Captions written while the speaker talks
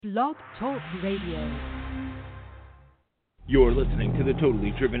Blog Talk Radio. You're listening to the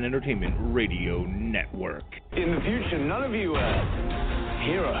Totally Driven Entertainment Radio Network. In the future, none of you are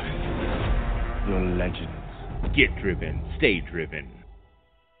heroes. You're legends. Get driven, stay driven.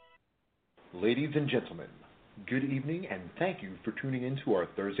 Ladies and gentlemen, good evening and thank you for tuning in to our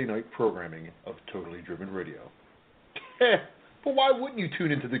Thursday night programming of Totally Driven Radio. But why wouldn't you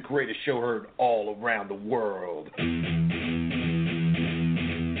tune into the greatest show heard all around the world?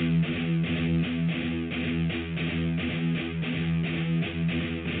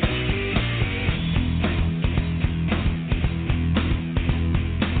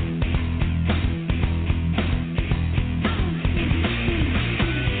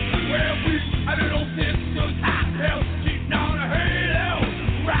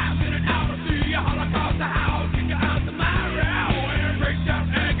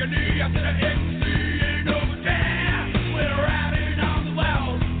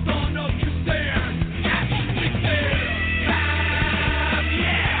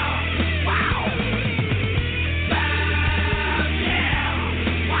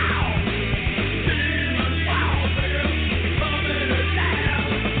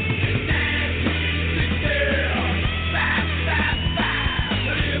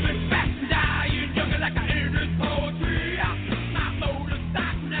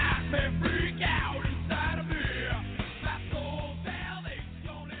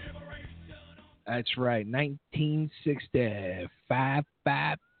 That's right, 1960,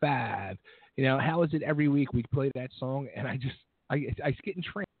 555. You know, how is it every week we play that song and I get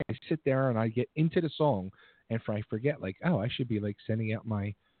entranced. I sit there and I get into the song and I forget, like, oh, I should be like sending out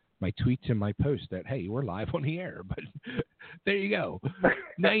my tweets and my posts that, hey, we're live on the air. But there you go.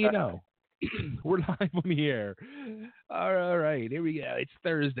 Now you know. We're live on the air. All right, here we go. It's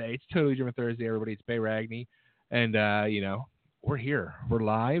Thursday. It's Totally Driven Thursday, everybody. It's Bay Ragney. And, you know, we're here. We're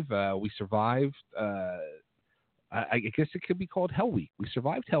live. We survived. I guess it could be called Hell Week. We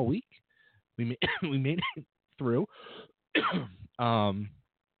survived Hell Week. We made it through. We're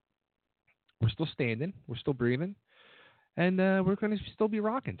still standing. We're still breathing. And we're going to still be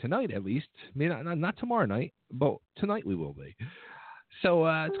rocking tonight, at least. I mean, not tomorrow night, but tonight we will be. So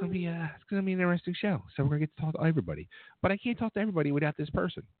it's going to be an interesting show. So we're going to get to talk to everybody. But I can't talk to everybody without this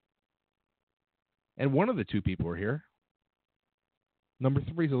person. And one of the two people are here. Number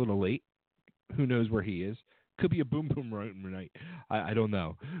 3 is a little late. Who knows where he is? Could be a boom boom right tonight. I don't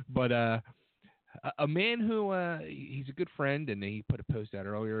know. But a man who he's a good friend, and he put a post out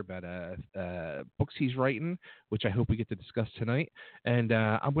earlier about books he's writing, which I hope we get to discuss tonight. And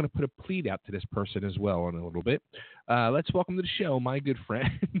I'm going to put a plead out to this person as well in a little bit. Let's welcome to the show my good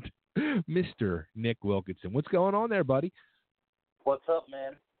friend, Mr. Nick Wilkinson. What's going on there, buddy? What's up,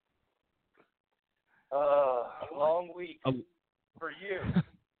 man? Long week. For you.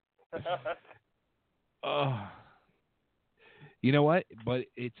 You know what? But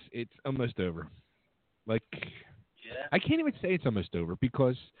it's almost over. Like, yeah. I can't even say it's almost over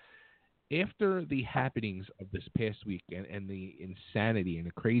because after the happenings of this past week and the insanity and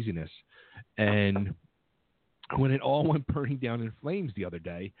the craziness, and when it all went burning down in flames the other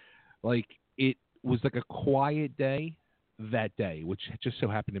day, like, it was like a quiet day that day, which just so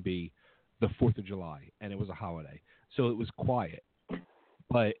happened to be the 4th of July, and it was a holiday. So it was quiet.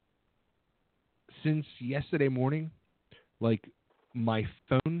 But since yesterday morning, like, my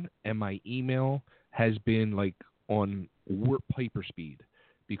phone and my email has been, like, on warp hyper speed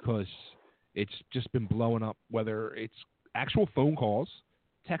because it's just been blowing up, whether it's actual phone calls,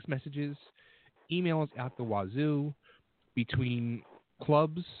 text messages, emails out the wazoo, between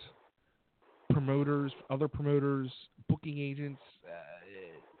clubs, promoters, other promoters, booking agents,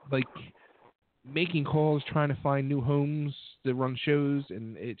 like, making calls, trying to find new homes to run shows,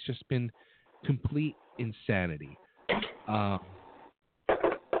 and it's just been complete insanity. But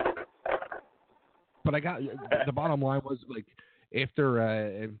I got the bottom line was, like, after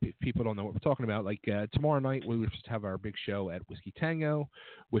and if people don't know what we're talking about, like, tomorrow night we will just have our big show at Whiskey Tango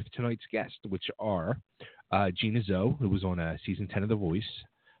with tonight's guests, which are Gina Zoe, who was on season 10 of The Voice,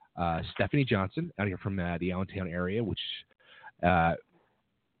 Stephanie Johnson out here from the Allentown area, which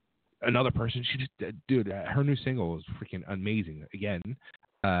another person, she just, dude, her new single is freaking amazing. Again,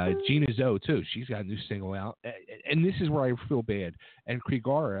 Gina Zoe, too. She's got a new single out. And this is where I feel bad. And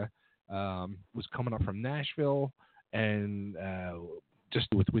Krigara was coming up from Nashville and just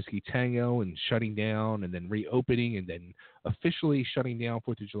with Whiskey Tango and shutting down and then reopening and then officially shutting down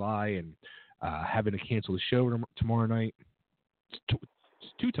 4th of July and having to cancel the show tomorrow night.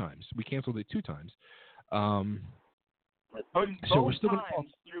 Two times. We canceled it 2 times. So we're still going to talk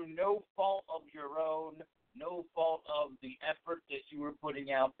through no fault of your own. no fault of the effort that you were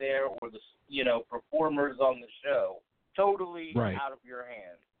putting out there or the, performers on the show. Totally Right. out of your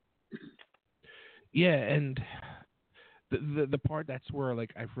hands. Yeah, and the part that's where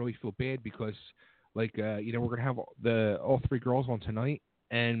like I really feel bad because like we're gonna have all three girls on tonight,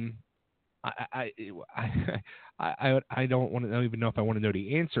 and I don't even know if I want to know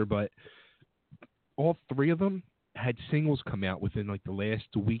the answer, but all three of them had singles come out within like the last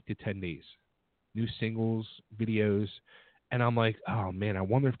week to 10 days, new singles, videos, and I'm like, oh man, I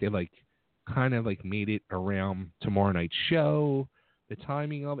wonder if they like kind of like made it around tomorrow night's show, the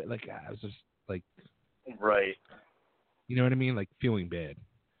timing of it. Like I was just like, right, you know what I mean, like feeling bad.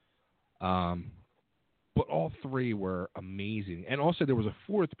 But all three were amazing, and also there was a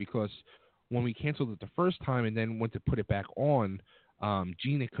fourth because when we canceled it the first time and then went to put it back on,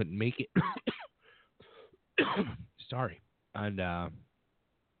 Gina couldn't make it. Sorry. And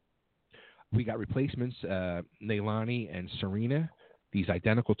we got replacements, Neilani and Serena, these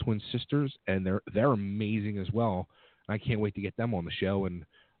identical twin sisters, and they're amazing as well. I can't wait to get them on the show and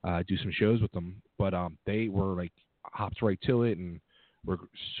do some shows with them. But they were like hopped right to it and were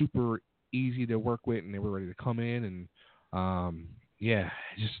super easy to work with, and they were ready to come in, and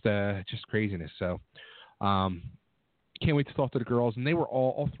just craziness. So can't wait to talk to the girls, and they were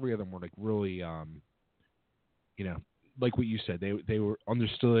all three of them were like really like what you said, they were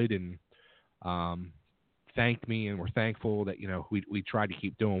understood and thanked me and were thankful that we tried to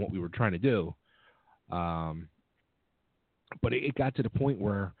keep doing what we were trying to do. But it got to the point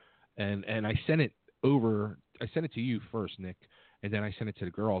where and I sent it to you first, Nick, and then I sent it to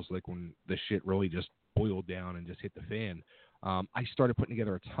the girls like when the shit really just boiled down and just hit the fan. I started putting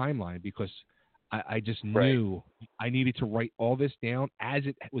together a timeline because I just knew I needed to write all this down as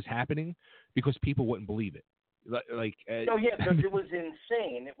it was happening because people wouldn't believe it. Because it was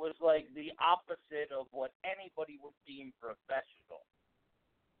insane. It was like the opposite of what anybody would deem professional.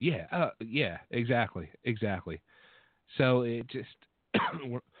 Yeah, exactly. So it just,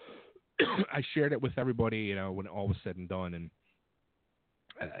 I shared it with everybody, when all was said and done, and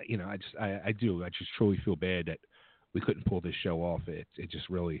I just truly feel bad that we couldn't pull this show off. It just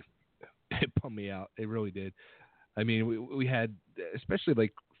really, it bummed me out. It really did. I mean, we had, especially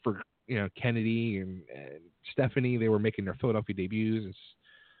like for Kennedy and Stephanie, they were making their Philadelphia debuts.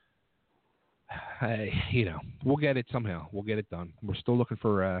 We'll get it somehow. We'll get it done. We're still looking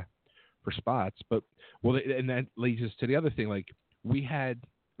for spots, but and that leads us to the other thing. Like we had,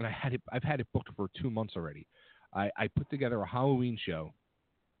 and I've had it booked for 2 months already. I put together a Halloween show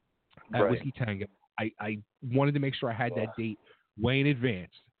at Whiskey Tango. I wanted to make sure I had that date way in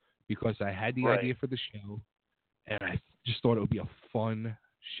advance because I had the idea for the show, and I just thought it would be a fun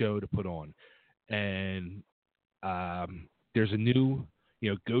show to put on. And there's a new,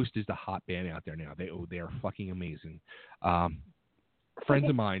 Ghost is the hot band out there now. They are fucking amazing. Friends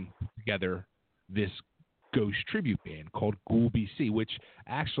of mine put together this Ghost tribute band called Ghoul BC, which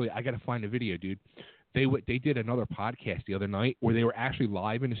actually I got to find a video, dude. They did another podcast the other night where they were actually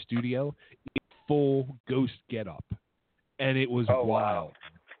live in the studio in full Ghost getup, and it was wild. Wow.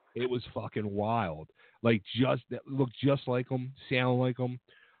 It was fucking wild. Like that looked just like them, sound like them.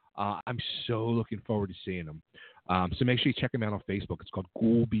 I'm so looking forward to seeing them. So make sure you check them out on Facebook. It's called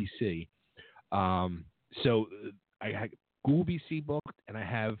Ghoul BC. So I had Ghoul BC booked, and I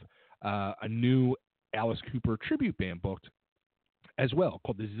have a new Alice Cooper tribute band booked as well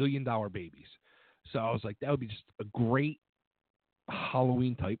called the $1 Zillion Babies. So I was like, that would be just a great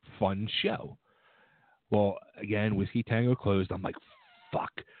Halloween type fun show. Well, again, Whiskey Tango closed. I'm like,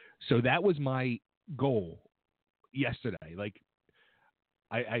 fuck. So that was my goal yesterday. Like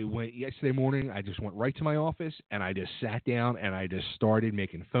I went yesterday morning, I just went right to my office and I just sat down and I just started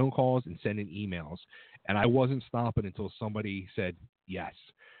making phone calls and sending emails. And I wasn't stopping until somebody said yes.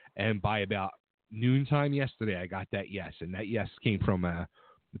 And by about noontime yesterday, I got that yes. And that yes came from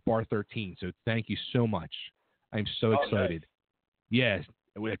Bar 13. So thank you so much. I'm so excited. Yes,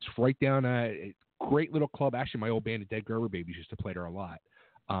 it's right down a great little club. Actually, my old band, the Dead Gerber Babies, used to play there a lot.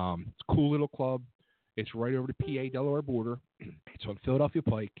 It's a cool little club. It's right over the PA-Delaware border. It's on Philadelphia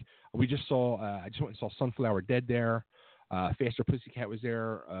Pike. We just saw, I just went and saw Sunflower Dead there. Faster Pussycat was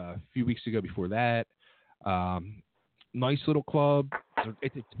there a few weeks ago before that. Nice little club.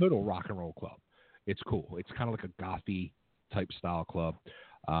 It's a total rock and roll club. It's cool. It's kind of like a gothy type style club.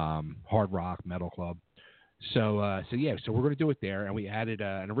 Hard rock, metal club. So we're going to do it there. And we added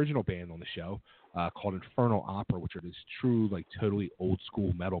an original band on the show called Infernal Opera, which are this true, like totally old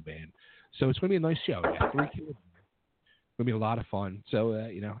school metal band. So it's going to be a nice show. We got 3 kids. It's going to be a lot of fun. So,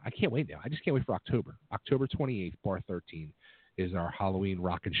 I can't wait now. I just can't wait for October. October 28th, Bar 13 is our Halloween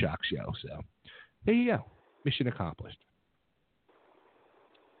Rock and Shock show. So there you go. mission accomplished.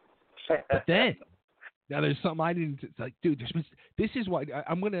 But then, now there's something I didn't. It's like, dude, this is why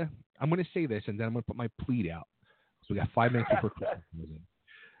I'm gonna say this, and then I'm gonna put my plead out. So we got 5 minutes before Christmas comes in.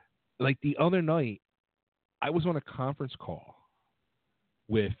 Like the other night, I was on a conference call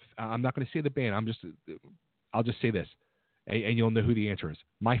with. I'm not gonna say the band. I'll just say this, and you'll know who the answer is.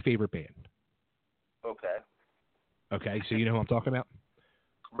 My favorite band. Okay. Okay, so you know who I'm talking about.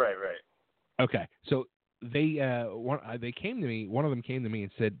 Right. Okay, so they came to me. One of them came to me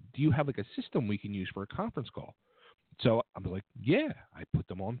and said, "Do you have like a system we can use for a conference call?" So I was like, "Yeah." I put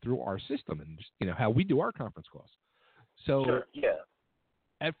them on through our system and just how we do our conference calls. So sure. Yeah.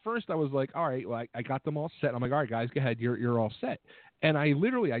 At first I was like, "All right, well I got them all set." I'm like, "All right, guys, go ahead. You're all set." And I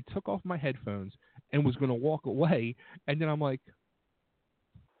took off my headphones and was going to walk away, and then I'm like,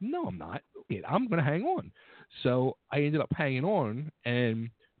 "No, I'm not. I'm going to hang on." So I ended up hanging on and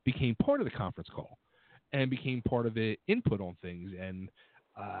became part of the conference call and became part of the input on things and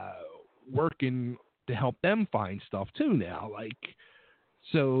working to help them find stuff too now. Like,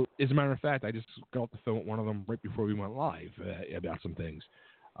 so as a matter of fact, I just got off the phone with one of them right before we went live about some things.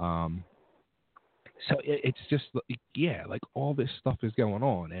 So it's just, like all this stuff is going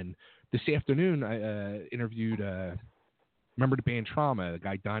on. And this afternoon I interviewed, remember the band Trauma, the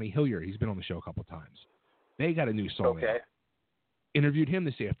guy Donnie Hillier. He's been on the show a couple of times. They got a new song out. Interviewed him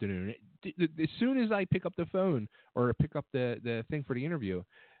this afternoon. As soon as I pick up the phone or pick up the thing for the interview,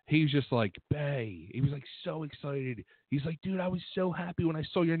 he was just like, "Bay." He was like so excited. He's like, "Dude, I was so happy when I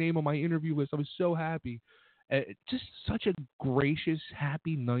saw your name on my interview list. I was so happy." Just such a gracious,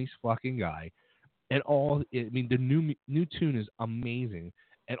 happy, nice fucking guy. And the new tune is amazing.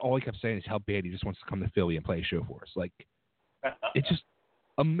 And all he kept saying is how bad he just wants to come to Philly and play a show for us. Like, it's just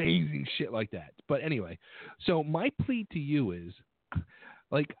amazing shit like that. But anyway, so my plea to you is,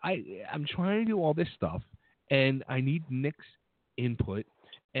 like, I'm trying to do all this stuff, and I need Nick's input,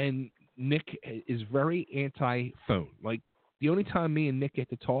 and Nick is very anti-phone. Like, the only time me and Nick get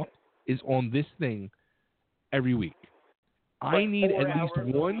to talk is on this thing every week. I need at least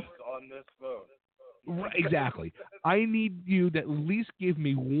one on this phone. Right, exactly. I need you to at least give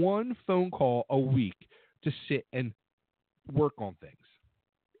me one phone call a week to sit and work on things.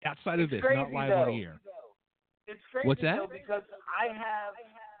 Outside of this, not live on the air. It's crazy, What's that? though, because I have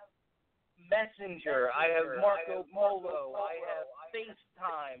Messenger, I have Marco Polo, I have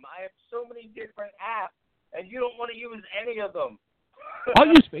FaceTime, I have so many different apps, and you don't want to use any of them. I'll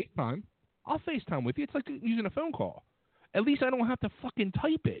use FaceTime. I'll FaceTime with you. It's like using a phone call. At least I don't have to fucking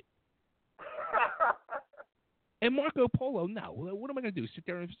type it. And Marco Polo, no. What am I going to do? Sit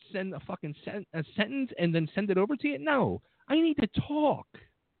there and send a fucking a sentence and then send it over to you? No. I need to talk.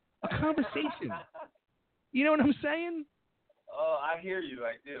 A conversation. You know what I'm saying? Oh, I hear you.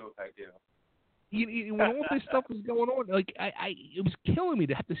 I do. When all this stuff was going on, like it was killing me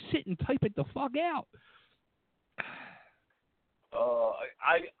to have to sit and type it the fuck out.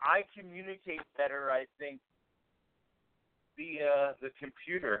 I communicate better, I think, via the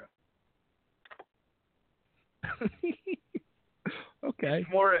computer. Okay. It's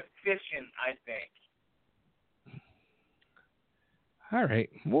more efficient, I think. All right.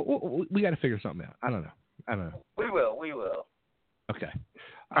 We got to figure something out. I don't know. We will. Okay.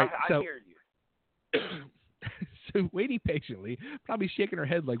 All right. I hear you. So waiting patiently, probably shaking her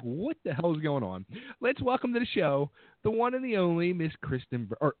head like, what the hell is going on? Let's welcome to the show the one and the only Mrs. Kristen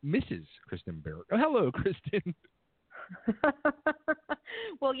Barrett. Oh, hello, Kristen.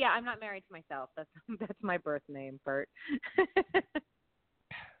 Well, yeah, I'm not married to myself. That's my birth name, Bert.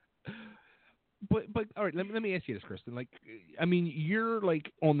 But all right, let me ask you this, Kristen. Like, I mean, you're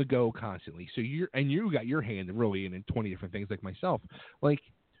like on the go constantly, so you got your hand really in 20 different things like myself. Like,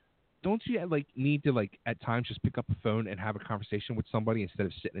 don't you like need to like at times just pick up a phone and have a conversation with somebody instead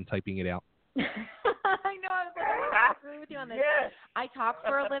of sitting and typing it out? I know. I agree with you on this. Yes. I talk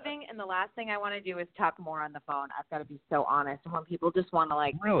for a living, and the last thing I want to do is talk more on the phone. I've got to be so honest. And when people just want to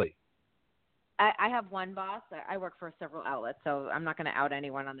like Really? I have one boss. I work for several outlets, so I'm not going to out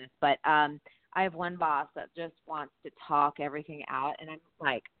anyone on this. But I have one boss that just wants to talk everything out, and I'm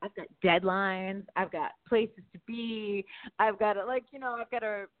like, I've got deadlines, I've got places to be, I've got to I've got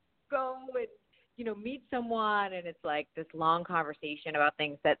to go and meet someone, and it's like this long conversation about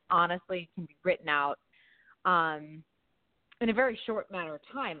things that honestly can be written out in a very short matter of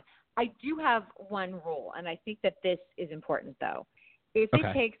time. I do have one rule, and I think that this is important though. If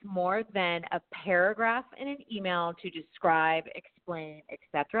it takes more than a paragraph in an email to describe, explain,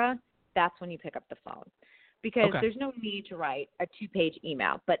 etc., that's when you pick up the phone. Because there's no need to write a 2-page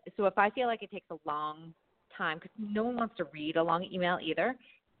email. But so if I feel like it takes a long time, because no one wants to read a long email either,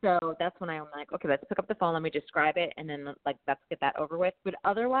 So that's when I'm like, okay, let's pick up the phone. Let me describe it, and then like let's get that over with. But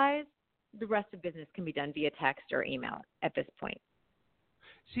otherwise, the rest of business can be done via text or email at this point.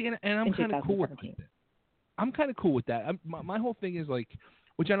 See, and I'm kind of cool with that. I'm kind of cool with that. My whole thing is like,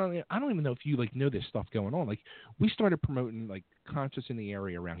 which I don't even know if you like know this stuff going on. Like, we started promoting like Conscious in the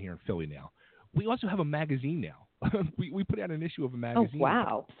area around here in Philly now. We also have a magazine now. we put out an issue of a magazine. Oh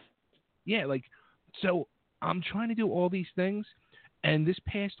wow! Yeah, like so I'm trying to do all these things, and this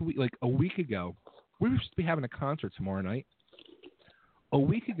past week, like a week ago, we were supposed to be having a concert tomorrow night. A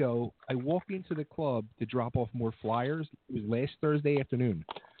week ago, I walked into the club to drop off more flyers. It was last Thursday afternoon.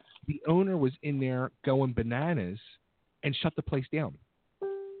 The owner was in there going bananas and shut the place down.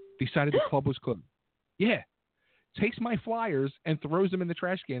 Decided the club was closed. Yeah. Takes my flyers and throws them in the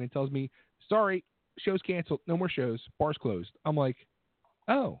trash can and tells me, sorry, show's canceled. No more shows. Bar's closed. I'm like,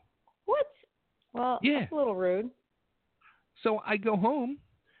 oh. What? Well, yeah. That's a little rude. So I go home,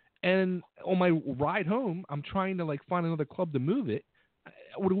 and on my ride home, I'm trying to like find another club to move it.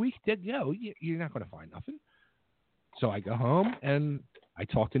 With a week to go, you're not going to find nothing. So I go home, and I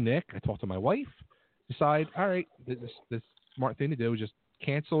talk to Nick. I talk to my wife. Decide, all right, the smart thing to do is just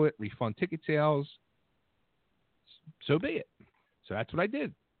cancel it, refund ticket sales. So be it. So that's what I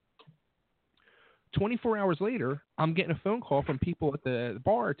did. 24 hours later, I'm getting a phone call from people at the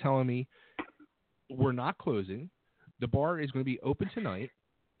bar telling me we're not closing. The bar is going to be open tonight.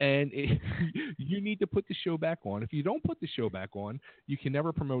 And you need to put the show back on. If you don't put the show back on, you can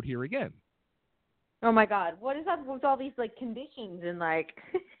never promote here again. Oh my God! What is up with all these like conditions and like?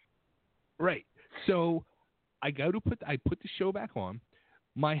 Right. So I put the show back on.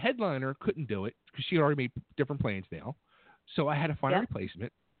 My headliner couldn't do it because she had already made different plans now. So I had to find a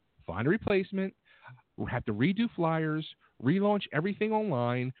replacement. Have to redo flyers, relaunch everything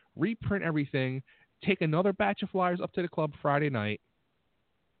online, reprint everything, take another batch of flyers up to the club Friday night.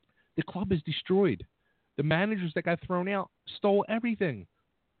 The club is destroyed. The managers that got thrown out stole everything.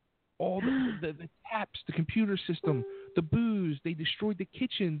 All the taps, the computer system, the booze. They destroyed the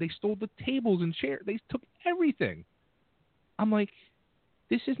kitchen. They stole the tables and chairs. They took everything. I'm like,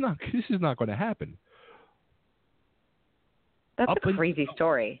 this is not going to happen. That's a crazy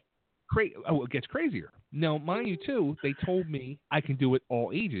story. Oh, it gets crazier. Now, mind you, too, they told me I can do it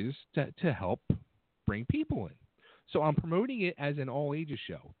all ages to help bring people in. So I'm promoting it as an all ages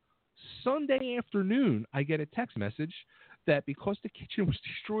show. Sunday afternoon, I get a text message that because the kitchen was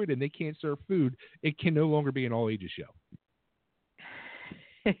destroyed and they can't serve food, it can no longer be an all-ages show.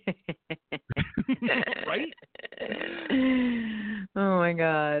 Right? Oh my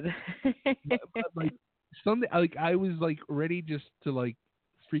God! but like Sunday, like I was like ready just to like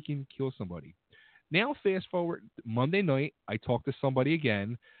freaking kill somebody. Now, fast forward Monday night, I talked to somebody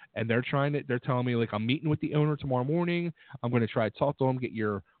again, and they're telling me like I'm meeting with the owner tomorrow morning. I'm going to try to talk to him, get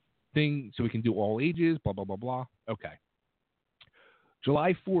your thing so we can do all ages, blah, blah, blah, blah. Okay.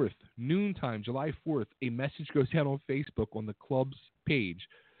 July 4th, noontime, July 4th, a message goes out on Facebook on the club's page.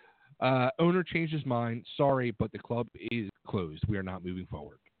 Owner changed his mind. Sorry, but the club is closed. We are not moving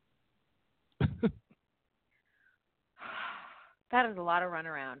forward. That is a lot of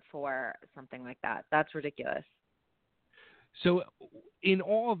runaround for something like that. That's ridiculous. So in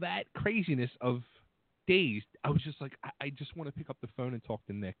all that craziness of days, I was just like, I just want to pick up the phone and talk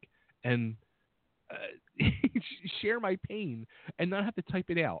to Nick and share my pain and not have to type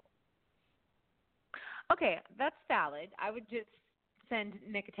it out. Okay, that's valid. I would just send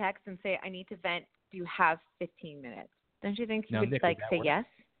Nick a text and say, I need to vent. Do you have 15 minutes? Don't you think he would Nick, like say work? yes?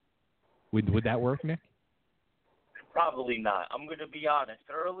 Would that work, Nick? Probably not. I'm going to be honest.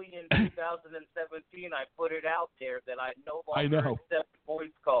 Early in 2017, I put it out there that I no longer accept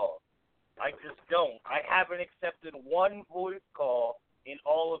voice calls. I just don't. I haven't accepted one voice call in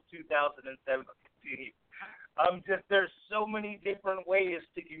all of 2017. There's so many different ways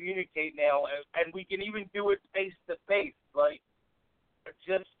to communicate now, and we can even do it face to face. Like,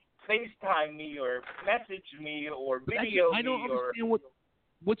 just FaceTime me or message me or video me. I don't understand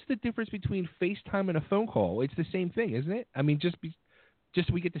what's the difference between FaceTime and a phone call? It's the same thing, isn't it? I mean, just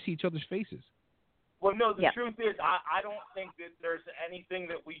we get to see each other's faces. Well, no, the truth is I don't think that there's anything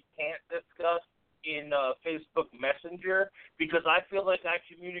that we can't discuss in Facebook Messenger because I feel like I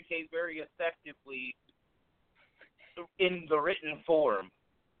communicate very effectively in the written form.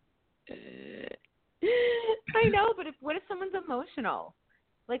 I know, but what if someone's emotional?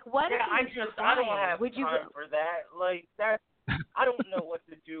 Like, what if I don't have time for that. Like, that's I don't know what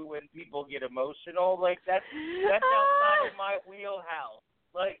to do when people get emotional. Like, that's outside of my wheelhouse.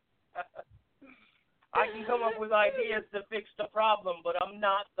 Like, I can come up with ideas to fix the problem, but I'm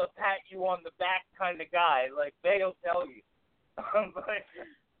not the pat you on the back kind of guy. Like, they'll tell you.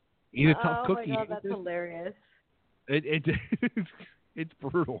 Eat a tough cookie. Oh my God, that's hilarious. It's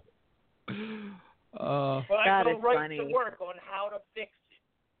brutal. But I go right to work on how to fix it.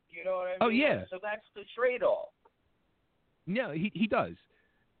 You know what I mean? Oh yeah. So that's the trade-off. Yeah, he does.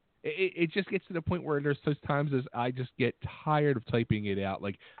 It just gets to the point where there's those times as I just get tired of typing it out.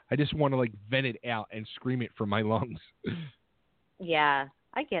 Like I just want to like vent it out and scream it from my lungs. Yeah,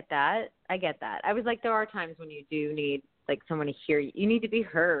 I get that. I was like, there are times when you do need like someone to hear you. You need to be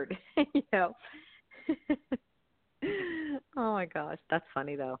heard. You know. Oh my gosh, that's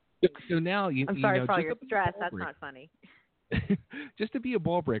funny though. So now I'm sorry for all your stress. That's not funny. Just to be a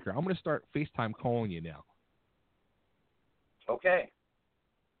ball breaker, I'm going to start FaceTime calling you now. Okay.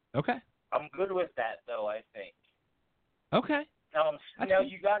 Okay. I'm good with that, though, I think. Okay. Now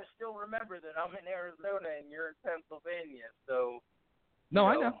you got to still remember that I'm in Arizona and you're in Pennsylvania, so. No,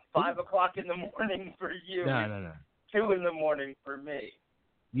 I know. 5 o'clock in the morning for you. No. 2 in the morning for me.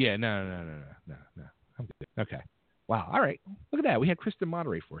 Yeah, no. I'm good. Okay. Wow. All right. Look at that. We had Kristen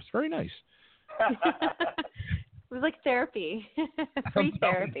moderate for us. Very nice. It was like therapy. Free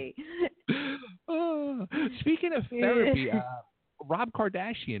therapy. Speaking of therapy, Rob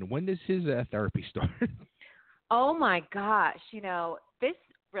Kardashian, when does his therapy start? Oh my gosh. This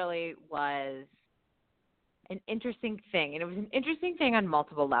really was an interesting thing. And it was an interesting thing on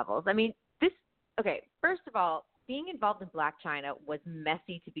multiple levels. I mean, first of all, being involved in Blac Chyna was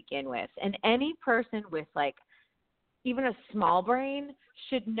messy to begin with. And any person with like even a small brain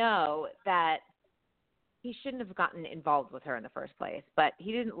should know that he shouldn't have gotten involved with her in the first place, but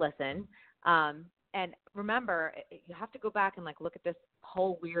he didn't listen. And remember, you have to go back and like look at this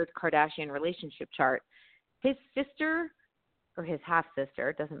whole weird Kardashian relationship chart. His sister or his half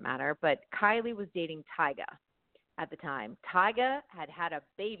sister, doesn't matter, but Kylie was dating Tyga at the time. Tyga had a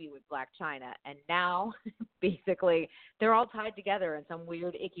baby with Blac Chyna, and now basically they're all tied together in some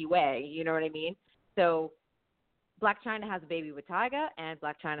weird icky way. You know what I mean? So Blac Chyna has a baby with Tyga, and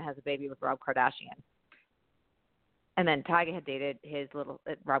Blac Chyna has a baby with Rob Kardashian. And then Tyga had dated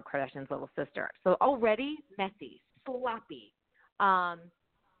Rob Kardashian's little sister. So already messy, sloppy.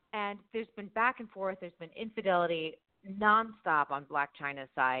 And there's been back and forth. There's been infidelity nonstop on Blac Chyna's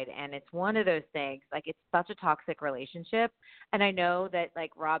side. And it's one of those things, like it's such a toxic relationship. And I know that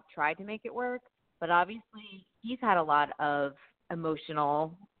like Rob tried to make it work, but obviously he's had a lot of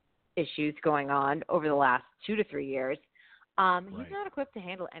emotional issues going on over the last 2 to 3 years. He's not equipped to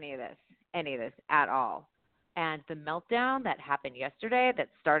handle any of this at all. And the meltdown that happened yesterday that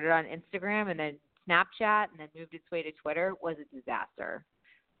started on Instagram and then Snapchat and then moved its way to Twitter was a disaster.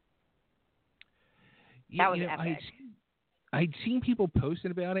 That was epic. I'd seen people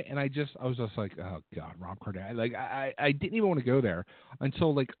posting about it, and I was just like, oh God, Rob Kardashian. Like I didn't even want to go there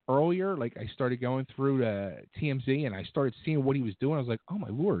until like earlier. Like I started going through the TMZ and I started seeing what he was doing. I was like, oh my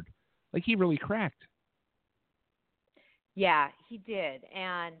Lord, like he really cracked. Yeah, he did,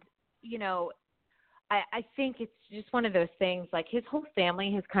 and I think it's just one of those things. Like his whole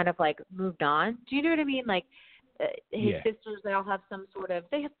family has kind of like moved on. Do you know what I mean? Like his sisters, they all have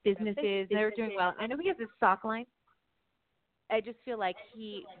they have businesses. They're doing well. I know he has this sock line. I just feel like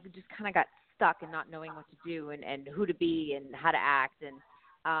he just kind of got stuck in not knowing what to do and who to be and how to act. And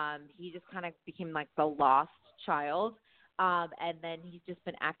he just kind of became like the lost child. And then he's just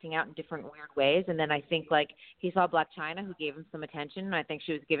been acting out in different weird ways. And then I think like he saw Blac Chyna, who gave him some attention. And I think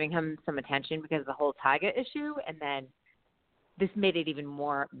she was giving him some attention because of the whole Tyga issue. And then this made it even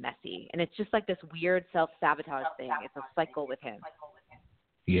more messy. And it's just like this weird self-sabotage thing. It's a cycle with him.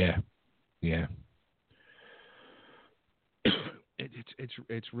 Yeah.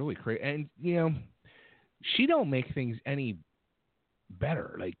 It's really crazy. And, she don't make things any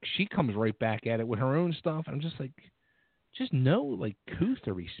better. Like, she comes right back at it with her own stuff. I'm just like, just no, like, couth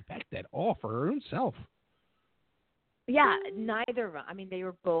or respect at all for her own self. Yeah, neither of them. I mean, they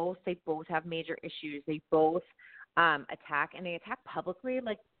both have major issues. They both attack, and they attack publicly.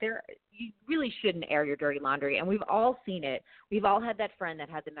 Like, you really shouldn't air your dirty laundry, and we've all seen it. We've all had that friend that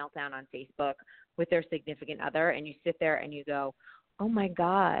had the meltdown on Facebook with their significant other, and you sit there and you go, oh, my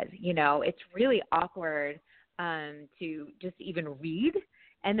God, it's really awkward to just even read.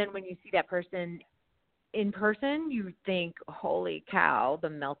 And then when you see that person in person, you think, holy cow, the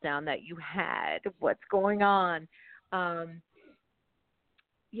meltdown that you had, what's going on? I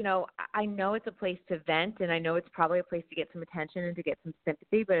know it's a place to vent, and I know it's probably a place to get some attention and to get some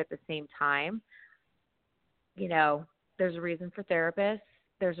sympathy, but at the same time, there's a reason for therapists.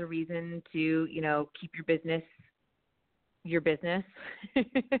 There's a reason to, keep your business.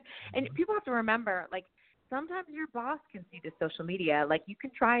 And people have to remember, like, sometimes your boss can see the social media. Like, you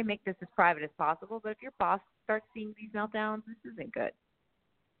can try and make this as private as possible, but if your boss starts seeing these meltdowns, this isn't good.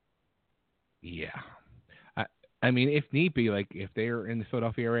 Yeah. I mean, if need be, like if they're in the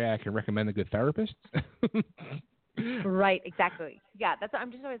Philadelphia area, I can recommend a good therapist. Right, exactly. Yeah, that's.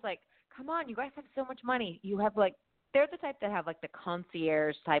 I'm just always like, come on, you guys have so much money. You have like, they're the type that have like the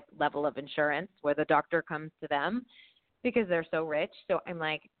concierge type level of insurance where the doctor comes to them because they're so rich. So I'm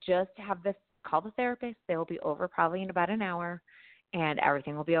like, just have this, call the therapist. They will be over probably in about an hour, and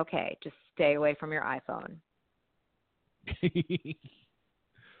everything will be okay. Just stay away from your iPhone.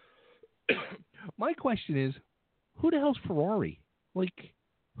 My question is, who the hell's Ferrari? Like,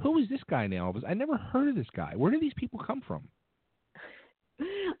 who is this guy now? I never heard of this guy. Where do these people come from?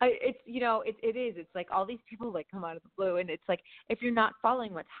 It's it is. It's like all these people like come out of the blue, and it's like if you're not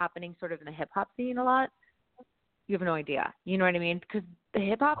following what's happening sort of in the hip hop scene a lot, you have no idea. You know what I mean? Because the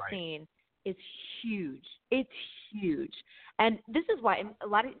hip hop scene is huge. It's huge. And this is why, and a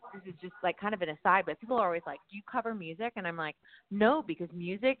lot of this is just like kind of an aside, but people are always like, do you cover music? And I'm like, no, because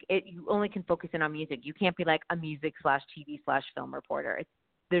music, you only can focus in on music. You can't be like a music/TV/film reporter.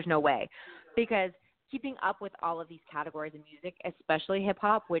 There's no way. Because keeping up with all of these categories of music, especially hip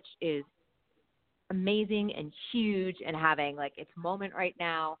hop, which is amazing and huge and having like its moment right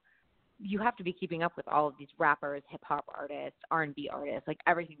now, you have to be keeping up with all of these rappers, hip hop artists, R&B artists, like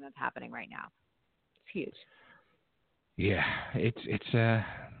everything that's happening right now. It's huge. Yeah, it's a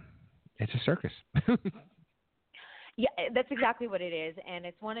circus. Yeah, that's exactly what it is, and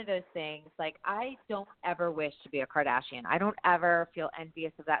it's one of those things. Like, I don't ever wish to be a Kardashian. I don't ever feel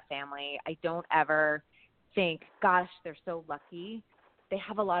envious of that family. I don't ever think, gosh, they're so lucky. They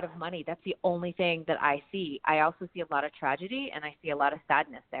have a lot of money. That's the only thing that I see. I also see a lot of tragedy, and I see a lot of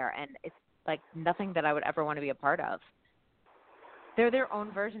sadness there, and it's like nothing that I would ever want to be a part of. They're their own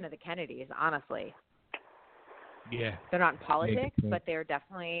version of the Kennedys, honestly. Yeah. They're not in politics, but they're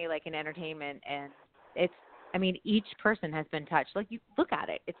definitely like in entertainment, and each person has been touched. Like, you look at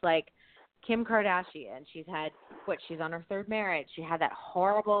it. It's like Kim Kardashian. She's on her third marriage. She had that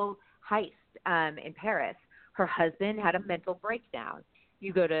horrible heist in Paris. Her husband had a mental breakdown.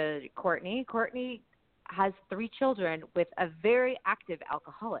 You go to Kourtney. Kourtney has 3 children with a very active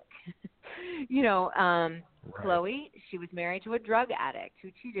alcoholic. Khloe, she was married to a drug addict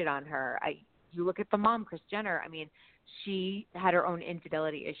who cheated on her. You look at the mom, Kris Jenner. I mean, she had her own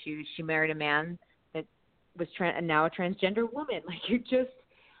infidelity issues. She married a man that was now a transgender woman. Like,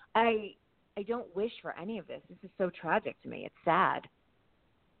 I don't wish for any of this. This is so tragic to me. It's sad.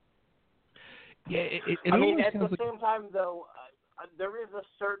 Yeah, at the same time, though, there is a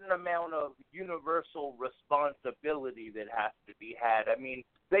certain amount of universal responsibility that has to be had. I mean,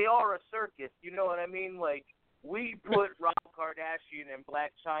 they are a circus, you know what I mean? Like, we put Rob Kardashian and Blac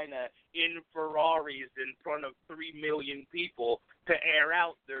Chyna in Ferraris in front of 3 million people to air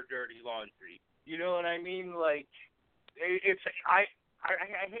out their dirty laundry. You know what I mean? Like, I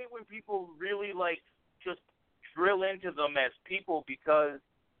hate when people really, like, just drill into them as people because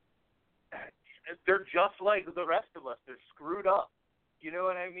they're just like the rest of us. They're screwed up. You know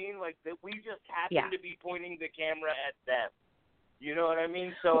what I mean? Like, that we just happen to be pointing the camera at them. You know what I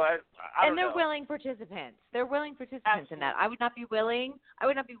mean? So I don't know. And they're willing participants. They're willing participants in that. I would not be willing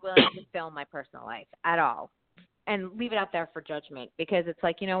to film my personal life at all and leave it out there for judgment, because it's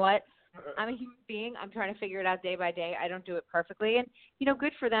like, you know what? I'm a human being. I'm trying to figure it out day by day. I don't do it perfectly. And,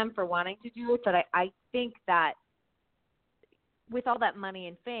 good for them for wanting to do it. But I think that with all that money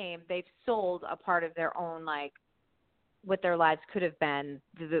and fame, they've sold a part of their own, like, what their lives could have been,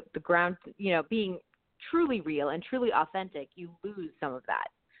 the ground, being truly real and truly authentic. You lose some of that.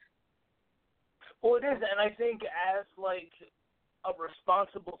 Well, it is, and I think as, like, a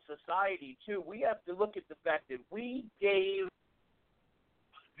responsible society, too, we have to look at the fact that we gave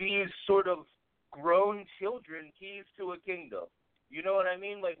these sort of grown children keys to a kingdom. You know what I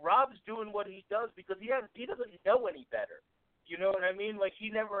mean? Like, Rob's doing what he does because he doesn't know any better. You know what I mean? Like, he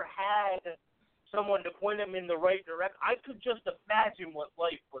never had someone to point him in the right direction. I could just imagine what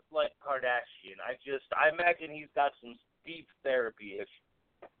life was like Kardashian. I imagine he's got some deep therapy issues.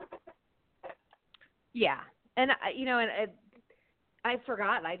 Yeah. And, I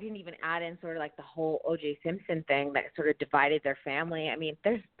forgot. I didn't even add in sort of like the whole O.J. Simpson thing that sort of divided their family. I mean,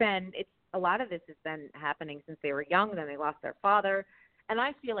 a lot of this has been happening since they were young. Then they lost their father. And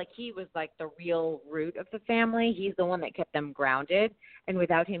I feel like he was like the real root of the family. He's the one that kept them grounded. And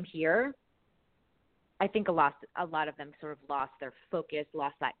without him here, I think a lot of them sort of lost their focus,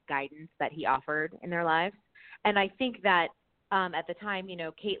 lost that guidance that he offered in their lives. And I think that at the time,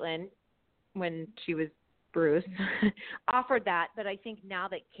 Caitlyn, when she was Bruce, offered that. But I think now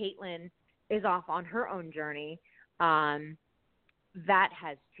that Caitlyn is off on her own journey, that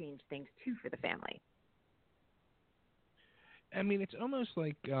has changed things too for the family. I mean, it's almost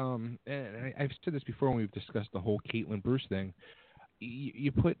like, and I've said this before when we've discussed the whole Caitlyn Bruce thing.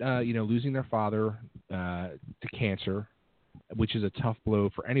 You put, losing their father to cancer, which is a tough blow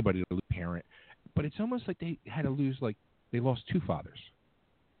for anybody to lose a parent. But it's almost like they had to lose, like they lost two fathers.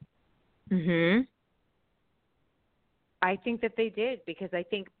 I think that they did, because I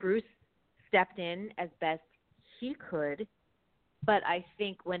think Bruce stepped in as best he could. But I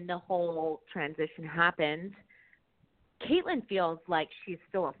think when the whole transition happened, Caitlyn feels like she's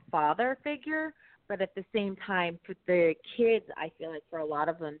still a father figure, but at the same time, for the kids, I feel like for a lot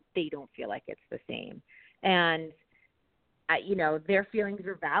of them, they don't feel like it's the same. And, their feelings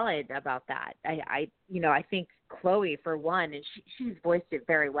are valid about that. I think Chloe, for one, and she's voiced it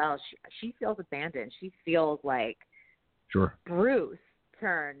very well, she feels abandoned. She feels like Bruce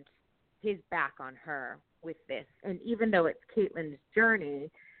turned his back on her with this. And even though it's Caitlyn's journey,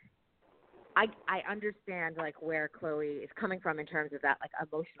 I understand like where Chloe is coming from in terms of that like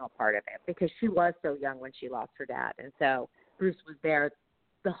emotional part of it, because she was so young when she lost her dad, and so Bruce was there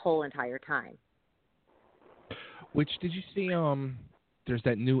the whole entire time. Which, did you see? There's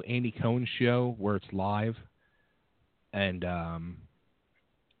that new Andy Cohen show where it's live, and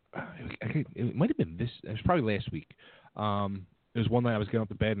it might have been this. It was probably last week. It was one night I was getting up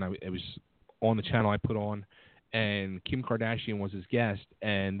to bed, and it was on the channel I put on, and Kim Kardashian was his guest,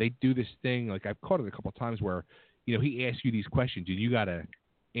 and they do this thing, like I've caught it a couple of times, where, he asks you these questions, and you got to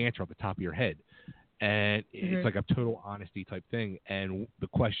answer off the top of your head, and it's like a total honesty type thing, and the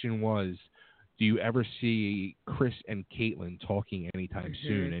question was, do you ever see Kris and Caitlyn talking anytime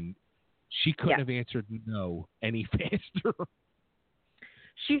soon? And she couldn't have answered no any faster.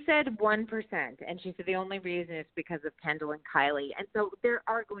 She said 1%, and she said the only reason is because of Kendall and Kylie. And so there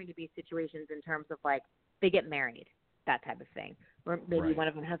are going to be situations in terms of, like, they get married, that type of thing, or maybe one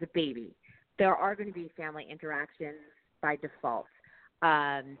of them has a baby. There are going to be family interactions by default.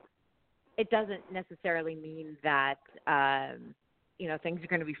 It doesn't necessarily mean that, things are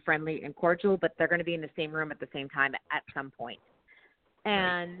going to be friendly and cordial, but they're going to be in the same room at the same time at some point.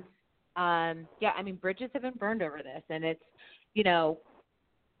 And, bridges have been burned over this, and it's, I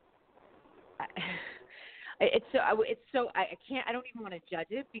don't even want to judge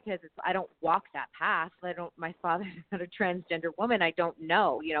it, because I don't walk that path. My father's not a transgender woman. I don't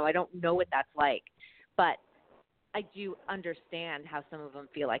know, I don't know what that's like, but I do understand how some of them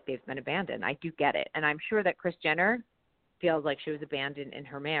feel like they've been abandoned. I do get it. And I'm sure that Kris Jenner feels like she was abandoned in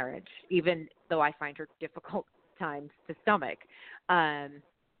her marriage, even though I find her difficult times to stomach. To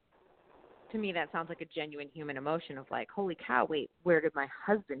me, that sounds like a genuine human emotion of like, holy cow, wait, where did my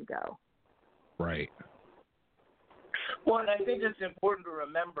husband go? Right. Well, and I think it's important to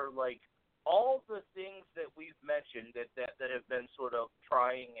remember, like, all the things that we've mentioned that have been sort of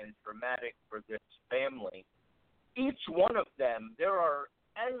trying and traumatic for this family, each one of them, there are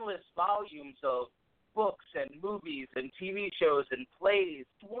endless volumes of books and movies and TV shows and plays,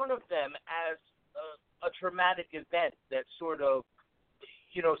 one of them as a traumatic event that sort of,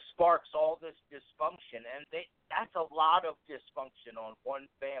 sparks all this dysfunction. And that's a lot of dysfunction on one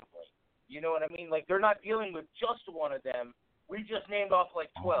family. You know what I mean? Like, they're not dealing with just one of them. We just named off like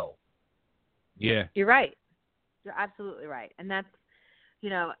 12. Yeah. You're right. You're absolutely right. And that's,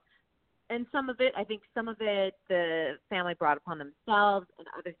 and some of it, I think some of it the family brought upon themselves, and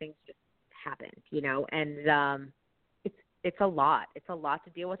other things just happened, and it's a lot. It's a lot to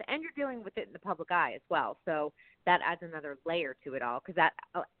deal with, and you're dealing with it in the public eye as well. So that adds another layer to it all, because that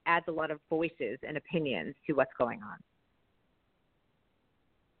adds a lot of voices and opinions to what's going on.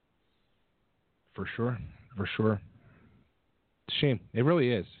 For sure. Shame. It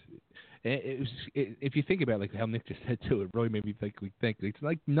really is. If you think about like how Nick just said too, it really made me think. It's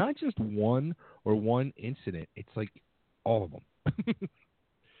like not just one incident. It's like all of them.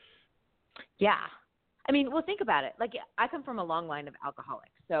 Yeah. I mean, well, think about it. Like, I come from a long line of alcoholics.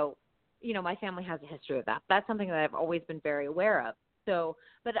 So, my family has a history of that. That's something that I've always been very aware of. So,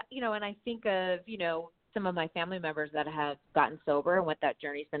 but, and I think of, some of my family members that have gotten sober and what that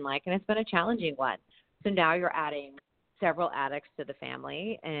journey's been like, and it's been a challenging one. So now you're adding several addicts to the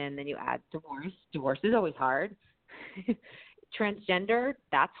family, and then you add divorce. Divorce is always hard. Transgender,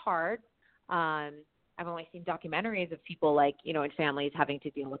 that's hard. I've only seen documentaries of people like, in families having to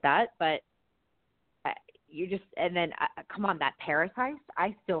deal with that, but come on, that Paris heist,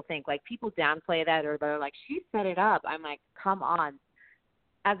 I still think, like, people downplay that, or they're like, she set it up. I'm like, come on.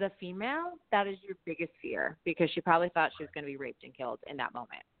 As a female, that is your biggest fear, because she probably thought she was going to be raped and killed in that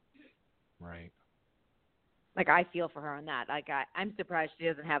moment. Right. Like, I feel for her on that. Like, I'm surprised she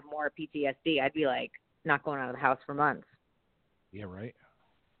doesn't have more PTSD. I'd be, like, not going out of the house for months. Yeah, right.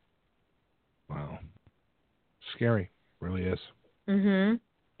 Wow. Scary. really is. Mhm.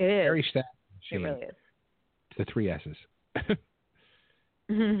 It is. Very sad. It really is. The 3 S's.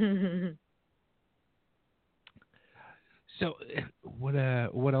 So, what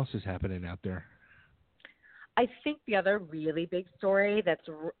else is happening out there? I think the other really big story that's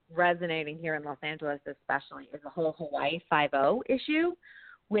resonating here in Los Angeles especially is the whole Hawaii Five-0 issue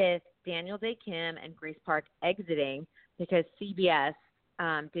with Daniel Day Kim and Grace Park exiting because CBS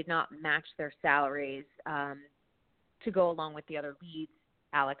did not match their salaries to go along with the other leads,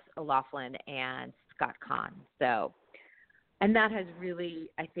 Alex O'Loughlin and Scott Kahn. So, and that has really,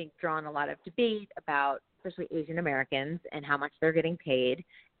 I think, drawn a lot of debate about especially Asian Americans and how much they're getting paid.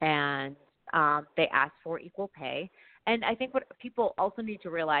 And they asked for equal pay. And I think what people also need to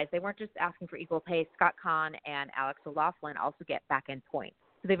realize, they weren't just asking for equal pay. Scott Kahn and Alex O'Loughlin also get back-end points.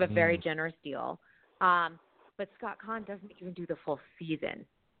 So they have a very generous deal. But Scott Kahn doesn't even do the full season.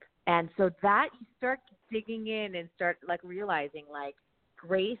 And so that you start digging in and start realizing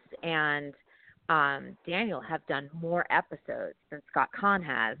Grace and Daniel have done more episodes than Scott Kahn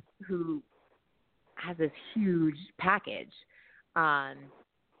has, who has this huge package.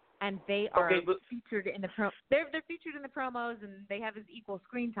 And they are featured in the they're featured in the promos, and they have this equal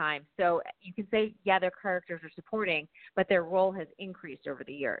screen time. So you can say, yeah, their characters are supporting, but their role has increased over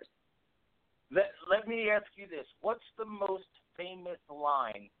the years. Let me ask you this: what's the most famous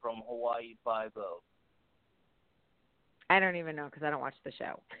line from Hawaii Five-0? I don't even know because I don't watch the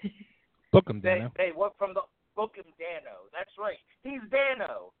show. Book him, Dano. Hey, what from the book him, Dano? That's right. He's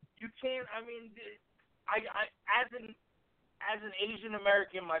Dano. You can't. I mean, I as an Asian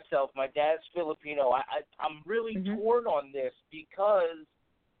American myself, my dad's Filipino. I'm really torn on this because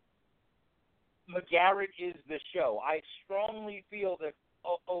McGarrett is the show. I strongly feel that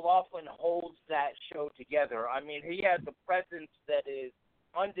O'Loughlin holds that show together. I mean, he has a presence that is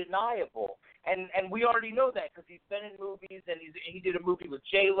undeniable, and we already know that because he's been in movies and he did a movie with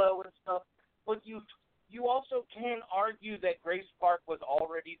J-Lo and stuff. But you also can't argue that Grace Park was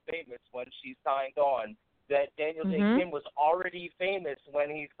already famous when she signed on. That Daniel Day Kim was already famous when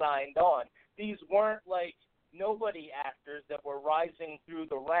he signed on. These weren't nobody actors that were rising through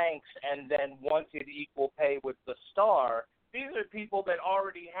the ranks and then wanted equal pay with the star. These are people that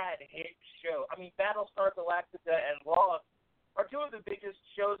already had hit shows. I mean, Battlestar Galactica and Lost are two of the biggest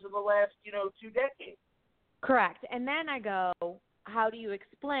shows of the last, 2 decades. Correct. And then I go, how do you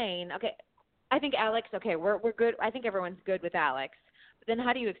explain? Okay, I think Alex. Okay, we're good. I think everyone's good with Alex. But then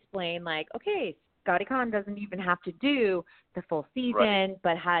how do you explain? Okay, Scotty Kahn doesn't even have to do the full season,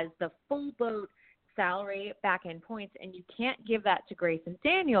 but has the full boat salary, back-end points, and you can't give that to Grace and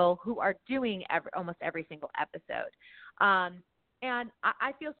Daniel, who are doing almost every single episode. And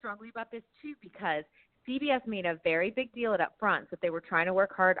I feel strongly about this, too, because CBS made a very big deal up front that they were trying to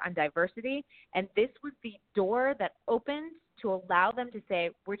work hard on diversity, and this was the door that opened to allow them to say,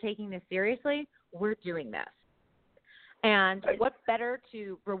 we're taking this seriously, we're doing this. And what's better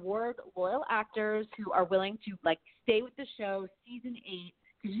to reward loyal actors who are willing to stay with the show season 8,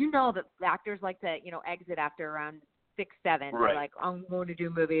 because that the actors like to exit after around 6, 7. Right. They're I'm going to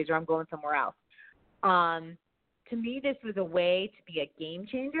do movies or I'm going somewhere else. To me, this was a way to be a game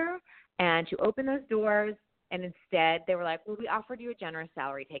changer and to open those doors. And instead, they were well, we offered you a generous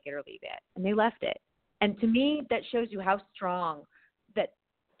salary, take it or leave it, and they left it. And to me, that shows you how strong that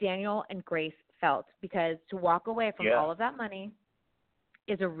Daniel and Grace felt, because to walk away from all of that money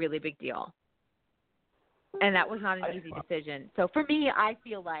is a really big deal. And that was not an easy decision. So for me, I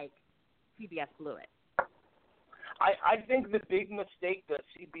feel like CBS blew it. I think the big mistake that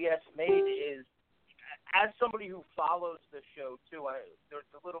CBS made is, as somebody who follows the show too, there's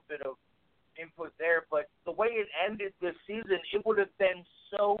a little bit of input there, but the way it ended this season, it would have been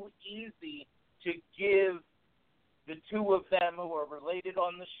so easy to give the two of them who are related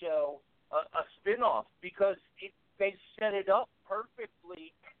on the show a spin-off, because they set it up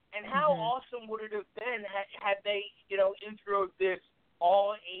perfectly. And how awesome would it have been had they, introed this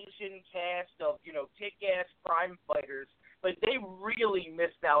all-Asian cast of, kick-ass crime fighters? But they really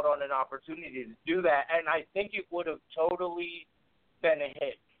missed out on an opportunity to do that, and I think it would have totally been a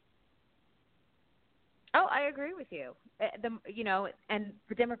hit. Oh, I agree with you. And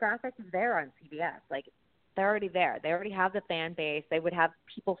the demographic is there on CBS. They're already there. They already have the fan base. They would have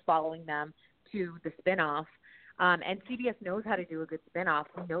people following them to the spinoff. And CBS knows how to do a good spinoff.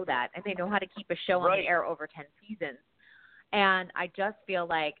 We know that. And they know how to keep a show on the air over 10 seasons. And I just feel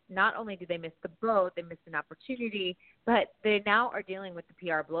not only did they miss the boat, they missed an opportunity, but they now are dealing with the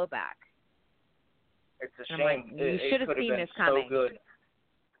PR blowback. It's a shame. You should have seen this coming. So good.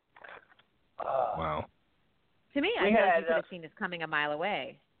 Wow. To me, I feel you could have seen this coming a mile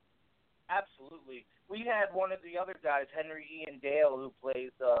away. absolutely. We had one of the other guys, Henry Ian Dale, who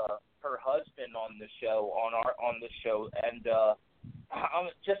plays her husband on the show, and I'm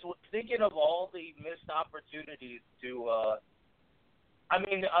just thinking of all the missed opportunities to.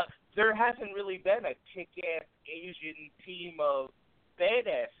 There hasn't really been a kick-ass Asian team of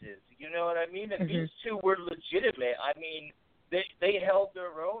badasses. You know what I mean? And these two were legitimate. I mean, they held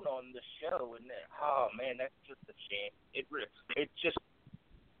their own on the show, and oh man, that's just a shame.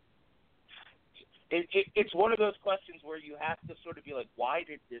 It's one of those questions where you have to sort of be like, why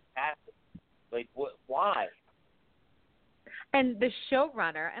did this happen? Like, why? And the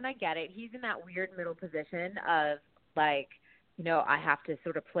showrunner, and I get it, he's in that weird middle position of like, you know, I have to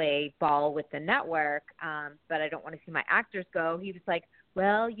sort of play ball with the network, but I don't want to see my actors go. He was like,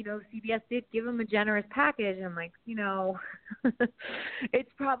 well, you know, CBS did give him a generous package. And I'm like, you know, it's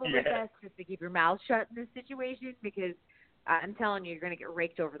probably best just to keep your mouth shut in this situation, because I'm telling you, you're going to get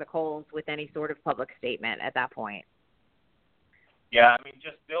raked over the coals with any sort of public statement at that point. Yeah, I mean,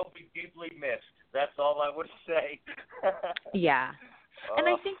 just they'll be deeply missed. That's all I would say. Yeah. And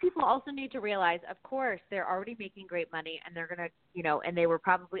I think people also need to realize, of course, they're already making great money, and they're going to, you know, and they were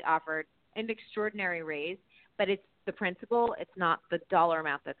probably offered an extraordinary raise, but it's the principle, it's not the dollar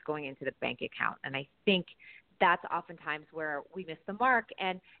amount that's going into the bank account. And I think that's oftentimes where we miss the mark.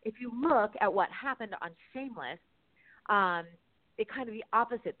 And if you look at what happened on Shameless, it kind of the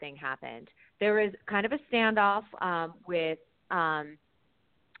opposite thing happened. There was kind of a standoff with,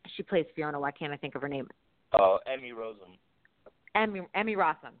 she plays Fiona. Why can't I think of her name? Emmy Rossum. Emmy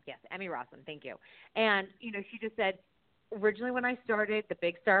Rossum. Yes, Emmy Rossum. Thank you. And, you know, she just said, originally when I started, the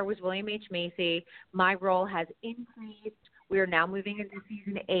big star was William H. Macy. My role has increased. We are now moving into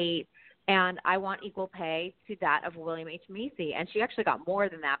season 8, and I want equal pay to that of William H. Macy. And she actually got more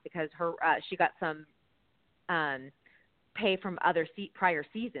than that because she got some pay from other prior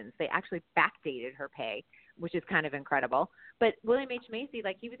seasons. They actually backdated her pay, which is kind of incredible. But William H. Macy,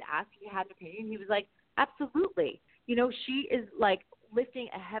 like, he was asked if he had an opinion. He was like, absolutely. You know, she is, like, lifting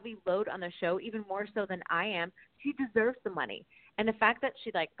a heavy load on the show, even more so than I am. She deserves the money. And the fact that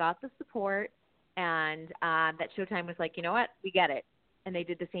she, like, got the support and that Showtime was like, you know what, we get it. And they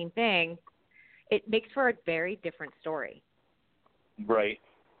did the same thing. It makes for a very different story. Right.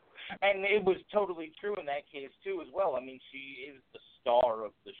 And it was totally true in that case, too, as well. I mean, she is the star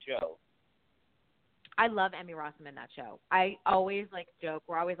of the show. I love Emmy Rossum in that show. I always, like, joke.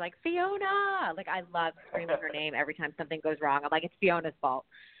 We're always like, Fiona! Like, I love screaming her name every time something goes wrong. I'm like, it's Fiona's fault.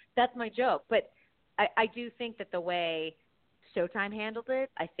 That's my joke. But I do think that the way Showtime handled it,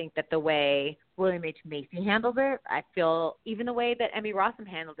 I think that the way William H. Macy handled it, I feel even the way that Emmy Rossum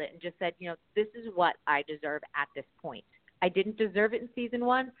handled it and just said, you know, this is what I deserve at this point. I didn't deserve it in season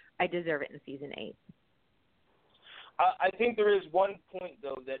 1. I deserve it in season 8. I think there is one point,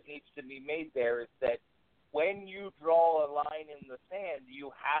 though, that needs to be made there, is that when you draw a line in the sand,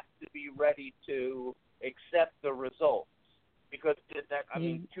 you have to be ready to accept the results. Because, I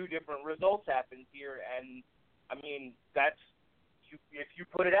mean, two different results happened here, and, I mean, if you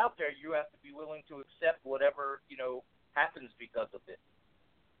put it out there, you have to be willing to accept whatever, you know, happens because of it.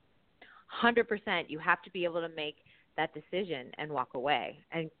 100%. You have to be able to make that decision and walk away.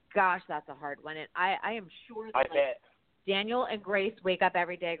 And, gosh, that's a hard one. And I am sure that, bet. Daniel and Grace wake up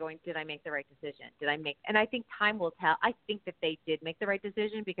every day going, did I make the right decision? And I think time will tell. I think that they did make the right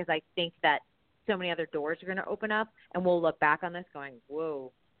decision, because I think that so many other doors are going to open up, and we'll look back on this going,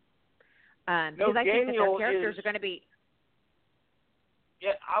 whoa. Because I think that their characters are going to be.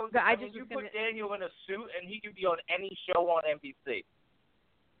 Yeah, you put Daniel in a suit, and he could be on any show on NBC.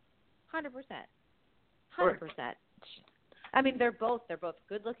 100%. 100%. I mean, they're both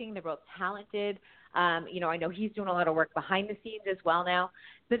good looking. They're both talented. You know, I know he's doing a lot of work behind the scenes as well now.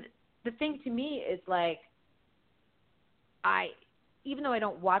 But the thing to me is, like, even though I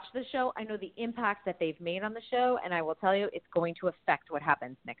don't watch the show, I know the impact that they've made on the show, and I will tell you, it's going to affect what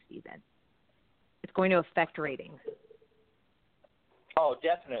happens next season. It's going to affect ratings. Oh,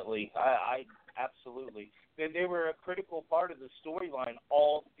 definitely. I absolutely. They were a critical part of the storyline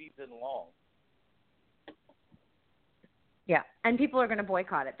all season long. Yeah, and people are going to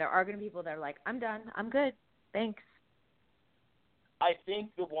boycott it. There are going to be people that are like, I'm done. I'm good. Thanks. I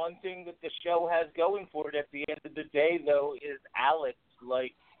think the one thing that the show has going for it at the end of the day, though, is Alex.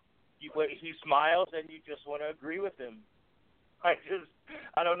 Like, he smiles and you just want to agree with him. I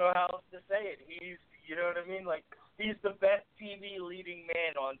don't know how else to say it. You know what I mean? Like, he's the best TV leading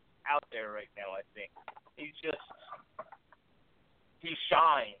man out there right now, I think. He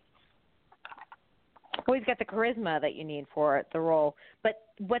shines. Well, he's got the charisma that you need for the role. But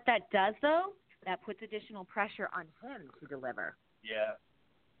what that does, though, that puts additional pressure on him to deliver. Yeah.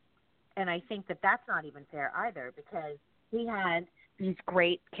 And I think that that's not even fair either, because he had these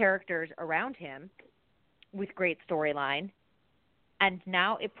great characters around him with great storyline, and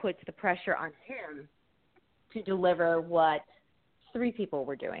now it puts the pressure on him to deliver what 3 people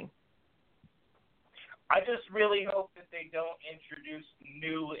were doing. I just really hope that they don't introduce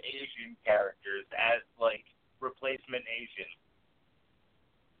new Asian characters as, like, replacement Asian.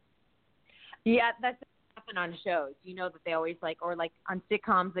 Yeah, that's happen on shows. You know that they always or on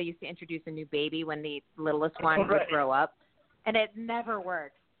sitcoms, they used to introduce a new baby when the littlest one would grow up, and it never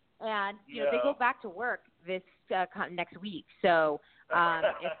works. And you know they go back to work this next week, so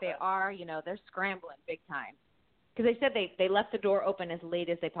if they are, they're scrambling big time, because they said they left the door open as late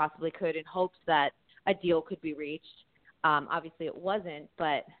as they possibly could in hopes that a deal could be reached. Obviously, it wasn't,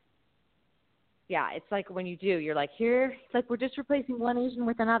 but. Yeah, it's like when you do, you're like, here, it's like we're just replacing one Asian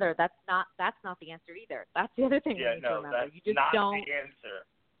with another. That's not the answer either. That's the other thing we need to remember. That's you just not don't. The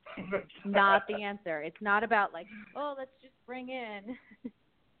answer. Not the answer. It's not about let's just bring in.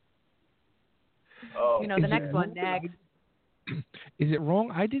 The next one next. Is it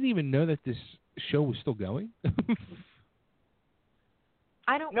wrong? I didn't even know that this show was still going.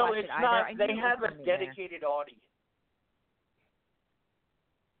 I don't No, watch it's it either. not. I They have a dedicated audience.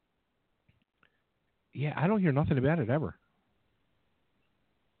 Yeah, I don't hear nothing about it ever.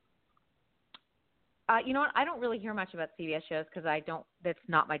 You know what? I don't really hear much about CBS shows because that's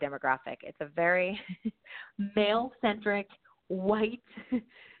not my demographic. It's a very male-centric, white,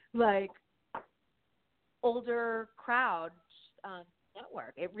 older crowd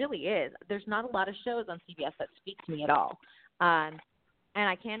network. It really is. There's not a lot of shows on CBS that speak to me at all. And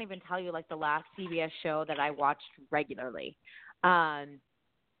I can't even tell you, the last CBS show that I watched regularly.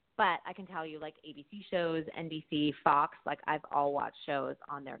 But I can tell you, ABC shows, NBC, Fox, I've all watched shows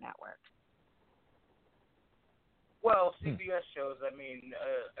on their network. Well, CBS shows,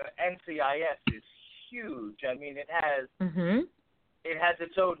 NCIS is huge. It has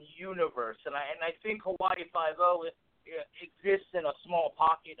its own universe, and I think Hawaii Five-0 exists in a small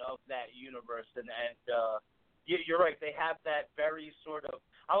pocket of that universe, and you're right. They have that very sort of.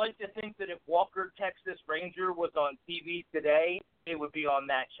 I like to think that if Walker Texas Ranger was on TV today, it would be on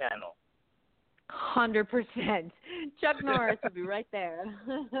that channel. 100%. Chuck Norris would be right there.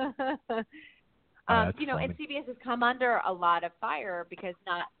 And CBS has come under a lot of fire because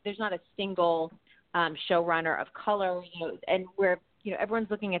there's not a single showrunner of color, and where everyone's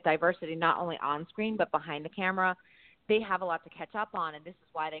looking at diversity not only on screen but behind the camera. They have a lot to catch up on, and this is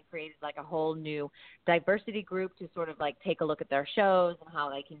why they created a whole new diversity group to sort of take a look at their shows and how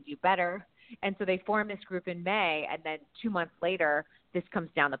they can do better. And so they formed this group in May, and then 2 months later, this comes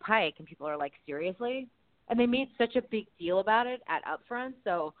down the pike, and people are like, seriously? And they made such a big deal about it at Upfront,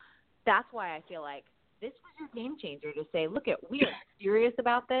 so that's why I feel like this was your game changer to say, look, we are serious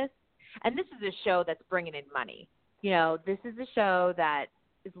about this, and this is a show that's bringing in money. This is a show that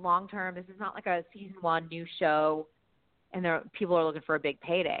is long-term. This is not a season 1 new show, and people are looking for a big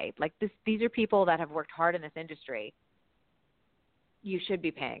payday. These are people that have worked hard in this industry. You should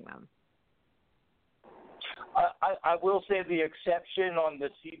be paying them. I will say the exception on the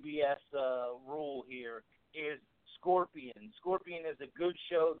CBS rule here is Scorpion. Scorpion is a good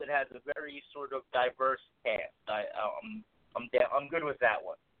show that has a very sort of diverse cast. I'm good with that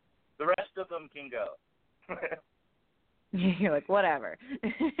one. The rest of them can go. You're like, whatever.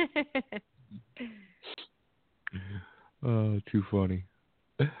 Oh, too funny.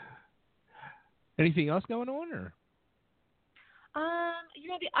 Anything else going on, or?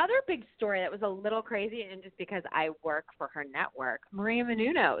 The other big story that was a little crazy, and just because I work for her network, Maria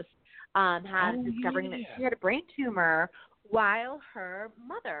Menounos discovering that she had a brain tumor while her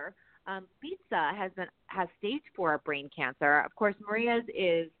mother, Lisa, has stage 4 brain cancer. Of course, Maria's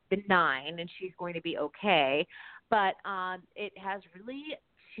is benign, and she's going to be okay, but it has really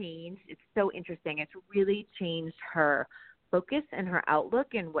changed. It's so interesting. It's really changed her focus and her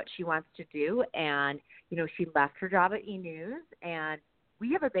outlook and what she wants to do. And, she left her job at E! and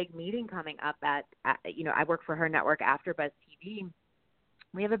we have a big meeting coming up at I work for her network, AfterBuzz TV.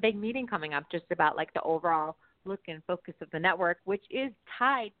 We have a big meeting coming up just about the overall look and focus of the network, which is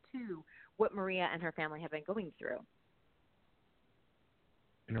tied to what Maria and her family have been going through.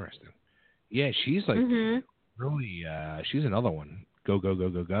 Interesting. Yeah, she's really, she's another one. Go, go, go,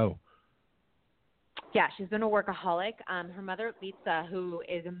 go, go. Yeah, she's been a workaholic. Her mother, Lisa, who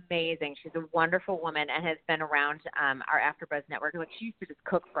is amazing. She's a wonderful woman and has been around our AfterBuzz network. She used to just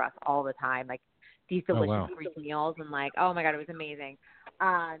cook for us all the time, these delicious free meals, and oh my God, it was amazing.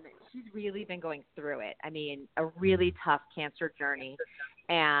 she's really been going through it. I mean, a really tough cancer journey.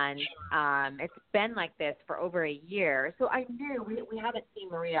 And it's been like this for over a year. So I knew we haven't seen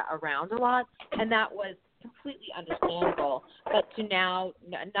Maria around a lot, and that was completely understandable. But to now,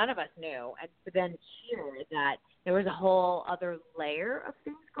 none of us knew. And to then hear that there was a whole other layer of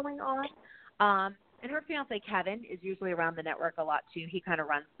things going on. And her fiance, Kevin, is usually around the network a lot, too. He kind of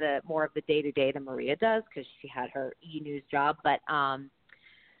runs more of the day-to-day than Maria does because she had her E-News job. But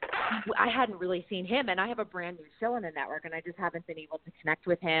I hadn't really seen him, and I have a brand new show on the network, and I just haven't been able to connect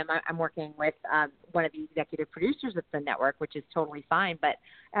with him. I'm working with one of the executive producers of the network, which is totally fine. But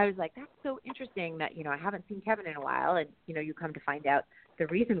I was like, that's so interesting that, I haven't seen Kevin in a while, and, you come to find out the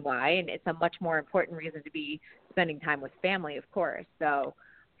reason why, and it's a much more important reason to be spending time with family, of course. So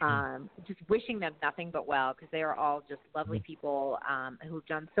just wishing them nothing but well, because they are all just lovely people who've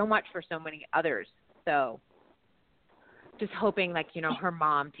done so much for so many others. So just hoping, her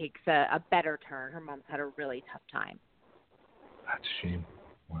mom takes a better turn. Her mom's had a really tough time. That's a shame.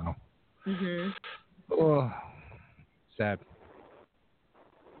 Wow. Mhm. Oh, sad.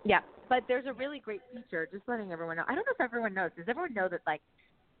 Yeah, but there's a really great feature. Just letting everyone know. I don't know if everyone knows. Does everyone know that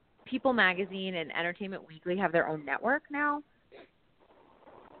People Magazine and Entertainment Weekly have their own network now?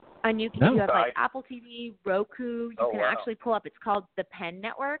 And you have Apple TV, Roku. You can actually pull up. It's called the Penn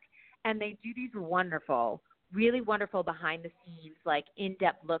Network, and they do these really wonderful behind the scenes,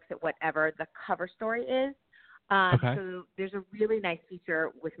 in-depth looks at whatever the cover story is. So there's a really nice feature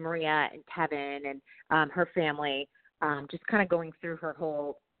with Maria and Kevin and her family, just kind of going through her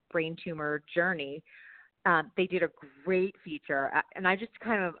whole brain tumor journey. They did a great feature, and I just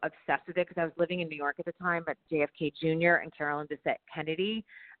kind of obsessed with it because I was living in New York at the time, at JFK Jr. and Carolyn Bessette Kennedy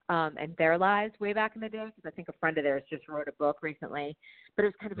and their lives way back in the day, because I think a friend of theirs just wrote a book recently. But it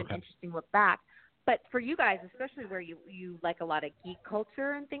was kind of an interesting look back. But for you guys, especially where you like a lot of geek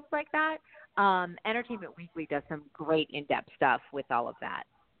culture and things like that, Entertainment Weekly does some great in-depth stuff with all of that.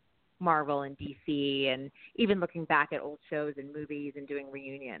 Marvel and DC, and even looking back at old shows and movies and doing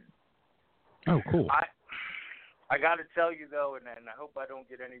reunions. Oh, cool. I got to tell you, though, and I hope I don't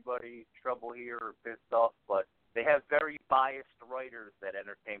get anybody in trouble here or pissed off, but they have very biased writers at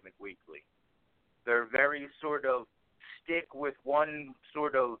Entertainment Weekly. They're very sort of stick with one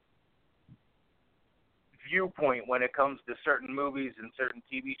sort of viewpoint when it comes to certain movies and certain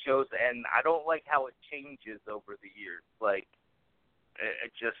TV shows, and I don't like how it changes over the years.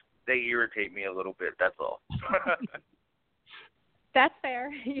 They irritate me a little bit, that's all. That's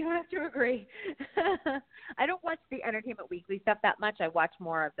fair. You have to agree. I don't watch the Entertainment Weekly stuff that much. I watch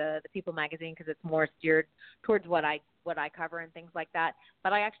more of the People Magazine because it's more steered towards what I cover and things like that.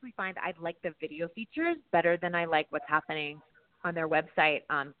 But I actually find I like the video features better than I like what's happening on their website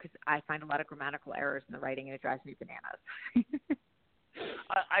because I find a lot of grammatical errors in the writing, and it drives me bananas.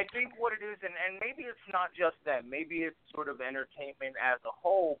 I think what it is, and maybe it's not just them, maybe it's sort of entertainment as a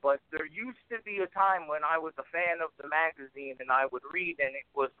whole, but there used to be a time when I was a fan of the magazine and I would read, and it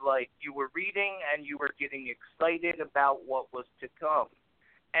was like you were reading and you were getting excited about what was to come.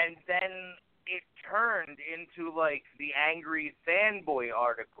 And then it turned into the angry fanboy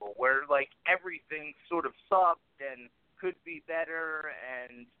article where everything sort of sucked and could be better,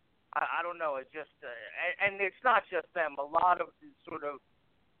 and I don't know. It just and it's not just them. A lot of the sort of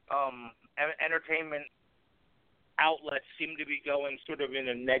entertainment outlets seem to be going sort of in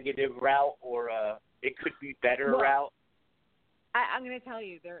a negative route, or it could be better route. I'm going to tell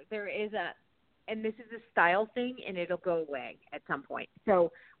you, there is and this is a style thing, and it'll go away at some point.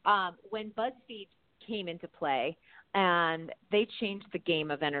 So when BuzzFeed came into play, and they changed the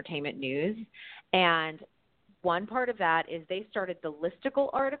game of entertainment news, and one part of that is they started the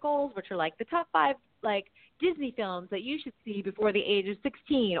listicle articles, which are the top 5 Disney films that you should see before the age of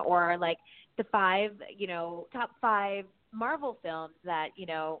 16, or the 5, top 5 Marvel films that,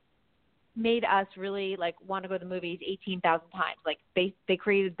 made us really want to go to the movies 18,000 times. They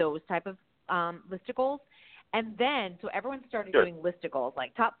created those type of listicles. And then, so everyone started doing listicles,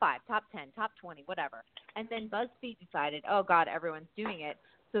 top 5, top 10, top 20, whatever. And then BuzzFeed decided, oh God, everyone's doing it.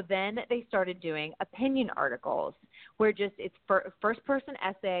 So then they started doing opinion articles where it's first person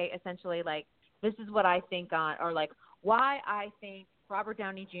essay, essentially this is what I think on, or why I think Robert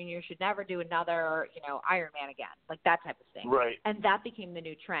Downey Jr. should never do another, Iron Man again, that type of thing. Right. And that became the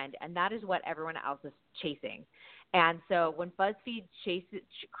new trend, and that is what everyone else is chasing. And so when BuzzFeed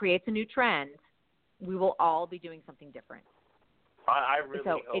creates a new trend, we will all be doing something different. I really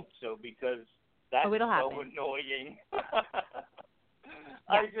hope so, because that's it'll so happen. Annoying.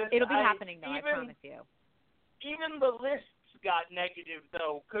 Yeah, it'll be happening, though, I promise you. Even the lists got negative,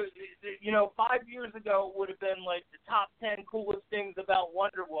 though. 'Cause, 5 years ago it would have been like the top 10 coolest things about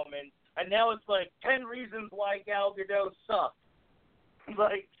Wonder Woman, and now it's like 10 reasons why Gal Gadot sucks.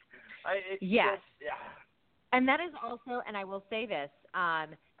 Like, yes. Just, yeah. And that is also, and I will say this,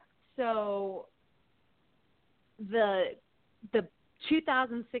 so the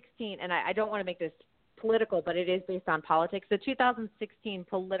 2016, and I don't want to make this political, but it is based on politics. The 2016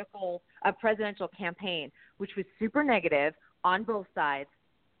 presidential campaign, which was super negative on both sides,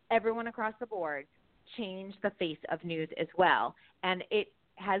 everyone across the board changed the face of news as well. And it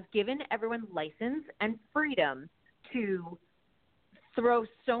has given everyone license and freedom to throw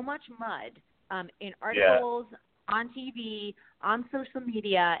so much mud in articles, on TV, on social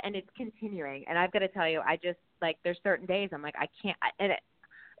media, and it's continuing. And I've got to tell you, I just, like, there's certain days I'm like, I can't, and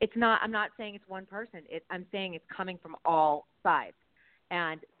it's not, I'm not saying it's one person. I'm saying it's coming from all sides.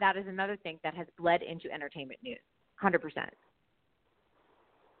 And that is another thing that has bled into entertainment news, 100%.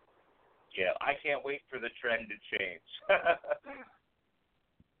 Yeah, I can't wait for the trend to change.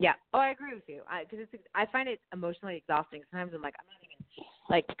 Yeah. Oh, I agree with you. Because I find it emotionally exhausting. Sometimes I'm like, I'm not even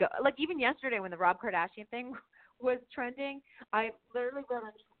like even yesterday when the Rob Kardashian thing was trending, I literally wrote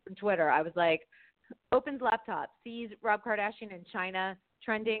on Twitter. I was like, opens laptop, sees Rob Kardashian in China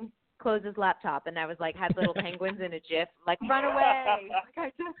trending, closes laptop, and I was like, had little penguins in a GIF, like, run away. Like,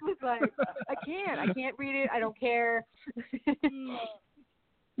 I just was like, I can't read it. I don't care.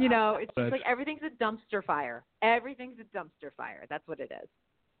 It's just like everything's a dumpster fire. Everything's a dumpster fire. That's what it is.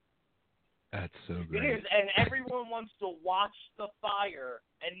 That's so great. It is, and everyone wants to watch the fire,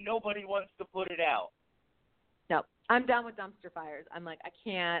 and nobody wants to put it out. No, I'm done with dumpster fires. I'm like, I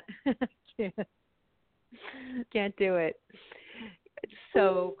can't do it. It's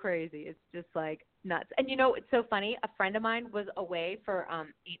so crazy. It's just like nuts. And it's so funny. A friend of mine was away for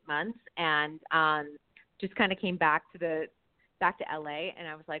 8 months, and just kind of came back to LA, and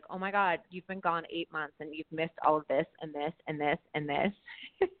I was like, oh my God, you've been gone 8 months, and you've missed all of this and this and this and this.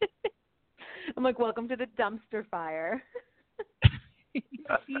 I'm like, welcome to the dumpster fire.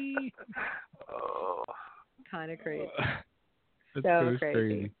 Oh. Kind of crazy. That's so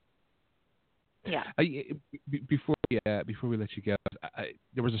crazy. Yeah. Before we let you go,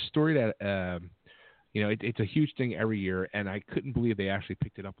 there was a story that it's a huge thing every year, and I couldn't believe they actually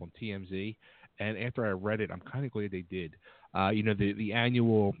picked it up on TMZ. And after I read it, I'm kind of glad they did. The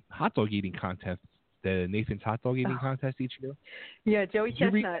annual hot dog eating contest, the Nathan's hot dog eating contest each year. Yeah, Joey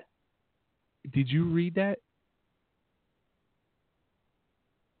Chestnut. Did you read that?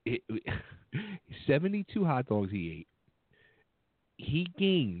 72 hot dogs he ate. He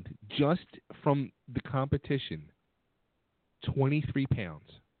gained, just from the competition, 23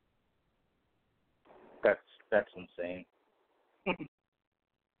 pounds. That's insane.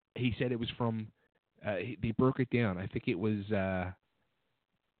 He said it was from, they broke it down. I think it was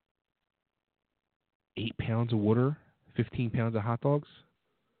 8 pounds of water, 15 pounds of hot dogs.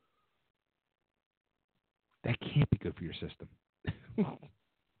 That can't be good for your system.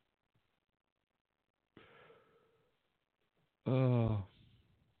 Oh.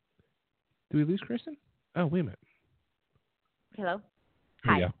 Did we lose Kristen? Oh, wait a minute. Hello?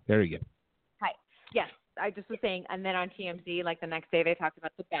 There Hi. you go. There you go. Hi. Yes, I just was saying, and then on TMZ, like the next day, they talked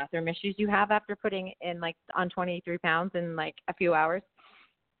about the bathroom issues you have after putting in, like, on 23 pounds in, like, a few hours.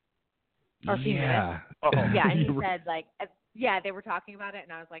 Or a few minutes. Oh. Yeah, and he said, like, they were talking about it,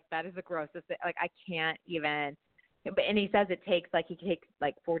 and I was like, that is the grossest. Like, I can't even. And he says he takes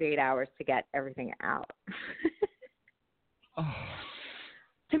 48 hours to get everything out. Oh.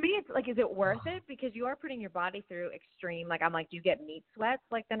 To me, it's like, is it worth it? Because you are putting your body through extreme. Like, I'm like, do you get meat sweats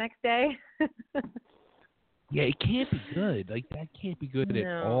like the next day? Yeah, it can't be good. Like, that can't be good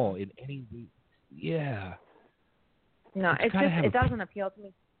at all in any way. Yeah. No, it doesn't appeal to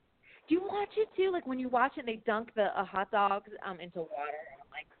me. Do you watch it too? Like when you watch it, they dunk the hot dogs into water. I'm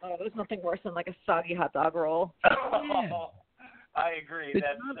like, oh, there's nothing worse than like a soggy hot dog roll. Oh, I agree.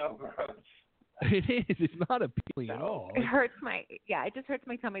 That's so gross. It is. It's not appealing at all. It hurts it just hurts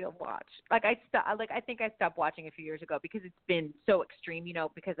my tummy to watch. Like I think I stopped watching a few years ago because it's been so extreme,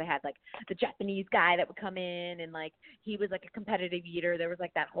 because they had like the Japanese guy that would come in and like he was like a competitive eater. There was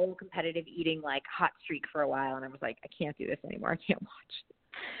like that whole competitive eating like hot streak for a while, and I was like, I can't do this anymore. I can't watch.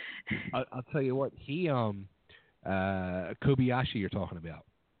 I'll tell you what, he Kobayashi you're talking about,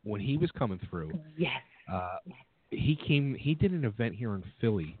 when he was coming through. Yes. He did an event here in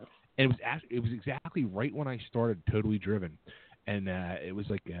Philly. And it was exactly right when I started Totally Driven, and it was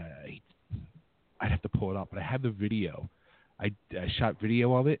like I'd have to pull it up, but I have the video. I shot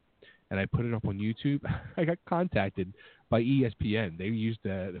video of it, and I put it up on YouTube. I got contacted by ESPN. They used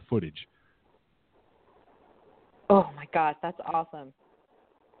the footage. Oh my gosh, that's awesome.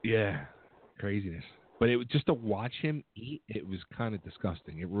 Yeah, craziness. But it was just to watch him eat. It was kind of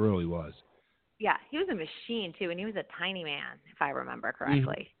disgusting. It really was. Yeah, he was a machine too, and he was a tiny man, if I remember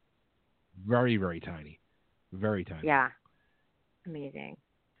correctly. Very, very tiny. Very tiny. Yeah, amazing.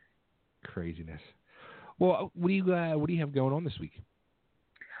 Craziness. Well, what do you have going on this week?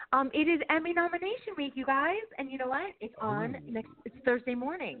 It is Emmy nomination week, you guys, and you know what? It's on it's Thursday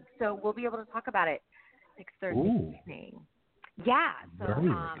morning, so we'll be able to talk about it next Thursday evening. Yeah, so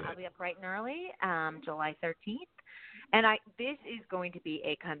I'll be up bright and early, July 13th, and this is going to be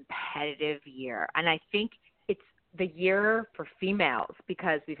a competitive year, and I think it's the year for females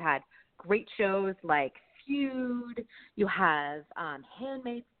because we've had great shows like Feud, you have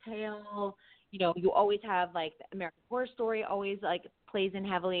Handmaid's Tale. You know, you always have, like, the American Horror Story always, like, plays in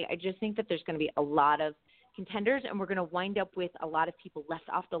heavily. I just think that there's going to be a lot of contenders, and we're going to wind up with a lot of people left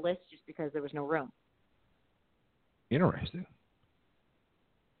off the list just because there was no room. Interesting.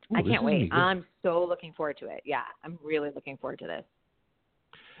 Ooh, I can't wait. I'm so looking forward to it. Yeah, I'm really looking forward to this.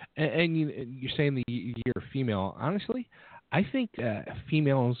 And you're saying the year of female. Honestly, I think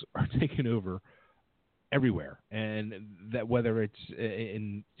females are taking over everywhere, and that whether it's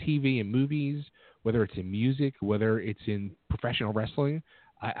in TV and movies, whether it's in music, whether it's in professional wrestling,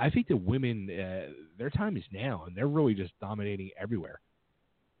 I think that women, their time is now, and they're really just dominating everywhere.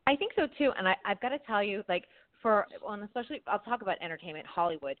 I think so too, and I've got to tell you, like, and especially I'll talk about entertainment,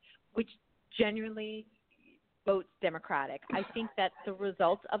 Hollywood, which genuinely votes Democratic. I think that the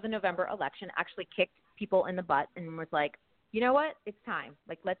results of the November election actually kicked people in the butt and was like, you know what, it's time.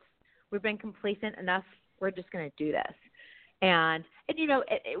 Like, we've been complacent enough. We're just going to do this. And you know,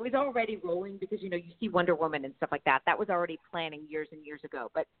 it was already rolling because, you know, you see Wonder Woman and stuff like that. That was already planning years and years ago.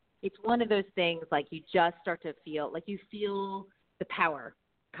 But it's one of those things, like, you just start to feel, like, you feel the power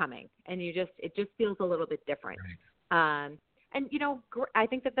coming. And it just feels a little bit different. And, you know, I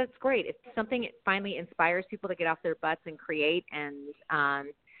think that that's great. If something finally inspires people to get off their butts and create and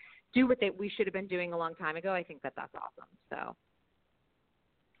do what we should have been doing a long time ago, I think that that's awesome. So.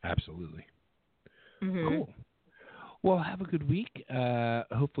 Absolutely. Mm-hmm. Cool. Well, have a good week.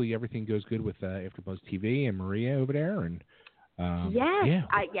 Hopefully everything goes good with AfterBuzz TV and Maria over there. And yes,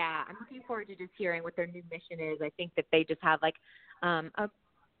 I'm looking forward to just hearing what their new mission is. I think that they just have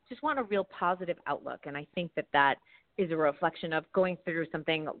just want a real positive outlook, and I think that is a reflection of going through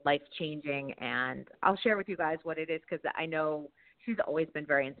something life-changing. And I'll share with you guys what it is because I know she's always been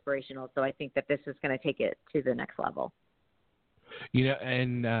very inspirational. So I think that this is going to take it to the next level. You know,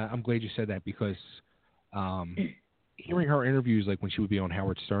 and I'm glad you said that because hearing her interviews, like when she would be on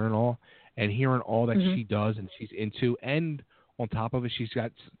Howard Stern and all, and hearing all that she does and she's into, and on top of it, she's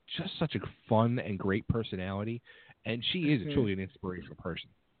got just such a fun and great personality, and she is truly an inspirational person.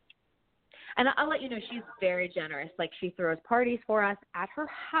 And I'll let you know, she's very generous. Like, she throws parties for us at her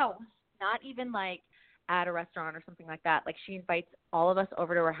house, not even like at a restaurant or something like that. Like, she invites all of us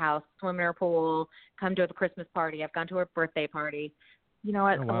over to her house, swim in her pool, come to the Christmas party. I've gone to her birthday party. You know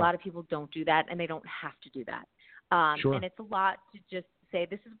what? Oh, wow. A lot of people don't do that, and they don't have to do that. Sure. And it's a lot to just say,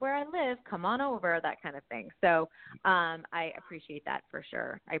 this is where I live, come on over, that kind of thing. So I appreciate that for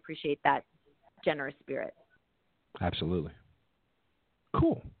sure. I appreciate that generous spirit. Absolutely.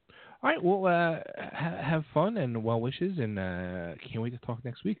 Cool. All right, well, have fun and well wishes, and can't wait to talk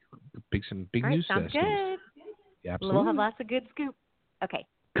next week. Some big news. Sounds good. Yeah, absolutely. We'll have lots of good scoop. Okay.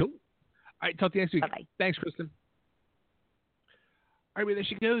 Cool. All right, talk to you next week. Bye-bye. Thanks, Kristen. All right, well, there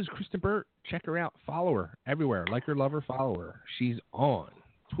she goes, Kristen Burt. Check her out. Follow her everywhere. Like her, love her, follow her. She's on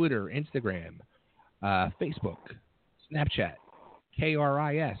Twitter, Instagram, Facebook, Snapchat,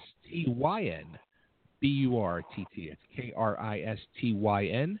 KRISTYN. BURTT. It's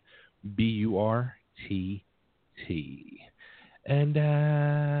KRISTYN BURTT. And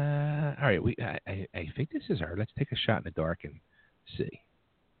all right, I think this is her. Let's take a shot in the dark and see.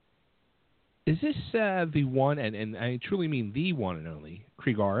 Is this the one, and I truly mean the one and only,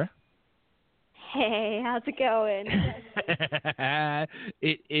 Krigara? Hey, how's it going?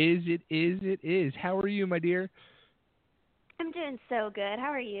 It is. How are you, my dear? I'm doing so good.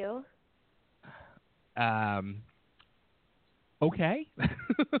 How are you? Okay.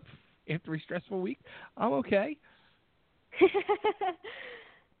 After a stressful week, I'm okay.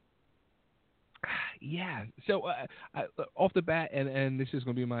 Yeah. So off the bat, and this is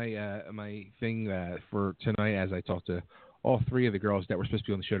going to be my my thing for tonight, as I talk to all three of the girls that were supposed to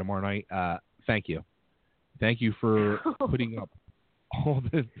be on the show tomorrow night. Thank you for putting up all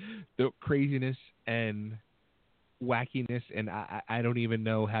the craziness and wackiness, and I don't even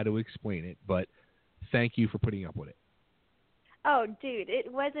know how to explain it, but thank you for putting up with it. Oh, dude,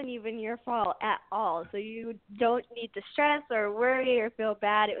 it wasn't even your fault at all. So you don't need to stress or worry or feel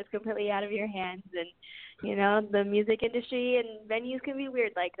bad. It was completely out of your hands. And, you know, the music industry and venues can be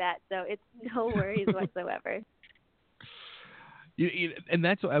weird like that. So it's no worries whatsoever. And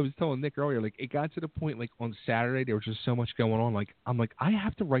that's what I was telling Nick earlier. Like, it got to the point, like, on Saturday, there was just so much going on. Like, I'm like, I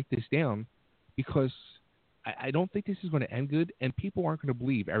have to write this down because I don't think this is going to end good, and people aren't going to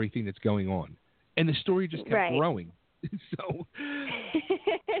believe everything that's going on. And the story just kept growing. So,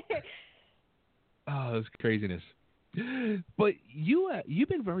 oh, it's craziness. But you've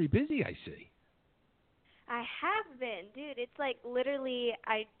been very busy, I see. I have been, dude. It's like literally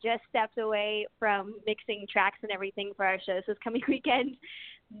I just stepped away from mixing tracks and everything for our shows this coming weekend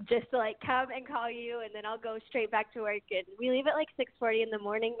just to like come and call you, and then I'll go straight back to work. And we leave at like 6:40 in the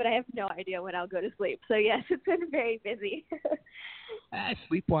morning, but I have no idea when I'll go to sleep. So yes, it's been very busy.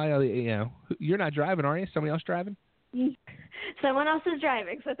 Sleep while you're not driving, are you? Somebody else driving? Someone else is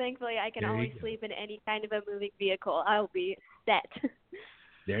driving, so thankfully I can always sleep in any kind of a moving vehicle. I'll be set.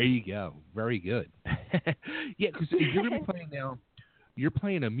 There you go. Very good. Yeah, because you're going to be playing now. You're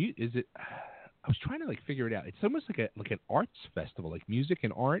playing is it? I was trying to like figure it out. It's almost like an arts festival, like music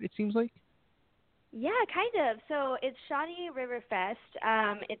and art. It seems like. Yeah, kind of. So it's Shawnee River Fest.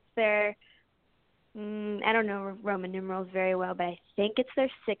 It's their I don't know Roman numerals very well, but I think it's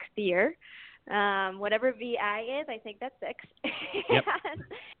their 6th year. Whatever VI is, I think that's 6. Yep.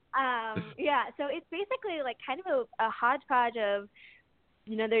 Yeah, so it's basically like kind of a hodgepodge of,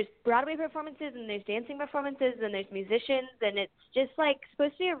 you know, there's Broadway performances and there's dancing performances and there's musicians, and it's just like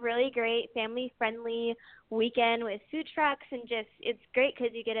supposed to be a really great family-friendly weekend with food trucks, and just it's great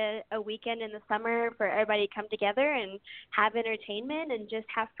because you get a weekend in the summer for everybody to come together and have entertainment and just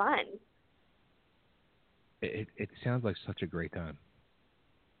have fun. It sounds like such a great time.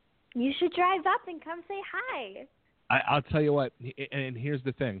 You should drive up and come say hi. I'll tell you what, and here's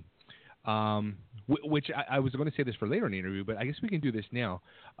the thing. Which I was going to say this for later in the interview, but I guess we can do this now.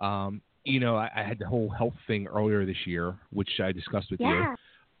 You know, I had the whole health thing earlier this year, which I discussed with you.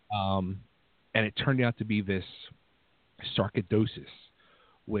 And it turned out to be this sarcoidosis,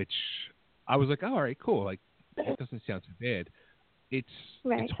 which I was like, oh, all right, cool. Like, that doesn't sound too bad.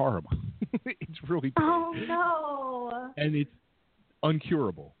 It's horrible. It's really bad. Oh, no. And it's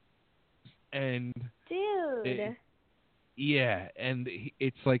uncurable. And dude. Yeah, and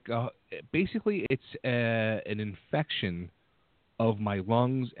it's like basically it's an infection of my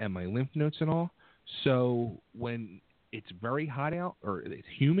lungs and my lymph nodes and all. So when it's very hot out or it's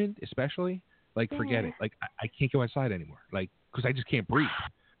humid, especially, like forget it. Like I can't go outside anymore, like because I just can't breathe.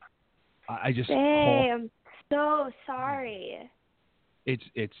 I just. I'm so sorry. It's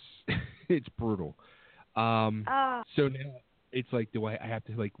it's brutal. So now. It's like, do I have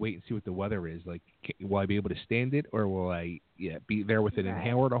to like wait and see what the weather is? Like, will I be able to stand it, or will I be there with an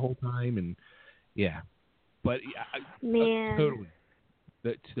inhaler the whole time? And but totally.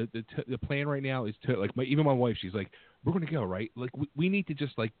 The plan right now is to like even my wife. She's like, we're gonna go right. Like we need to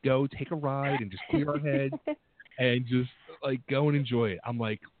just like go take a ride and just clear our head and just like go and enjoy it. I'm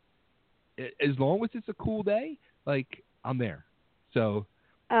like, as long as it's a cool day, like I'm there. So.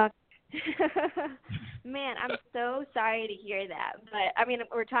 Man, I'm so sorry to hear that. But, I mean,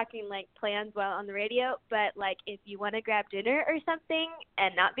 we're talking, like, plans while on the radio. But, like, if you want to grab dinner or something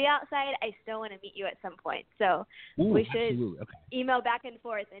and not be outside, I still want to meet you at some point. So we should email back and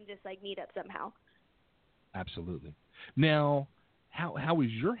forth and just, like, meet up somehow. Absolutely. Now, how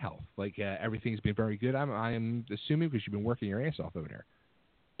is your health? Like, everything's been very good, I'm assuming, because you've been working your ass off over there.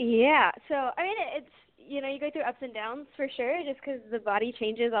 Yeah. So, I mean, it's, you know, you go through ups and downs for sure just because the body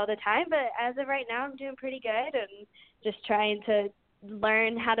changes all the time. But as of right now, I'm doing pretty good and just trying to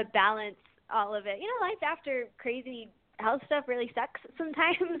learn how to balance all of it. You know, life after crazy health stuff really sucks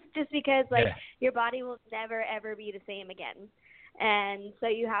sometimes just because, like, your body will never, ever be the same again. And so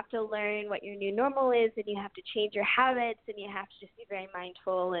you have to learn what your new normal is, and you have to change your habits, and you have to just be very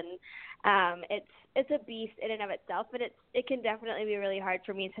mindful. And it's a beast in and of itself, but it can definitely be really hard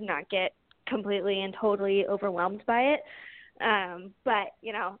for me to not get completely and totally overwhelmed by it. But,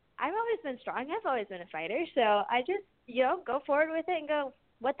 you know, I've always been strong. I've always been a fighter. So I just, you know, go forward with it and go,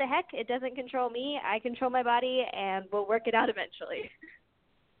 what the heck? It doesn't control me. I control my body, and we'll work it out eventually.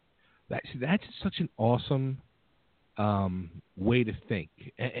 That's such an awesome way to think.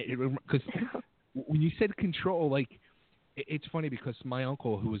 Because when you said control, like, it's funny because my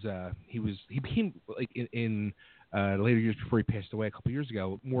uncle, who was he became like in later years before he passed away a couple years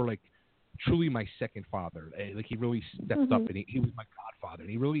ago, more like truly my second father. Like he really stepped up, and he was my godfather,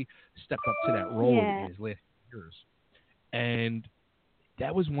 and he really stepped up to that role in his last years. And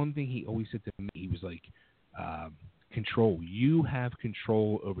that was one thing he always said to me. He was like, control. You have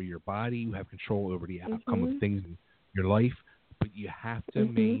control over your body. You have control over the outcome of things in your life, but you have to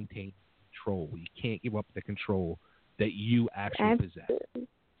maintain control. You can't give up the control that you actually possess.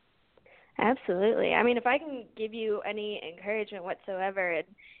 Absolutely. I mean, if I can give you any encouragement whatsoever,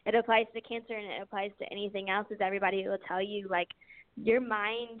 it applies to cancer and it applies to anything else, is everybody will tell you, like, your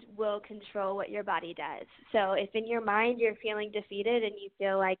mind will control what your body does. So if in your mind you're feeling defeated and you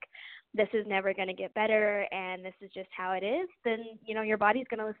feel like this is never going to get better and this is just how it is, then, you know, your body's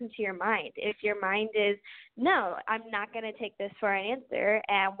going to listen to your mind. If your mind is, no, I'm not going to take this for an answer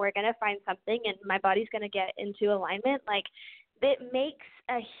and we're going to find something and my body's going to get into alignment, like, it makes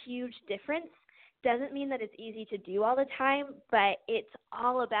a huge difference. Doesn't mean that it's easy to do all the time, but it's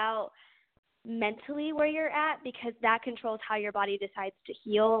all about mentally where you're at, because that controls how your body decides to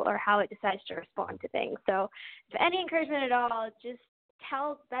heal or how it decides to respond to things. So if any encouragement at all, just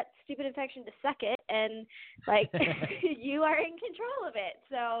tell that stupid infection to suck it, and, like, you are in control of it.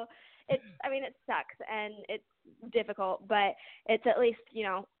 So it sucks and it's difficult, but it's at least, you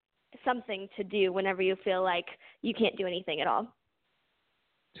know, something to do whenever you feel like you can't do anything at all.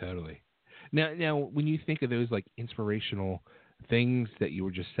 Totally. Now, when you think of those, like, inspirational things that you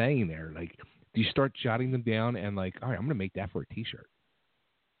were just saying there, like, do you start jotting them down and, like, all right, I'm going to make that for a T-shirt?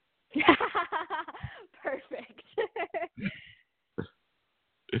 Perfect.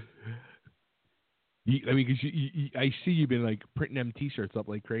 Because I see you've been, like, printing them T-shirts up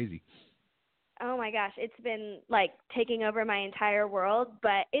like crazy. Oh my gosh, it's been like taking over my entire world,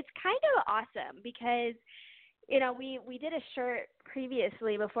 but it's kind of awesome because, you know, we did a shirt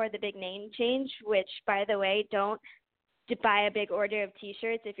previously before the big name change, which, by the way, don't buy a big order of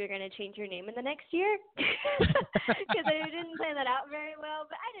T-shirts if you're going to change your name in the next year, because I didn't plan that out very well,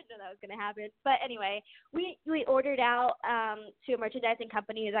 but I didn't know that was going to happen. But anyway, we ordered out to a merchandising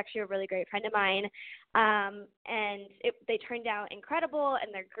company who's actually a really great friend of mine, and they turned out incredible,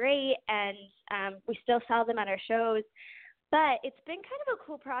 and they're great, and we still sell them at our shows. But it's been kind of a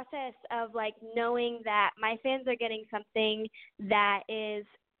cool process of, like, knowing that my fans are getting something that is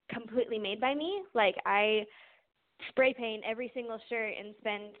completely made by me. Like, I spray paint every single shirt and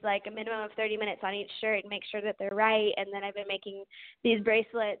spend, like, a minimum of 30 minutes on each shirt and make sure that they're right. And then I've been making these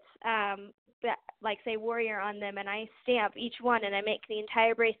bracelets that, like, say Warrior on them, and I stamp each one and I make the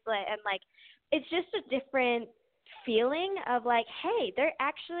entire bracelet. And, like, it's just a different feeling of, like, hey, they're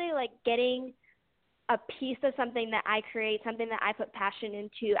actually, like, getting a piece of something that I create, something that I put passion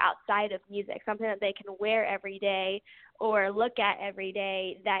into outside of music, something that they can wear every day or look at every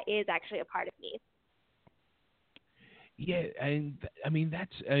day that is actually a part of me. Yeah, and I mean,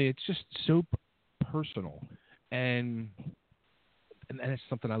 that's it's just so personal, and that's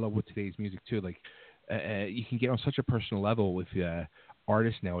something I love with today's music too. Like, you can get on such a personal level with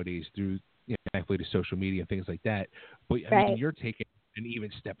artists nowadays through, you know, thankfully, to social media and things like that. But I mean, you're taking an even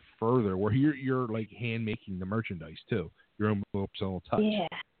step further, where you're like hand making the merchandise too, your own personal touch.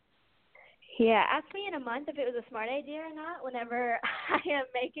 Yeah, ask me in a month if it was a smart idea or not whenever I am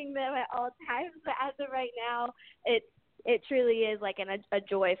making them at all times. But as of right now, it truly is like a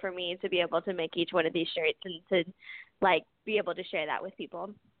joy for me to be able to make each one of these shirts and to, like, be able to share that with people.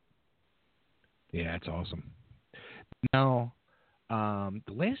 Yeah, it's awesome. Now,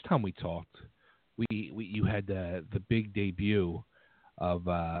 the last time we talked, you had the big debut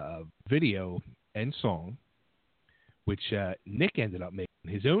of video and song, which Nick ended up making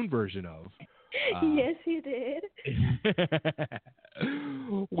his own version of. Yes, he did.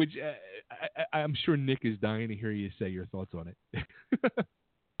 Which I'm sure Nick is dying to hear you say your thoughts on it.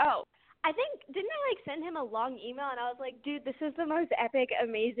 Oh, I think, didn't I, like, send him a long email, and I was like, dude, this is the most epic,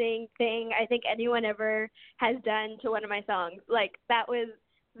 amazing thing I think anyone ever has done to one of my songs. Like, that was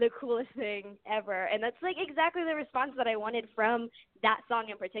the coolest thing ever. And that's, like, exactly the response that I wanted from that song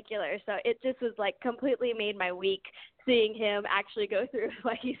in particular. So it just was, like, completely made my week seeing him actually go through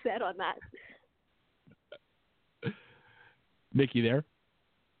what he said on that. Nick, you there?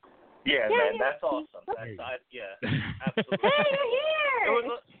 Yeah, man, that's awesome. Yeah, absolutely. Hey, you're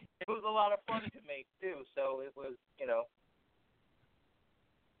here! It was a lot of fun to make, too, so it was, you know.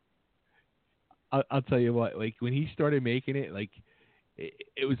 I'll tell you what, like, when he started making it, like,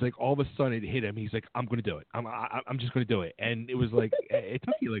 it was like all of a sudden it hit him. He's like, I'm going to do it. I'm just going to do it. And it was like, it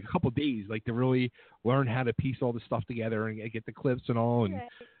took you like a couple of days, like, to really learn how to piece all the stuff together and get the clips and all. And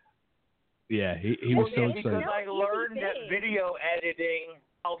yeah, he was so excited. Because I learned that video editing,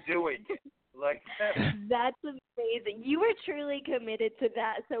 I'll do it. Like, that's amazing. You were truly committed to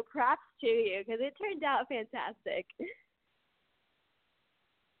that, so props to you, because it turned out fantastic.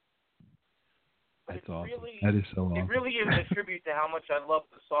 That's awesome. Really, that is so awesome. It really is a tribute to how much I love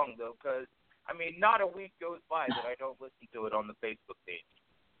the song, though, because I mean, not a week goes by that I don't listen to it on the Facebook page.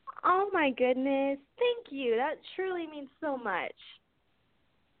 Oh my goodness! Thank you. That truly means so much.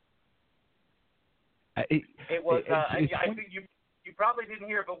 It was. I think you probably didn't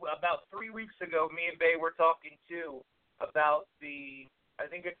hear, but about 3 weeks ago, me and Bay were talking too about I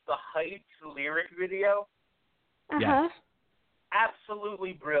think it's the Heights lyric video. Uh-huh. Yes.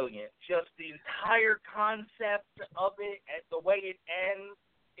 Absolutely brilliant. Just the entire concept of it and the way it ends,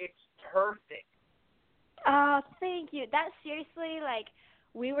 it's perfect. Oh, thank you. That seriously, like,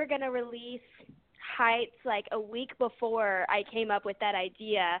 we were going to release Heights like a week before I came up with that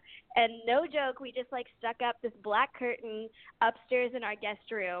idea. And no joke, we just like stuck up this black curtain upstairs in our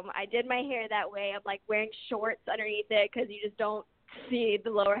guest room. I did my hair that way. I'm like wearing shorts underneath it because you just don't see the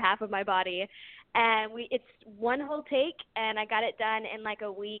lower half of my body. And it's one whole take, and I got it done in like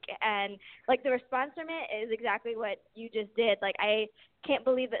a week. And like the response from it is exactly what you just did. Like I can't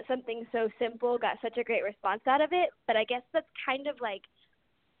believe that something so simple got such a great response out of it. But I guess that's kind of like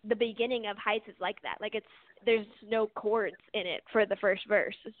the beginning of Heights is like that. Like there's no chords in it for the first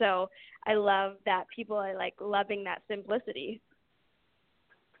verse. So I love that people are like loving that simplicity.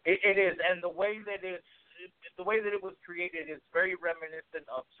 It is, and the way that it was created is very reminiscent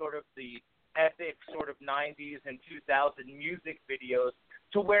of sort of the epic sort of 90s and 2000 music videos,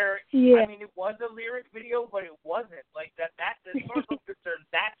 to where I mean it was a lyric video, but it wasn't like that. As far as I'm concerned,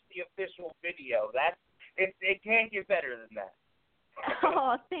 that's the official video. It can't get better than that.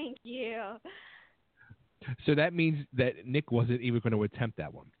 Oh, thank you. So that means that Nick wasn't even going to attempt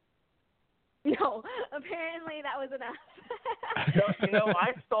that one. No, apparently that was enough. So,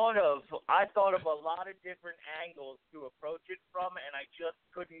 I thought of a lot of different angles to approach it from, and I just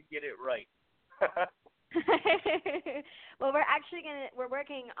couldn't get it right. Well, we're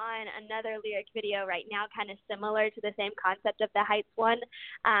working on another lyric video right now, kind of similar to the same concept of the Heights one,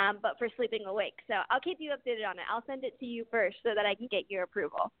 but for Sleeping Awake. So I'll keep you updated on it. I'll send it to you first so that I can get your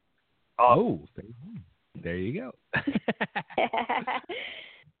approval. Oh, there you go.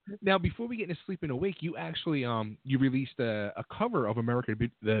 Now, before we get into Sleeping Awake, you actually you released a cover of America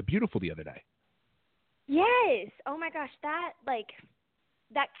the Beautiful the other day. Yes. Oh my gosh, that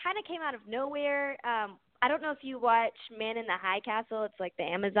kind of came out of nowhere. I don't know if you watch Man in the High Castle. It's like the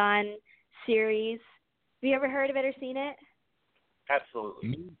Amazon series. Have you ever heard of it or seen it?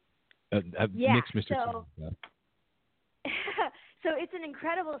 Absolutely. Yeah. Nick's Mr. So it's an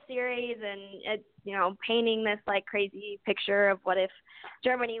incredible series, and it's painting this like crazy picture of what if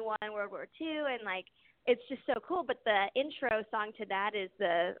Germany won World War II, and like it's just so cool. But the intro song to that is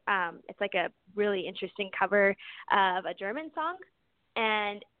it's like a really interesting cover of a German song.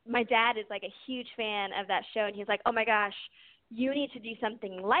 And my dad is like a huge fan of that show, and he's like, oh my gosh, you need to do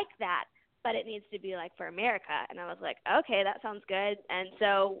something like that, but it needs to be like for America. And I was like, okay, that sounds good. And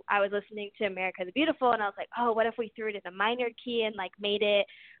so I was listening to America the Beautiful, and I was like, oh, what if we threw it in a minor key and like made it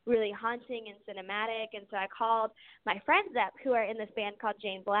really haunting and cinematic? And so I called my friends up who are in this band called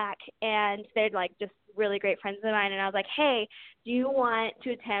Jane Black, and they're like just really great friends of mine. And I was like, hey, do you want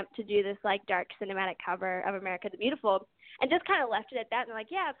to attempt to do this like dark cinematic cover of America the Beautiful? And just kind of left it at that. And they're like,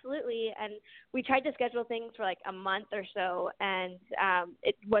 yeah, absolutely. And we tried to schedule things for like a month or so, and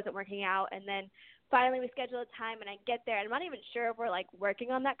it wasn't working out. And then finally we scheduled a time, and I get there, and I'm not even sure if we're like working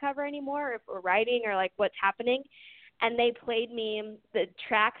on that cover anymore, or if we're writing, or like what's happening. And they played me the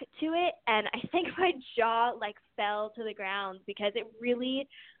track to it, and I think my jaw like fell to the ground, because it really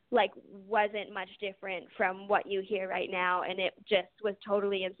like wasn't much different from what you hear right now, and it just was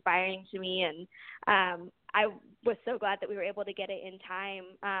totally inspiring to me. And I was so glad that we were able to get it in time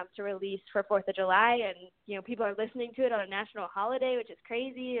to release for 4th of July, and people are listening to it on a national holiday, which is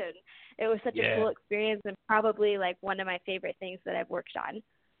crazy, and it was such a cool experience, and probably like one of my favorite things that I've worked on.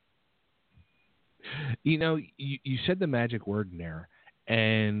 You said the magic word in there,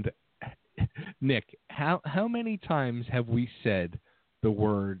 and Nick, how many times have we said the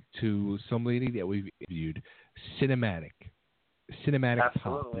word to somebody that we've interviewed, cinematic Absolutely.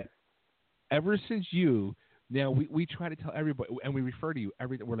 pop? Ever since now we try to tell everybody, and we refer to you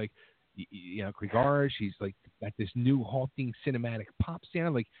everything. We're like, Krigara, she's like got this new haunting cinematic pop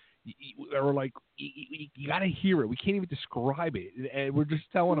sound, like, or like you got to hear it. We can't even describe it, and we're just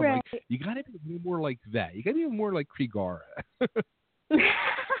telling them like, you got to be more like that. You got to be more like Krigara.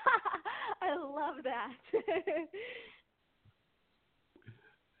 I love that.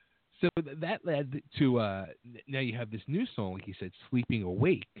 So that led to now you have this new song, like you said, Sleeping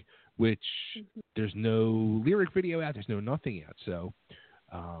Awake, which there's no lyric video out, there's no nothing out. So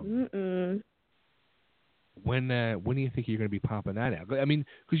when do you think you're going to be popping that out? I mean,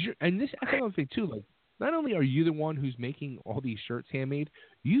 because that's another thing too. Like not only are you the one who's making all these shirts handmade,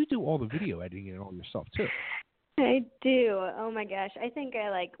 you do all the video editing and all yourself too. I do. Oh my gosh. I think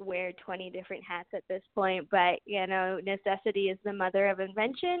I wear 20 different hats at this point, but necessity is the mother of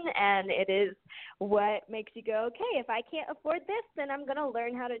invention, and it is what makes you go, okay, if I can't afford this, then I'm going to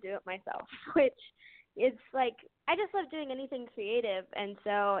learn how to do it myself, which it's I just love doing anything creative, and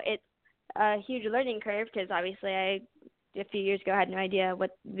so it's a huge learning curve because obviously a few years ago I had no idea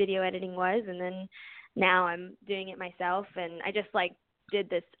what video editing was, and then now I'm doing it myself, and I just did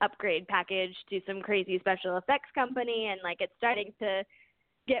this upgrade package to some crazy special effects company, and it's starting to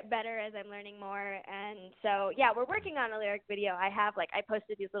get better as I'm learning more. And so yeah, we're working on a lyric video. I have I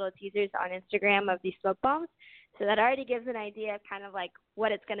posted these little teasers on Instagram of these smoke bombs, so that already gives an idea of kind of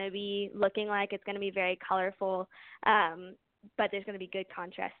what it's going to be looking like. It's going to be very colorful, but there's going to be good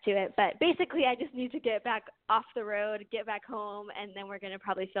contrast to it. But basically I just need to get back off the road, get back home, and then we're going to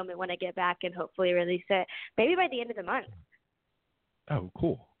probably film it when I get back and hopefully release it maybe by the end of the month. Oh,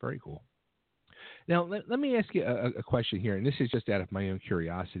 cool. Very cool. Now, let me ask you a question here, and this is just out of my own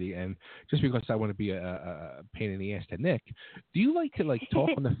curiosity, and just because I want to be a pain in the ass to Nick. Do you like to talk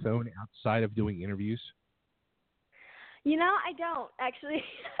on the phone outside of doing interviews? I don't, actually.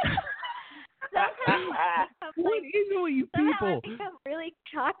 What is all you people? I become really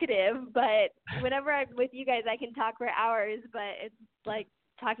talkative, but whenever I'm with you guys, I can talk for hours, but it's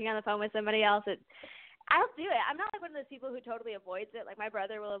talking on the phone with somebody else, I'll do it. I'm not one of those people who totally avoids it. My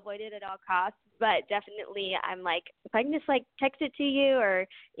brother will avoid it at all costs, but definitely I'm if I can just text it to you or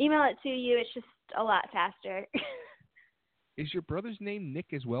email it to you, it's just a lot faster. Is your brother's name Nick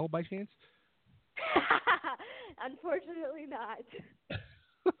as well, by chance? Unfortunately not.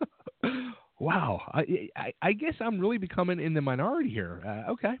 Wow. I guess I'm really becoming in the minority here.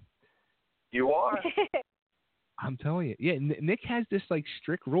 Okay. You are. I'm telling you. Yeah, Nick has this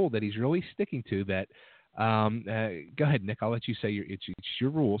strict rule that he's really sticking to that. Go ahead, Nick. I'll let you say it's your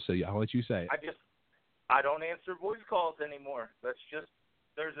rule, so I'll let you say it. I don't answer voice calls anymore.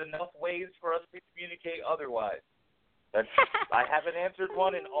 There's enough ways for us to communicate otherwise. I haven't answered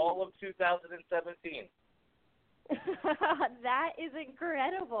one in all of 2017. That is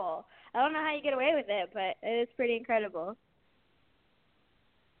incredible. I don't know how you get away with it, but it is pretty incredible.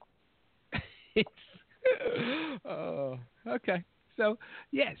 Okay. So,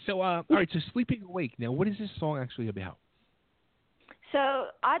 yeah. So, all right. So, Sleeping Awake. Now, what is this song actually about? So,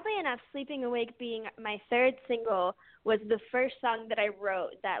 oddly enough, Sleeping Awake being my third single was the first song that I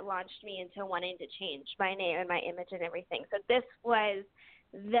wrote that launched me into wanting to change my name and my image and everything. So, this was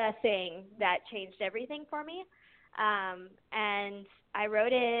the thing that changed everything for me. And I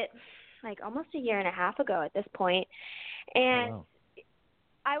wrote it almost a year and a half ago at this point. And wow.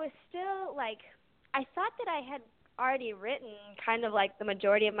 I was still I thought that I had already written kind of the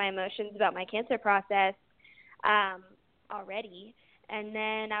majority of my emotions about my cancer process already. And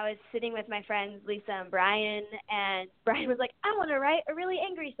then I was sitting with my friends Lisa and Brian was like, I want to write a really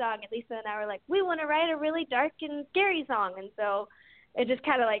angry song. And Lisa and I were like, we want to write a really dark and scary song. And so it just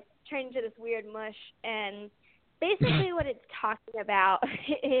kind of turned into this weird mush. And basically what it's talking about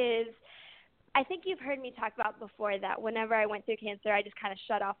is, I think you've heard me talk about before that whenever I went through cancer, I just kind of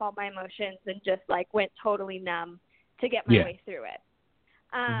shut off all my emotions and just went totally numb to get my way through it.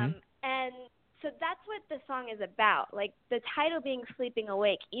 And so that's what the song is about. The title being Sleeping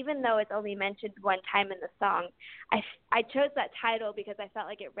Awake, even though it's only mentioned one time in the song, I chose that title because I felt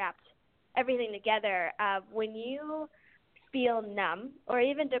like it wrapped everything together. When you feel numb or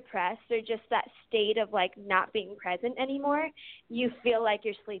even depressed or just that state of not being present anymore, you feel like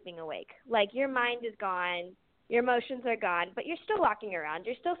you're sleeping awake. Your mind is gone, your emotions are gone, but you're still walking around,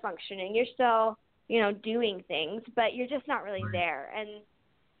 you're still functioning, you're still, doing things, but you're just not really there. And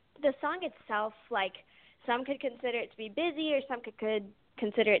the song itself, some could consider it to be busy or some could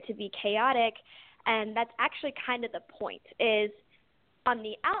consider it to be chaotic, and that's actually kind of the point is on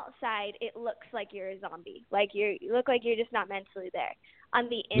the outside, it looks like you're a zombie. You look like you're just not mentally there. On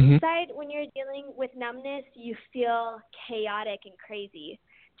the inside, when you're dealing with numbness, you feel chaotic and crazy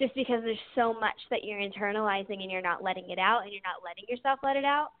just because there's so much that you're internalizing and you're not letting it out and you're not letting yourself let it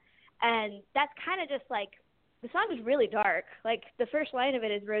out. And that's kind of just the song is really dark. The first line of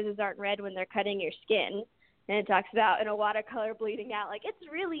it is roses aren't red when they're cutting your skin. And it talks about in a watercolor bleeding out.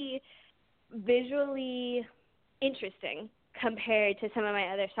 It's really visually interesting compared to some of my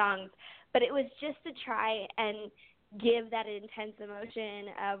other songs, but it was just to try and give that intense emotion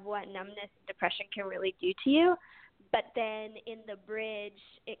of what numbness and depression can really do to you. But then in the bridge,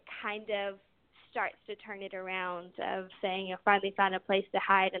 it kind of starts to turn it around of saying, I finally found a place to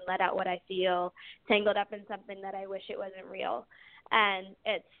hide and let out what I feel, tangled up in something that I wish it wasn't real. And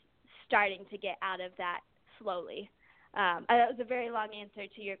it's starting to get out of that slowly. That was a very long answer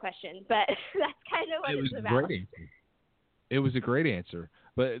to your question, but that's kind of what it's about. It was a great answer.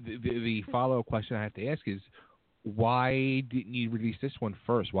 But the follow-up question I have to ask is, why didn't you release this one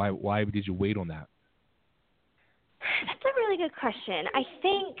first? Why did you wait on that? That's a really good question. I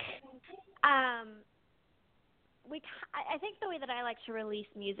think I think the way that I like to release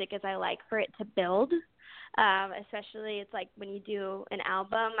music is I like for it to build. Especially it's like when you do an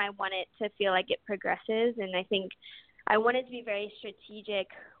album, I want it to feel like it progresses, and I think I wanted to be very strategic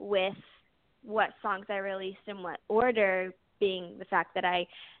with what songs I released in what order, being the fact that I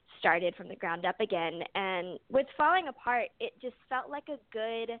started from the ground up again. And with Falling Apart, it just felt like a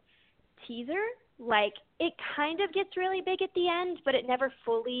good teaser. Like, it kind of gets really big at the end, but it never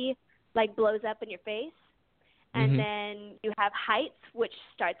fully, like, blows up in your face. And then you have Heights, which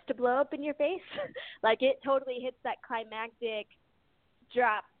starts to blow up in your face. Like, it totally hits that climactic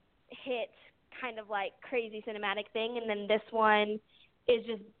drop hit kind of like crazy cinematic thing. And then this one is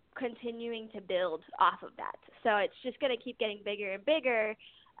just continuing to build off of that. So it's just going to keep getting bigger and bigger.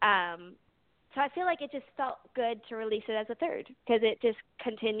 So I feel like it just felt good to release it as a third because it just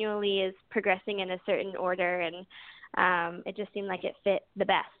continually is progressing in a certain order, and it just seemed like it fit the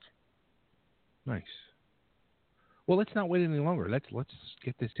best. Nice. Well, let's not wait any longer. Let's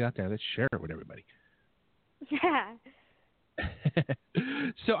get this out there. Let's share it with everybody. Yeah.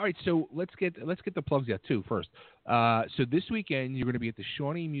 So all right. So let's get the plugs out too first. So this weekend you're going to be at the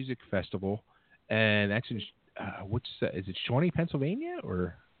Shawnee Music Festival, and that's in is it Shawnee, Pennsylvania,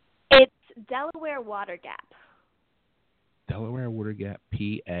 or? It's Delaware Water Gap. Delaware Water Gap,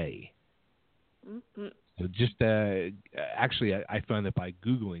 PA. Mm-hmm. So just actually, I found it by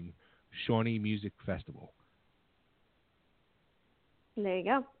Googling Shawnee Music Festival. There you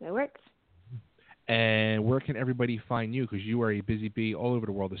go. It works. And where can everybody find you? Because you are a busy bee all over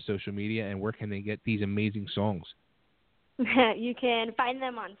the world of social media. And where can they get these amazing songs? You can find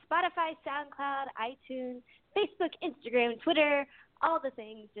them on Spotify, SoundCloud, iTunes, Facebook, Instagram, Twitter, all the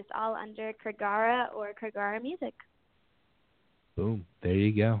things, just all under Krigara or Krigara Music. Boom. There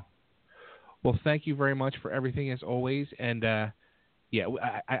you go. Well, thank you very much for everything as always. And, yeah,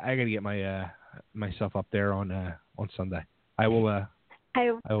 I got to get myself up there on Sunday. I will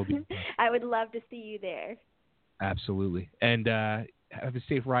be. I would love to see you there. Absolutely. And have a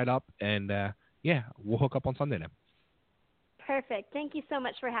safe ride up. And, yeah, we'll hook up on Sunday then. Perfect. Thank you so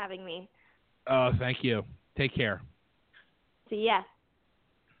much for having me. Oh, thank you. Take care. See ya.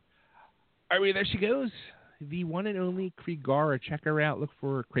 All right, there she goes. The one and only Krigara. Check her out. Look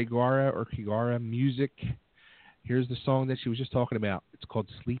for Krigara or Krigara Music. Here's the song that she was just talking about. It's called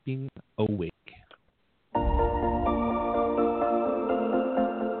Sleeping Awake.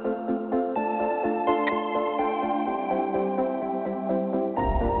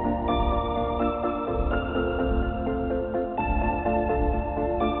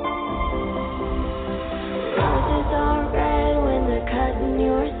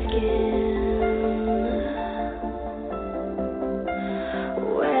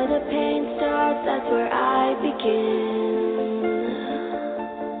 That's where I begin.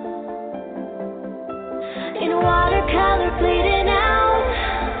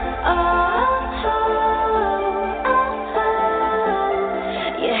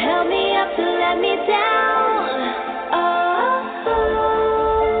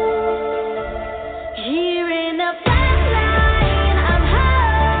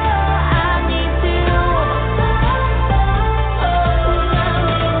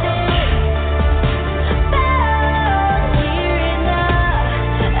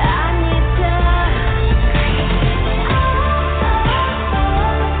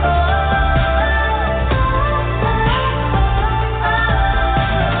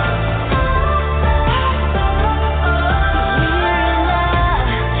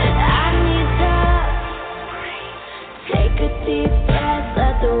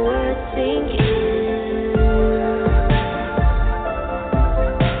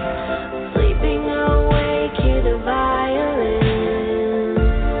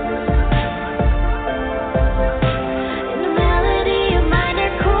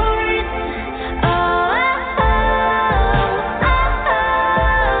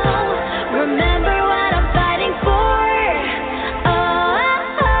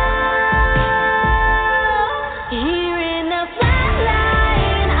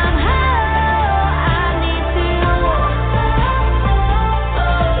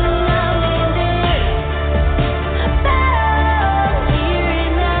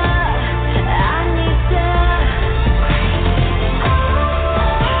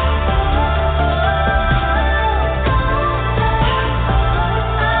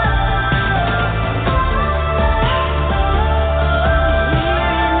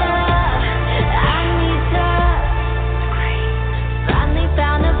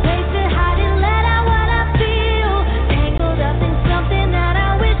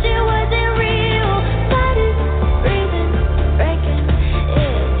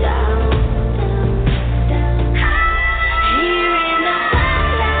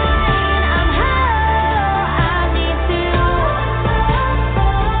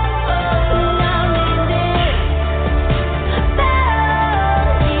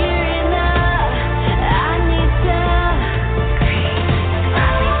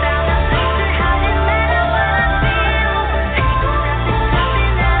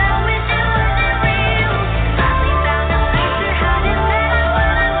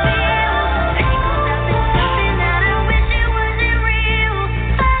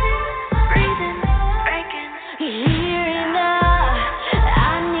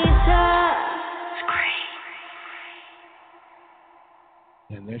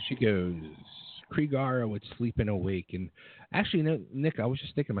 she goes, Krigara would sleep and awake. And actually, no, Nick, I was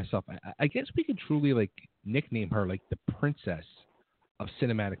just thinking to myself, I guess we could truly like nickname her like the princess of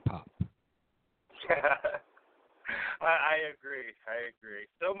cinematic pop. I agree.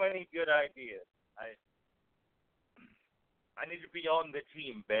 So many good ideas. I need to be on the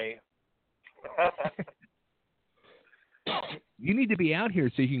team, babe. You need to be out here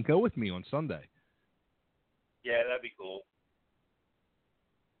so you can go with me on Sunday. Yeah, that'd be cool.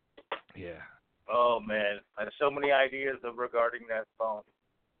 Yeah. Oh, man. I have so many ideas regarding that song.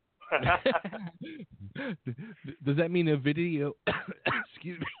 Does that mean a video?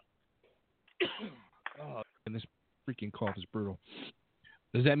 Excuse me. Oh, and this freaking cough is brutal.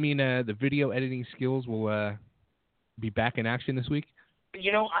 Does that mean the video editing skills will be back in action this week?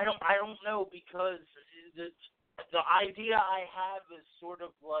 You know, I don't know, because the idea I have is sort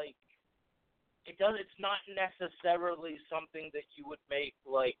of like it's not necessarily something that you would make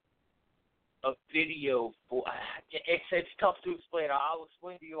like a video for. It's tough to explain. I'll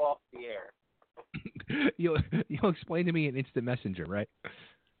explain to you off the air. You'll explain to me in Instant Messenger, right?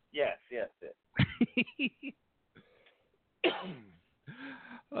 Yes.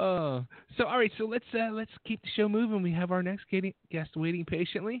 So all right, so let's keep the show moving. We have our next guest waiting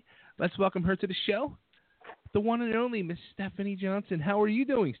patiently. Let's welcome her to the show, the one and only Miss Stephanie Johnson. How are you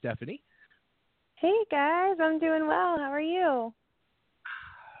doing, Stephanie? Hey guys, I'm doing well. How are you?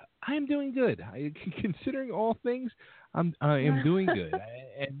 I am doing good. Considering all things, I am doing good.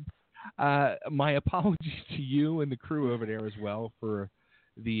 And my apologies to you and the crew over there as well for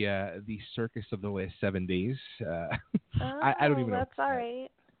the circus of the last 7 days. I don't even know. That's all right.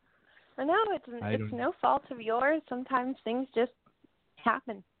 I know it's no fault of yours. Sometimes things just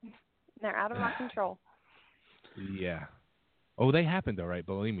happen. They're out of our control. Yeah. Oh, they happened, all right.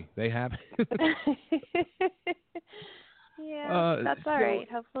 Believe me, they happened. Yeah, that's all right.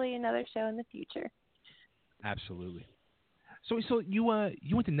 Hopefully, another show in the future. Absolutely. So you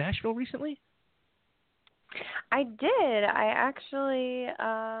went to Nashville recently? I did. I actually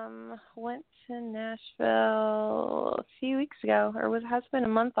went to Nashville a few weeks ago, or has been a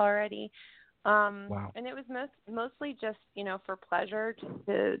month already. Wow. And it was mostly just, for pleasure,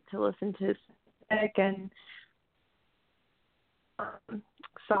 to listen to music and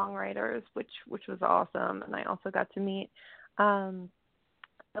songwriters, which was awesome. And I also got to meet a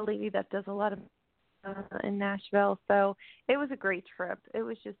lady that does a lot of in Nashville. So it was a great trip. It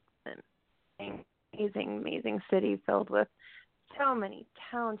was just an amazing city filled with so many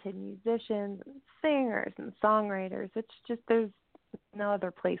talented musicians and singers and songwriters. It's just, there's no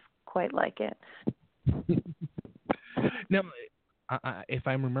other place quite like it. Now, if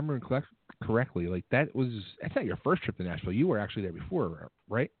I'm remembering correctly, like that's not your first trip to Nashville. You were actually there before,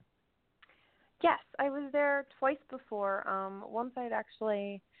 right? Yes, I was there twice before. Once I'd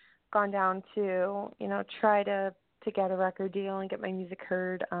actually gone down to, try to get a record deal and get my music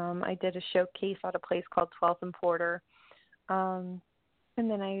heard. I did a showcase at a place called 12th and Porter. And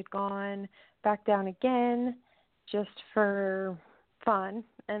then I had gone back down again just for fun.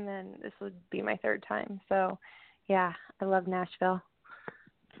 And then this would be my third time. So, yeah, I love Nashville.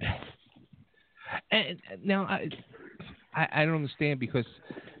 And now I don't understand, because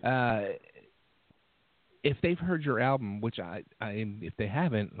if they've heard your album, which if they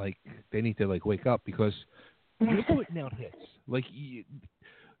haven't, like, they need to like wake up, because you're putting out hits. Like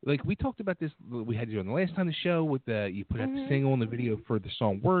we talked about this. We had you on the last time the show with you put out the single and the video for the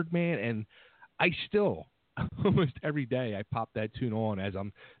song Word Man, and I still almost every day I pop that tune on as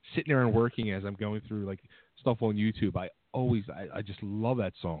I'm sitting there and working, as I'm going through like stuff on YouTube. I just love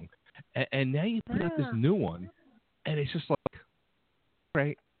that song. And now you put out this new one, and it's just like,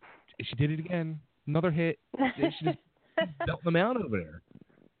 right, she did it again, another hit. She just belting them out over there.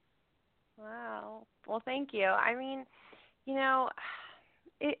 Wow. Well, thank you. I mean,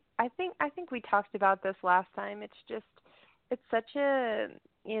 I think we talked about this last time. It's such a,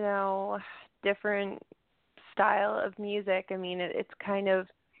 different style of music. I mean, it's kind of,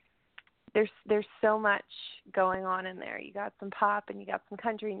 there's so much going on in there. You got some pop, and you got some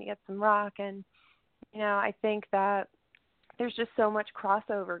country, and you got some rock, and I think that there's just so much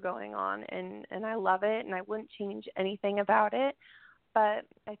crossover going on, and I love it, and I wouldn't change anything about it. But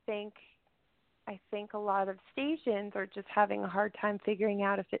I think a lot of stations are just having a hard time figuring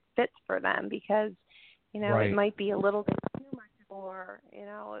out if it fits for them, because right. It might be a little bit too much for,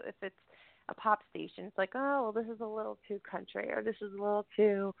 if it's a pop station, it's like, oh, well, this is a little too country, or this is a little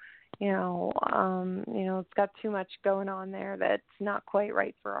too, it's got too much going on there that's not quite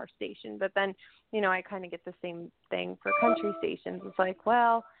right for our station. But then, I kind of get the same thing for country stations. It's like,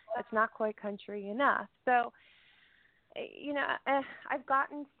 well, it's not quite country enough. So you know, I've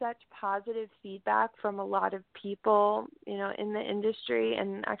gotten such positive feedback from a lot of people, you know, in the industry.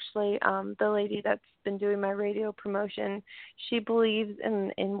 And actually, the lady that's been doing my radio promotion, she believes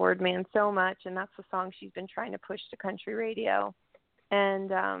in Wordman so much, and that's the song she's been trying to push to country radio.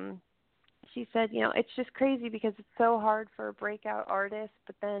 And she said, you know, it's just crazy because it's so hard for a breakout artist,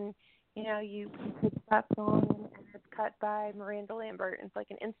 but then, you know, you pick that song and it's cut by Miranda Lambert, and it's like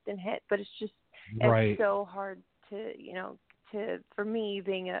an instant hit, but it's just, it's so hard to, you know, for me,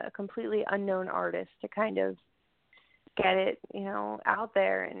 being a completely unknown artist, to kind of get it, you know, out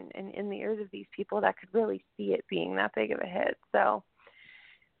there and in the ears of these people that could really see it being that big of a hit. So,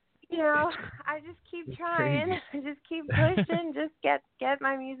 you know, I just keep trying. I just keep pushing. Just get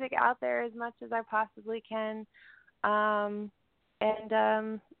my music out there as much as I possibly can. I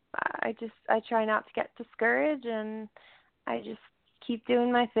try not to get discouraged, and I just keep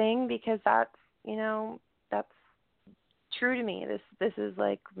doing my thing, because that's, you know, that's true to me. This is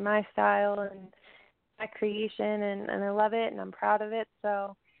like my style and my creation, and I love it, and I'm proud of it.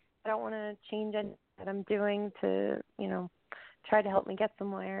 So I don't want to change anything that I'm doing to, you know, try to help me get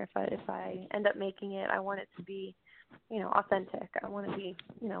somewhere. If I end up making it, I want it to be, you know, authentic. I want to be,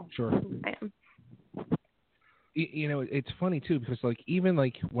 you know, who I am. You know, it's funny too, because like even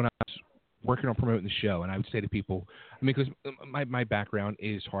like when I was working on promoting the show, and I would say to people, I mean, because my background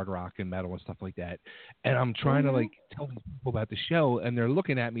is hard rock and metal and stuff like that, and I'm trying to like tell people about the show, and they're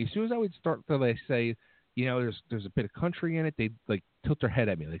looking at me. As soon as I would start to like say, you know, there's a bit of country in it, they like tilt their head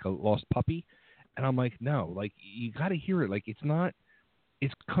at me like a lost puppy. And I'm like, no, like, you got to hear it. Like, it's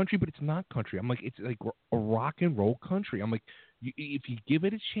country, but it's not country. I'm like, it's like a rock and roll country. I'm like, if you give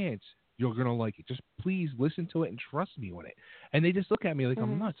it a chance, you're going to like it. Just please listen to it and trust me on it. And they just look at me like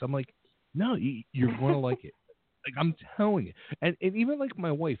I'm nuts. I'm like, no, you're going to like it. Like, I'm telling you. And even like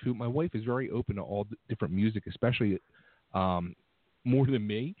my wife is very open to all different music, especially more than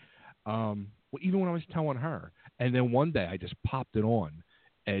me. Even when I was telling her. And then one day I just popped it on.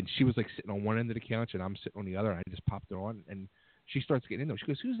 And she was like sitting on one end of the couch, and I'm sitting on the other, and I just popped it on, and she starts getting into it. She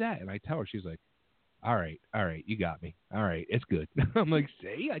goes, "Who's that?" And I tell her, she's like, all right, you got me. All right, it's good. I'm like,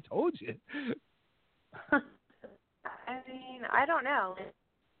 see, I told you. I mean, I don't know.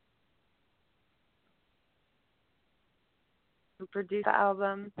 Produce the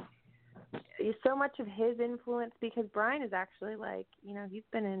album. So much of his influence, because Brian is actually like, you know, he's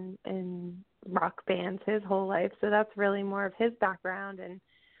been in rock bands his whole life, so that's really more of his background. And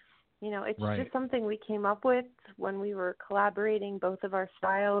you know, it's just something we came up with when we were collaborating both of our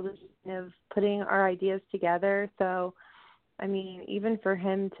styles, of putting our ideas together. So, I mean, even for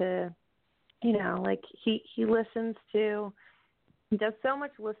him to, you know, like he listens to, he does so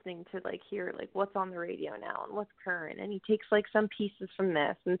much listening to like hear like what's on the radio now and what's current, and he takes like some pieces from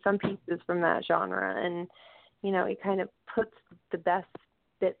this and some pieces from that genre, and you know, he kind of puts the best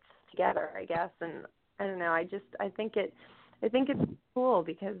bits together, I guess. And I don't know, I think it's cool,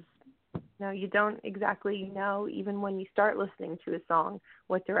 because you know, you don't exactly know, even when you start listening to a song,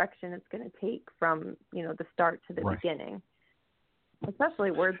 what direction it's going to take from, you know, the start to the beginning. Especially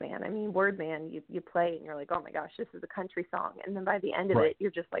Wordman. I mean, Wordman, you play and you're like, oh my gosh, this is a country song. And then by the end of it,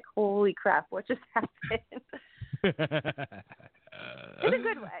 you're just like, holy crap, what just happened? In a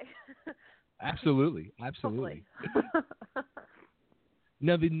good way. Absolutely.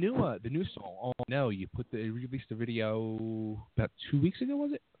 Now the new song, "Oh No," you released the video about 2 weeks ago,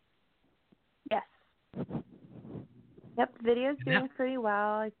 was it? Yes. Yep, the video's doing pretty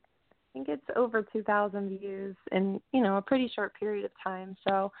well. I think it's over 2,000 views in, you know, a pretty short period of time.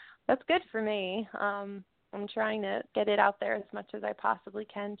 So that's good for me. I'm trying to get it out there as much as I possibly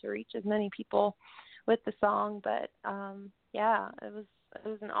can to reach as many people with the song. But yeah, it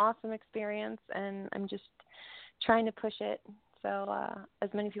was an awesome experience, and I'm just trying to push it so as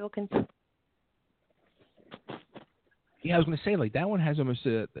many people can see. Yeah, I was going to say, like, that one has almost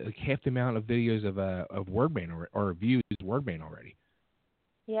half the amount of videos of Wordman or views of Wordman already.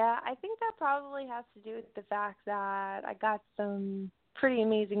 Yeah, I think that probably has to do with the fact that I got some pretty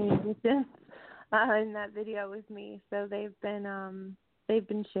amazing musicians in that video with me. So they've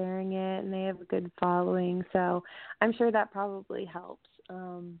been sharing it, and they have a good following. So I'm sure that probably helps.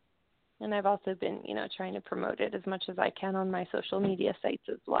 And I've also been, you know, trying to promote it as much as I can on my social media sites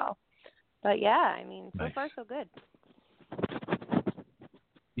as well. But yeah, I mean, so far so good.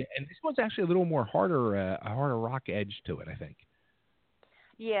 Yeah, and this one's actually a little more a harder rock edge to it, I think.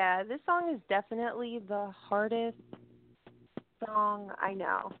 Yeah, this song is definitely the hardest song I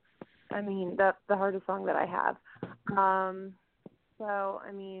know. I mean, the hardest song that I have. So,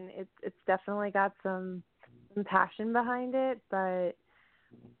 I mean, it's definitely got some passion behind it, but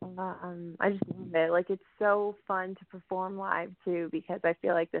I just love it. Like, it's so fun to perform live too, because I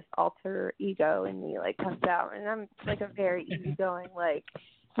feel like this alter ego in me like comes out, and I'm like a very easygoing, like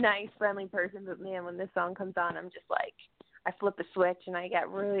nice, friendly person. But man, when this song comes on, I'm just like, I flip a switch and I get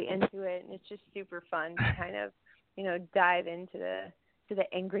really into it, and it's just super fun to kind of, dive into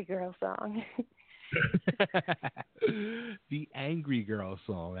the Angry Girl song. The Angry Girl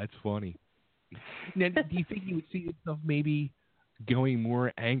song. That's funny. Now, do you think you would see yourself maybe going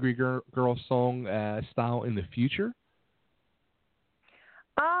more Angry Girl song style in the future?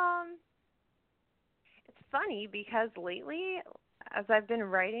 It's funny because lately, as I've been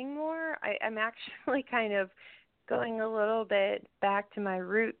writing more, I'm actually kind of going a little bit back to my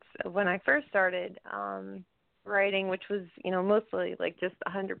roots of when I first started writing, which was, mostly like just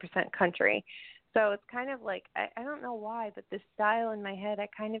 100% country. So it's kind of like, I don't know why, but this style in my head, I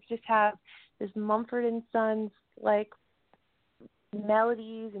kind of just have this Mumford and Sons like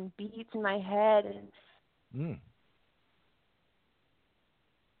melodies and beats in my head, and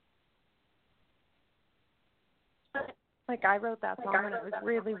like I wrote that song when I was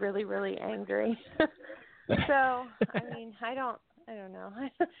really, really, really angry. So I mean, I don't know. I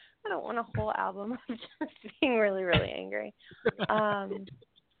don't want a whole album of just being really, really angry.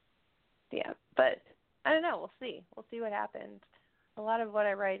 Yeah, but I don't know. We'll see. We'll see what happens. A lot of what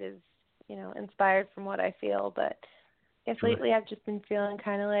I write is, inspired from what I feel, but I guess lately I've just been feeling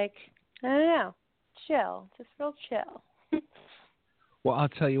kind of like, I don't know, chill, just real chill. Well, I'll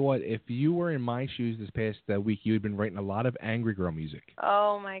tell you what, if you were in my shoes this past week, you had been writing a lot of Angry Girl music.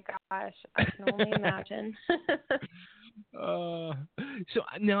 Oh, my gosh. I can only imagine. So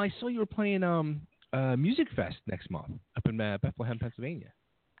now I saw you were playing Music Fest next month up in Bethlehem, Pennsylvania.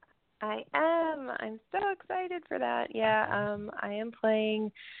 I am. I'm so excited for that. Yeah, I am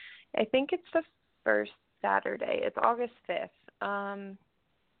playing, I think it's the first Saturday. It's August 5th.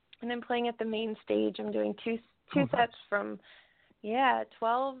 And I'm playing at the main stage. I'm doing two sets from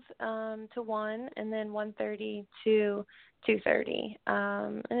 12 to 1, and then 1:30 to 2:30.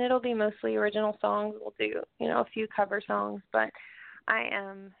 And it'll be mostly original songs. We'll do, a few cover songs, but I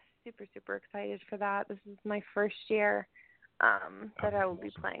am super, super excited for that. This is my first year that I will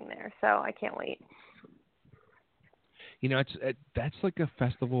be playing there, so I can't wait. That's like a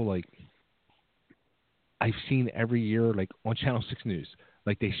festival like I've seen every year, like on Channel 6 News.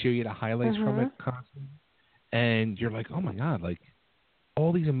 Like they show you the highlights from it constantly, and you're like, oh my God, like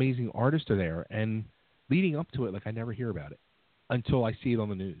all these amazing artists are there, and leading up to it, like I never hear about it until I see it on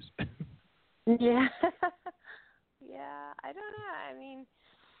the news. Yeah. Yeah, I don't know. I mean,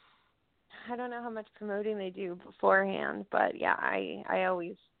 I don't know how much promoting they do beforehand, but yeah, I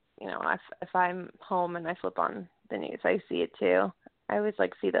always, if I'm home and I flip on the news, I see it too. I always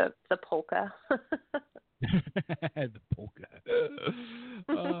like see the polka. The polka.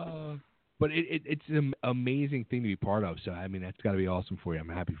 But it's an amazing thing to be part of. So I mean, that's got to be awesome for you. I'm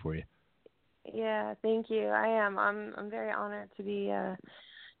happy for you. Yeah, thank you. I am. I'm very honored to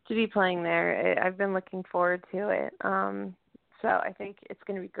be playing there. I've been looking forward to it. So I think it's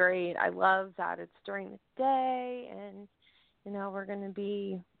going to be great. I love that it's during the day, and we're going to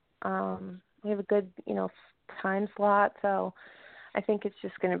be we have a good time slot. So I think it's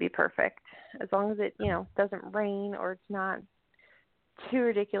just going to be perfect as long as it doesn't rain or it's not too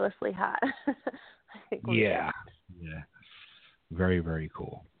ridiculously hot. I think we'll Yeah. Very, very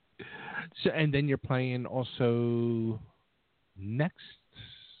cool. So, and then you're playing also next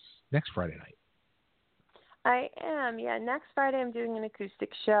Friday night. I am, yeah. Next Friday I'm doing an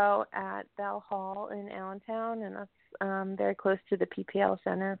acoustic show at Bell Hall in Allentown, and that's very close to the PPL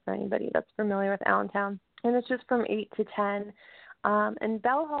Center for anybody that's familiar with Allentown. And it's just from 8 to 10. And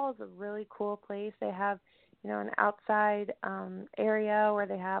Bell Hall is a really cool place. They have, an outside area where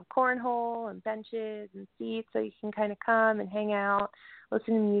they have cornhole and benches and seats, so you can kind of come and hang out,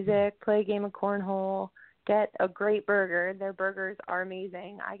 listen to music, play a game of cornhole, get a great burger. Their burgers are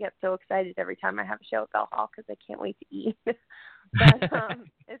amazing. I get so excited every time I have a show at Bell Hall because I can't wait to eat. But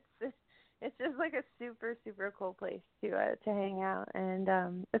it's just like a super, super cool place to hang out, and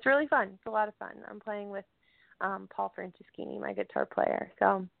it's really fun. It's a lot of fun. I'm playing with Paul Franceschini, my guitar player,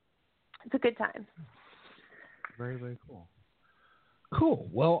 so it's a good time. Very, very cool. Cool.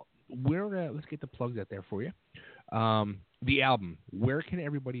 Well, let's get the plugs out there for you. The album. Where can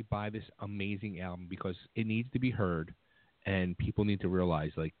everybody buy this amazing album? Because it needs to be heard, and people need to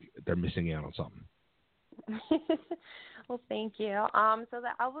realize like they're missing out on something. Well, thank you. So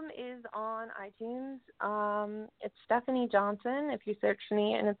the album is on iTunes. It's Stephanie Johnson, if you search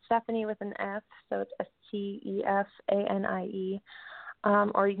me, and it's Stephanie with an F, so it's STEFANIE.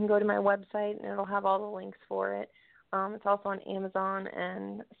 Or you can go to my website, and it'll have all the links for it. It's also on Amazon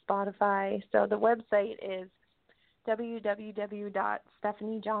and Spotify. So the website is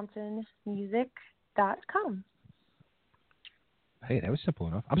www.stephaniejohnsonmusic.com. Hey, that was simple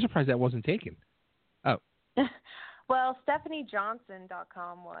enough. I'm surprised that wasn't taken. Oh. Well,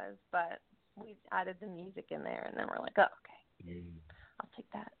 stephaniejohnson.com was, but we added the music in there, and then we're like, oh, okay. I'll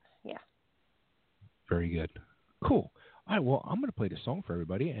take that. Yeah. Very good. Cool. All right, well, I'm going to play the song for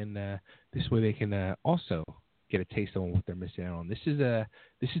everybody, and this way they can also get a taste of what they're missing out on. This is the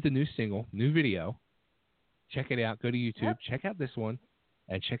new single, new video. Check it out. Go to YouTube. Yep. Check out this one,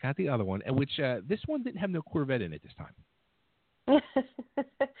 and check out the other one, and which this one didn't have no Corvette in it this time.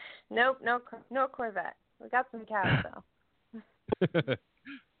 Nope, no Corvette. We got some cows, though.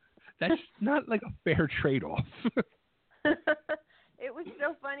 That's not like a fair trade-off. It was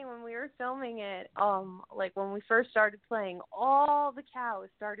so funny when we were filming it. Like when we first started playing, all the cows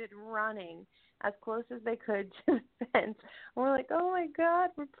started running as close as they could to the fence. And we're like, oh my God,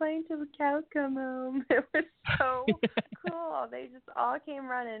 we're playing till the cows come home. It was so cool. They just all came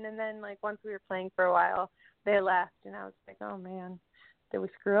running, and then like once we were playing for a while, they left, and I was like, oh man, did we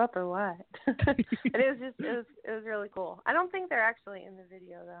screw up or what? And it was really cool. I don't think they're actually in the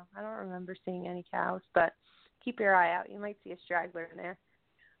video though. I don't remember seeing any cows, but keep your eye out. You might see a straggler in there.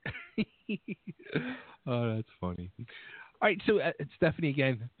 Oh, that's funny. All right, so Stephanie,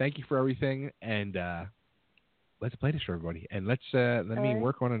 again, thank you for everything, and let's play this for everybody, and let me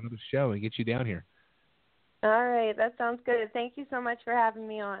work on another show and get you down here. All right, that sounds good. Thank you so much for having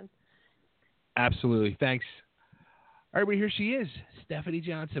me on. Absolutely, thanks. All right, well, here she is, Stephanie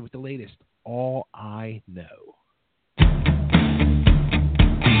Johnson with the latest, All I Know.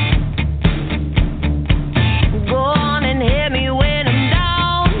 Go on and hit me when I'm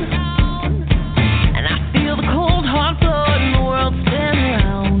down, and I feel the cold hard blood and the world spin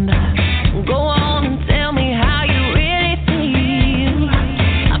around. Go on and tell me how you really feel.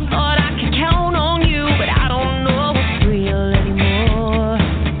 I thought I could count on you, but I don't know what's real anymore.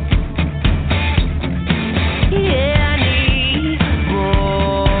 Yeah, I need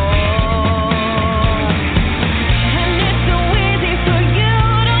more.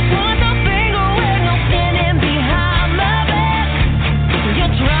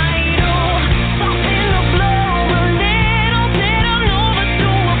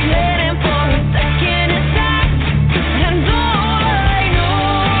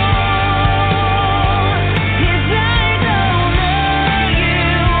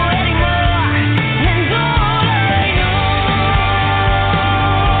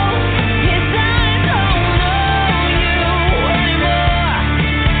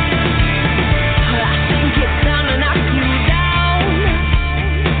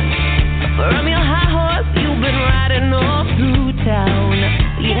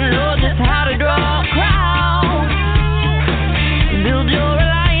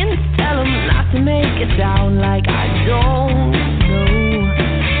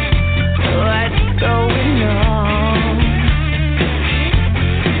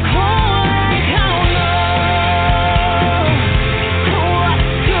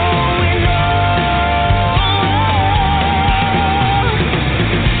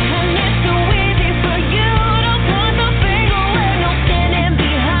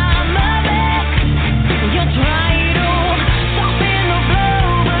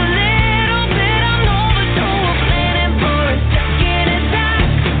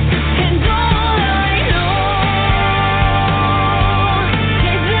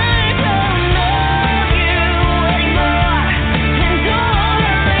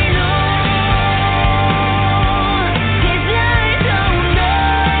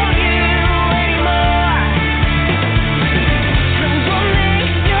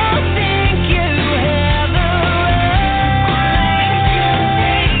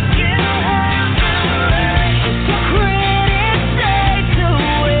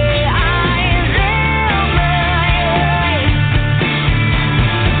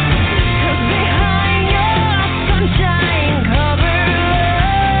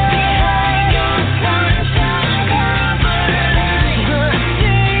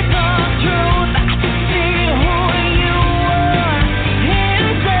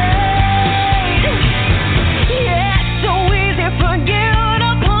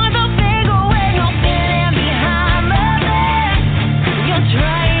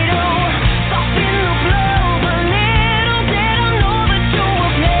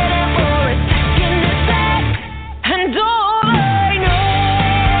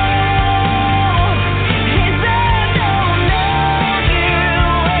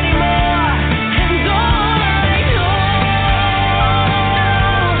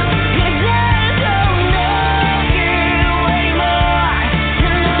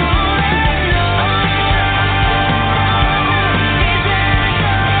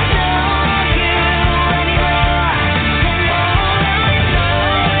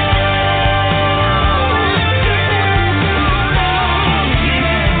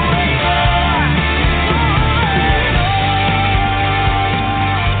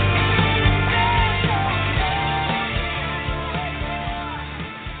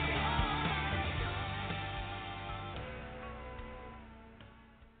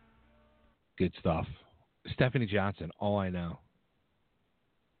 good stuff. Stephanie Johnson, All I Know.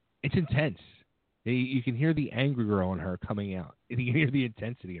 It's intense. You can hear the angry girl in her coming out. You can hear the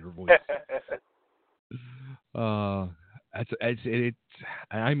intensity in her voice. I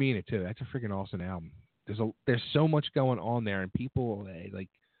mean it too. That's a freaking awesome album. There's so much going on there, and people like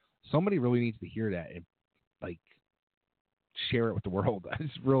somebody really needs to hear that and like share it with the world.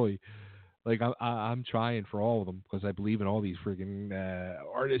 It's really like I'm trying for all of them because I believe in all these freaking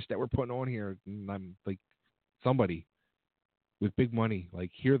artists that we're putting on here. And I'm like somebody with big money,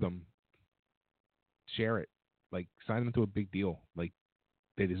 like hear them, share it, like sign them to a big deal, like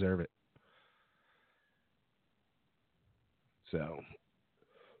they deserve it. So,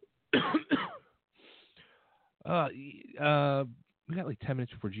 we got like 10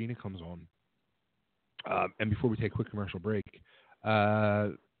 minutes before Gina comes on, and before we take a quick commercial break,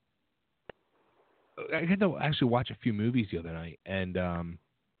 I got to actually watch a few movies the other night, and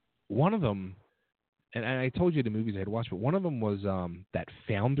one of them, and I told you the movies I had watched, but one of them was that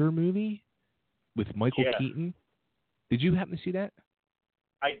Founder movie with Michael Keaton. Did you happen to see that?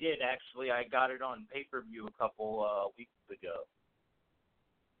 I did, actually. I got it on pay-per-view a couple weeks ago.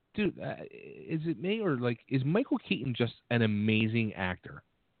 Dude, is it me or like is Michael Keaton just an amazing actor?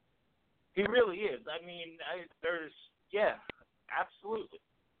 He really is. I mean, absolutely.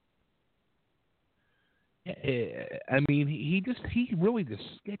 I mean, he really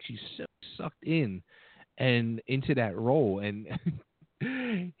just gets you so sucked in and into that role, and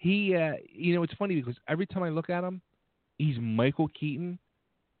he, it's funny because every time I look at him, he's Michael Keaton.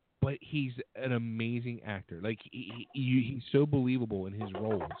 But he's an amazing actor. Like he's so believable in his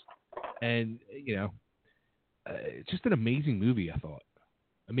roles, and it's just an amazing movie. I thought,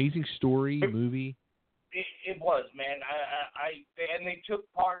 amazing story movie. It was, man. And they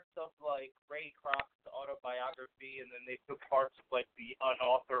took parts of like Ray Kroc's autobiography, and then they took parts of like the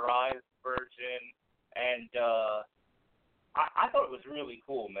unauthorized version, and I thought it was really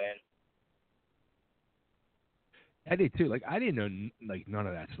cool, man. I did too. Like I didn't know like none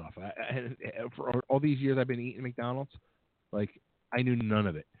of that stuff. For all these years I've been eating McDonald's, like I knew none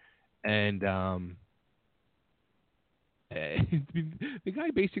of it. And the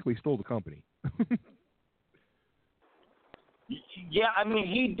guy basically stole the company. Yeah, I mean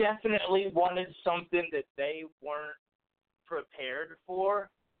he definitely wanted something that they weren't prepared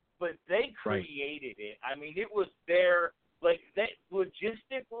for, but they created it. I mean it was their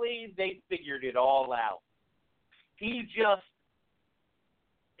logistically they figured it all out.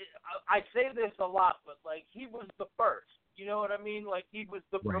 I say this a lot, but like he was the first. You know what I mean? Like he was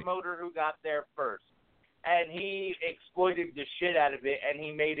the promoter who got there first, and he exploited the shit out of it, and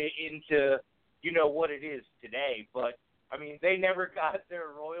he made it into what it is today. But I mean, they never got their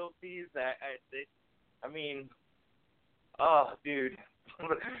royalties. Dude,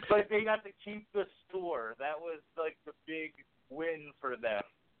 like they got to keep the store. That was like the big win for them.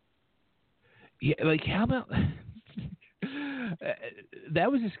 Yeah, like how about? That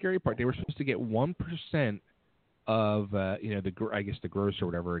was the scary part. They were supposed to get 1% of the gross or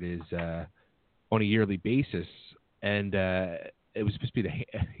whatever it is on a yearly basis, and it was supposed to be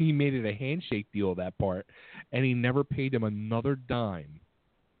he made it a handshake deal, that part, and he never paid them another dime.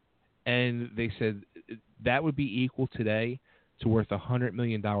 And they said that would be equal today to worth $100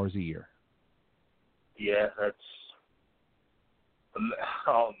 million a year. Yeah, that's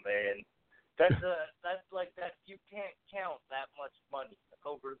oh man. That's like that. You can't count that much money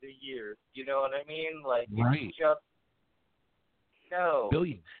over the years. You know what I mean? Like it's just no.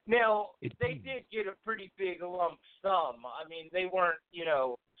 Billion. Now they did get a pretty big lump sum. I mean, they weren't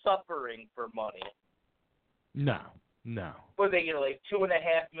suffering for money. No. What did they get? Like $2.5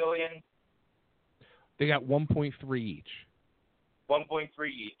 million. They got 1.3 each. 1.3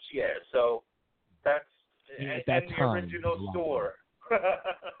 each. Yeah. So that's at that and time, the original store.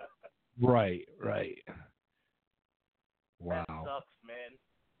 Right. Wow. That sucks, man.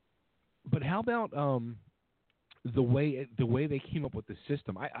 But how about the way they came up with the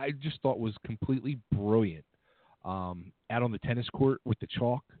system? I just thought was completely brilliant. Out on the tennis court with the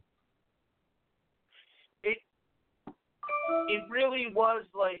chalk. It really was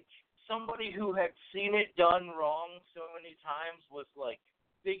like somebody who had seen it done wrong so many times was like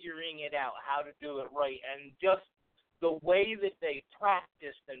figuring it out how to do it right, and just the way that they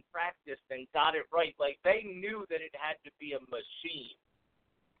practiced and got it right, like they knew that it had to be a machine.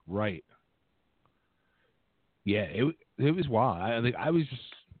 Right. Yeah, it was wild.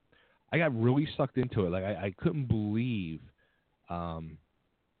 I got really sucked into it. Like I couldn't believe.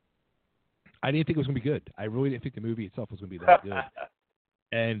 I didn't think it was gonna be good. I really didn't think the movie itself was gonna be that good.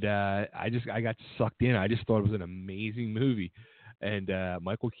 And I got sucked in. I just thought it was an amazing movie. And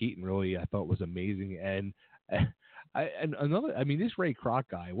Michael Keaton really, I thought, was amazing. And this Ray Kroc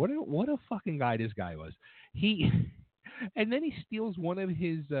guy, what a fucking guy this guy was. And then he steals one of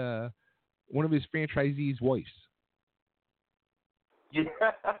his franchisees' wives. Yeah.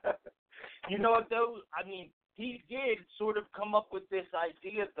 You know what, though? I mean, he did sort of come up with this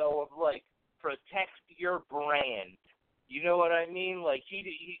idea, though, of, like, protect your brand. You know what I mean? Like,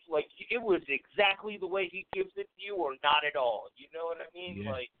 he it was exactly the way he gives it to you or not at all. You know what I mean?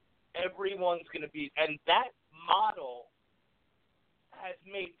 Yeah. Like, everyone's going to be – and that model has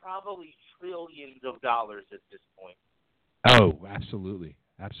made probably trillions of dollars at this point. Oh, absolutely.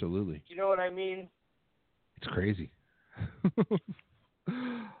 Absolutely. You know what I mean? It's crazy. These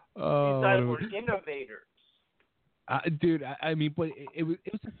guys were innovators. Dude, I mean, but it was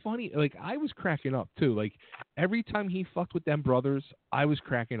funny. Like, I was cracking up too. Like, every time he fucked with them brothers, I was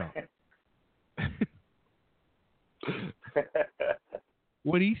cracking up.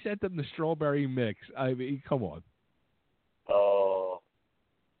 When he sent them the strawberry mix, I mean, come on. Oh,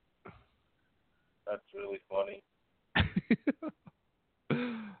 that's really funny.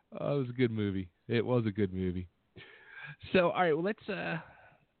 Oh, it was a good movie. It was a good movie. So, all right, well, let's.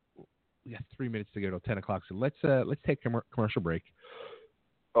 We got 3 minutes to go till 10 o'clock. So let's take a commercial break.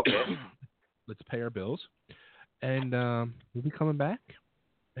 Okay. Let's pay our bills, and we'll be coming back,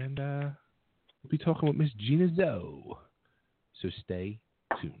 and we'll be talking with Miss Gina Zoe. So stay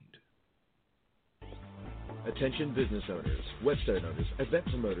tuned. Attention business owners, website owners, event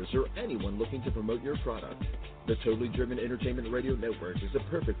promoters, or anyone looking to promote your product. The Totally Driven Entertainment Radio Network is the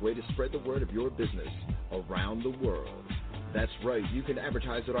perfect way to spread the word of your business around the world. That's right, you can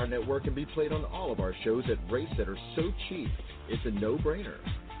advertise at our network and be played on all of our shows at rates that are so cheap, it's a no-brainer.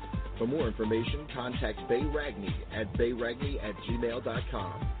 For more information, contact Bay Ragney at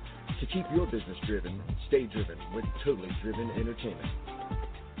bayragney@gmail.com. To keep your business driven, stay driven with Totally Driven Entertainment.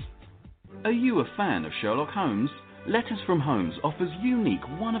 Are you a fan of Sherlock Holmes? Letters from Holmes offers unique,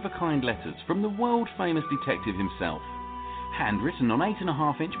 one-of-a-kind letters from the world-famous detective himself. Handwritten on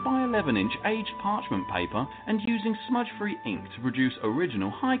 8.5-inch by 11-inch aged parchment paper and using smudge-free ink to produce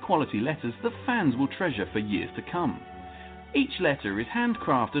original, high-quality letters that fans will treasure for years to come. Each letter is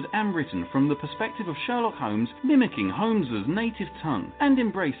handcrafted and written from the perspective of Sherlock Holmes, mimicking Holmes's native tongue and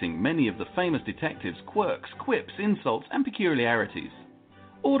embracing many of the famous detective's quirks, quips, insults, and peculiarities.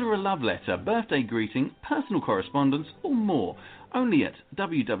 Order a love letter, birthday greeting, personal correspondence, or more only at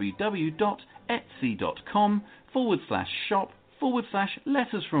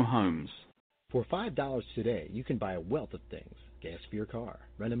www.etsy.com/shop/letters from Holmes. For $5 today, you can buy a wealth of things. Gas for your car,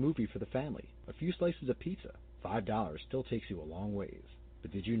 rent a movie for the family, a few slices of pizza. $5 still takes you a long ways.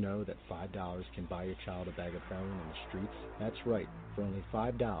 But did you know that $5 can buy your child a bag of heroin in the streets? That's right. For only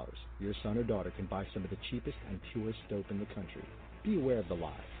 $5, your son or daughter can buy some of the cheapest and purest dope in the country. Be aware of the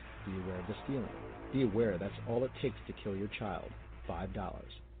lies. Be aware of the stealing. Be aware that's all it takes to kill your child. $5.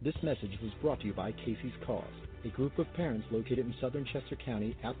 This message was brought to you by Casey's Cause, a group of parents located in southern Chester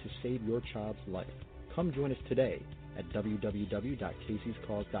County out to save your child's life. Come join us today at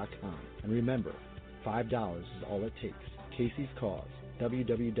www.caseyscause.com. And remember, $5 is all it takes. Casey's Cause,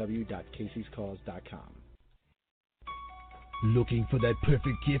 www.caseyscause.com. Looking for that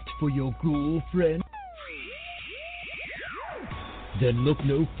perfect gift for your girlfriend? Then look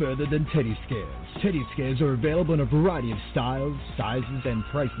no further than Teddy Scares. Teddy Scares are available in a variety of styles, sizes, and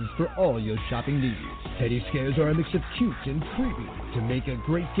prices for all your shopping needs. Teddy Scares are a mix of cute and creepy to make a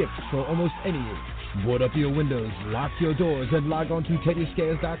great gift for almost any age. Board up your windows, lock your doors, and log on to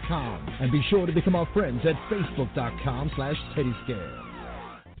TeddyScares.com. And be sure to become our friends at Facebook.com/TeddyScares.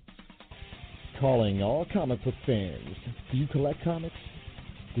 Calling all comic book fans. Do you collect comics?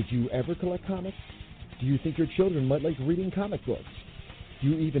 Did you ever collect comics? Do you think your children might like reading comic books? Do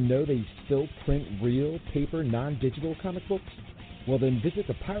you even know they still print real, paper, non-digital comic books? Well, then visit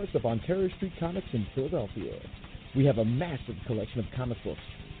the Pirates of Ontario Street Comics in Philadelphia. We have a massive collection of comic books,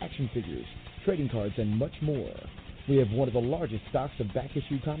 action figures, trading cards, and much more. We have one of the largest stocks of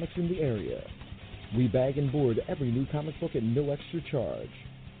back-issue comics in the area. We bag and board every new comic book at no extra charge.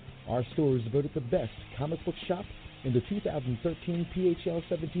 Our store is voted the best comic book shop in the 2013 PHL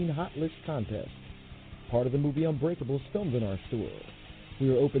 17 Hot List contest. Part of the movie Unbreakable is filmed in our store. We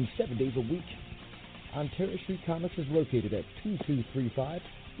are open 7 days a week. Ontario Street Comics is located at 2235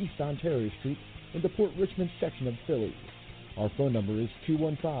 East Ontario Street in the Port Richmond section of Philly. Our phone number is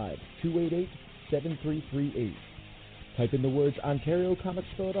 215-288-7338. Type in the words Ontario Comics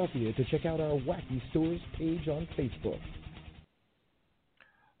Philadelphia to check out our Wacky Stores page on Facebook.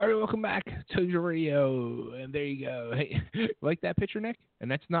 All right, welcome back to your radio. And there you go. Hey, like that picture, Nick?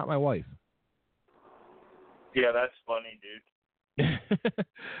 And that's not my wife. Yeah, that's funny, dude.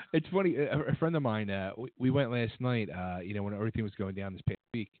 It's funny. A friend of mine, we went last night. When everything was going down this past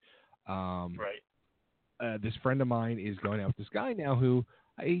week. Right. This friend of mine is going out with this guy now who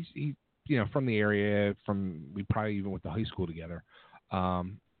he's from the area. We probably even went to high school together.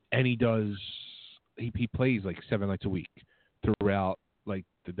 And he plays like 7 nights a week throughout like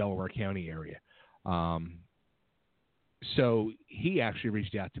the Delaware County area. So he actually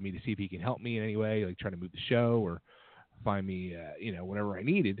reached out to me to see if he can help me in any way, like trying to move the show or find me, whatever I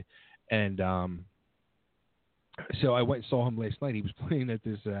needed. And so I went and saw him last night. He was playing at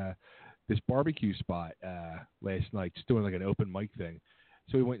this barbecue spot last night, just doing like an open mic thing.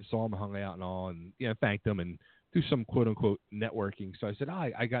 So we went and saw him, hung out and all, and thanked him and do some quote unquote networking. So I said,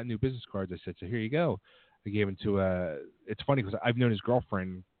 I got new business cards. I said, so here you go. I gave him to it's funny because I've known his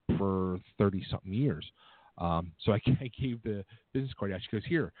girlfriend for 30 something years. So I gave the business card out. She goes,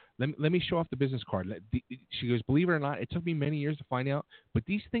 here, let me show off the business card. She goes, believe it or not, it took me many years to find out, but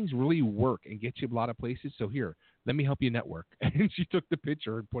these things really work and get you a lot of places. So here, let me help you network. And she took the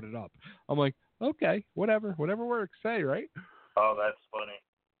picture and put it up. I'm like, okay, whatever works. Say, right? Oh, that's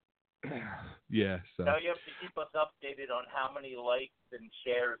funny. Yeah. So now you have to keep us updated on how many likes and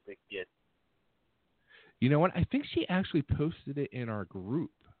shares it gets. You know what? I think she actually posted it in our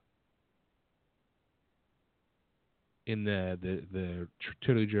group. In the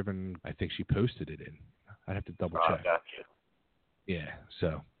Totally Driven, I think she posted it in. I'd have to double check. Gotcha. Yeah,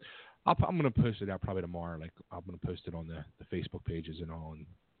 so I'm going to post it out probably tomorrow. Like I'm going to post it on the Facebook pages and all, and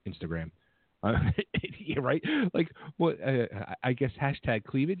Instagram. Yeah, right. Like what? I guess hashtag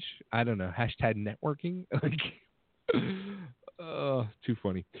cleavage. I don't know. Hashtag networking. Like, too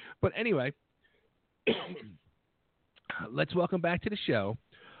funny. But anyway, let's welcome back to the show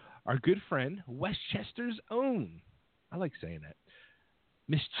our good friend Westchester's own. I like saying that.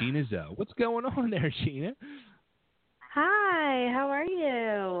 Miss Gina Zoe. What's going on there, Gina? Hi, how are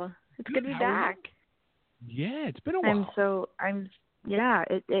you? It's good to be back. Yeah, it's been a while.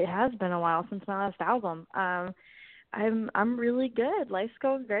 It has been a while since my last album. I'm really good. Life's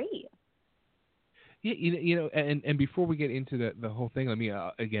going great. Yeah, and before we get into the whole thing, let me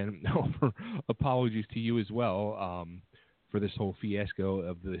again offer apologies to you as well for this whole fiasco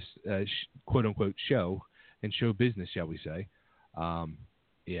of this quote unquote show. And show business, shall we say?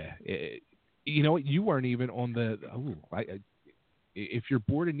 You know what? You weren't even on the. If you're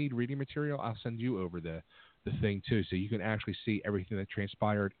bored and need reading material, I'll send you over the thing too, so you can actually see everything that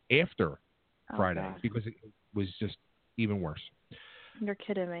transpired after Friday, because it was just even worse. You're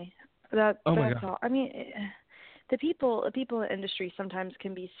kidding me. That's my God. all. I mean, the people in the industry sometimes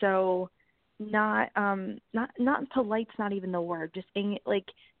can be so not polite's not even the word. Just like.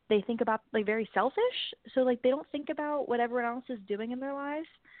 They think about like very selfish, so like they don't think about what everyone else is doing in their lives.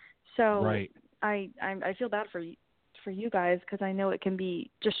 So right. I feel bad for you guys because I know it can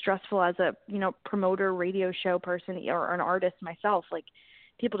be just stressful as a promoter, radio show person, or an artist myself. Like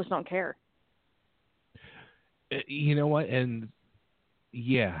people just don't care. You know what? And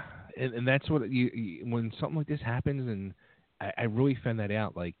yeah, and that's what when something like this happens, and I really found that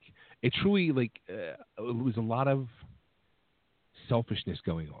out. Like it truly it was a lot of selfishness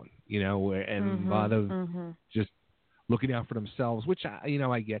going on, and a lot of just looking out for themselves, which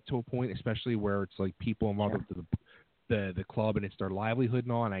I get to a point, especially where it's like people involved with the club and it's their livelihood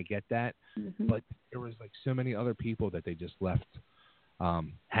and all, and I get that. But there was like so many other people that they just left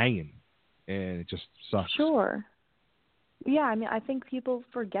hanging, and it just sucks. Sure. Yeah, I mean, I think people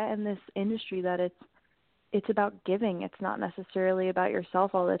forget in this industry that it's about giving. It's not necessarily about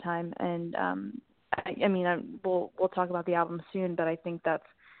yourself all the time, and we'll talk about the album soon, but I think that's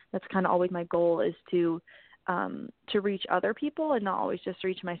kind of always my goal is to reach other people and not always just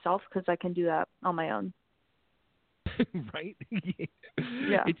reach myself, because I can do that on my own. Right?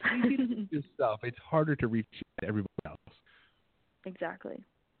 Yeah. It's easy to do this stuff. It's harder to reach everybody else. Exactly.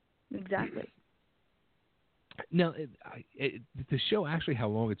 Now, the show, actually, how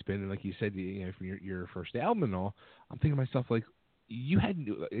long it's been, and like you said, from your first album and all, I'm thinking to myself, like,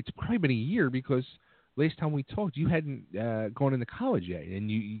 it's probably been a year, because last time we talked, you hadn't gone into college yet,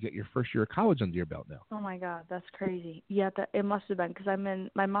 and you got your first year of college under your belt now. Oh my God, that's crazy. Yeah, it must have been, because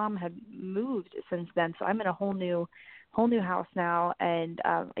my mom had moved since then, so I'm in a whole new house now, and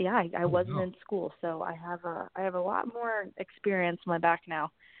I wasn't in school, so I have a lot more experience on my back now,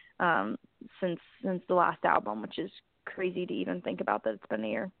 since the last album, which is crazy to even think about that it's been a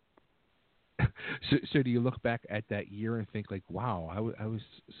year. So do you look back at that year and think like, wow, I was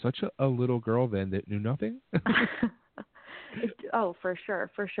such a little girl then that knew nothing? Oh, for sure.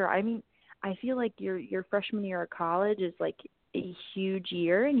 I mean, I feel like your freshman year of college is like a huge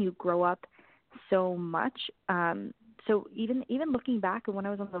year, and you grow up so much so even looking back at when I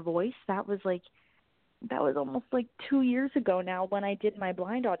was on The Voice, that was almost like 2 years ago now when I did my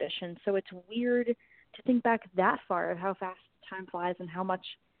blind audition. So it's weird to think back that far of how fast time flies and how much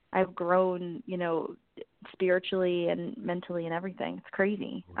I've grown, you know, spiritually and mentally and everything. It's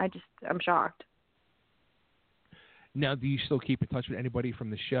crazy. I'm shocked. Now, do you still keep in touch with anybody from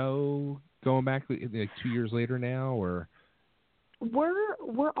the show going back like 2 years later now, or?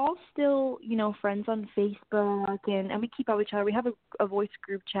 We're all still, you know, friends on Facebook, and we keep up with each other. We have a voice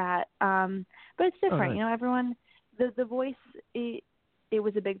group chat, but it's different. Nice. You know, everyone, the voice, it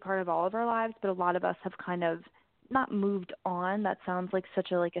was a big part of all of our lives, but a lot of us have kind of not moved on. That sounds like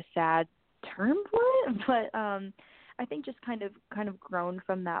such a sad term for it, but I think just kind of grown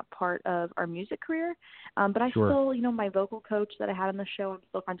from that part of our music career. But I still, you know, my vocal coach that I had on the show, I'm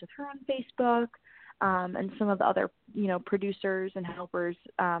still friends with her on Facebook. And some of the other, you know, producers and helpers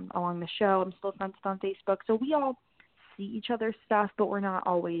along the show, I'm still friends with on Facebook. So we all see each other's stuff, but we're not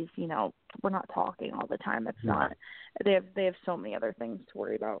always, you know, we're not talking all the time. It's not. They have so many other things to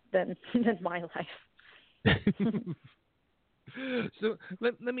worry about than my life. So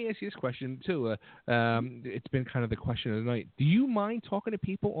let me ask you this question too. It's been kind of the question of the night. Do you mind talking to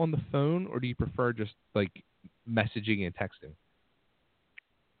people on the phone, or do you prefer just like messaging and texting?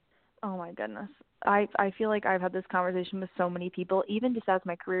 Oh my goodness. I feel like I've had this conversation with so many people, even just as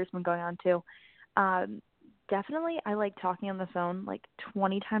my career's been going on too. Definitely I like talking on the phone like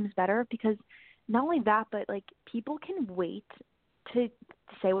 20 times better, because not only that, but like people can wait to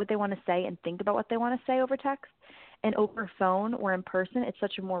say what they want to say and think about what they want to say over text, and over phone or in person, it's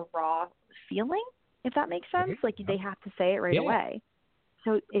such a more raw feeling, if that makes sense. Like they have to say it right away.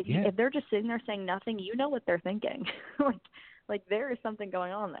 So if they're just sitting there saying nothing, you know what they're thinking. like there is something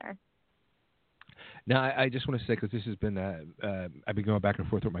going on there. Now, I just want to say, because this has been, I've been going back and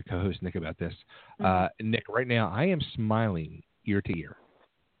forth with my co-host, Nick, about this. Nick, right now, I am smiling ear to ear.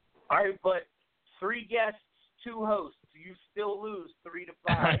 All right, but 3 guests, 2 hosts. You still lose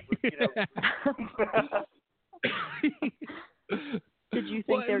 3-5. You know. Did you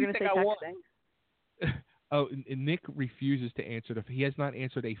think they were going to say texting? Oh, and Nick refuses to answer. He has not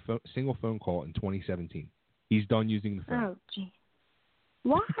answered a single phone call in 2017. He's done using the phone. Oh, gee.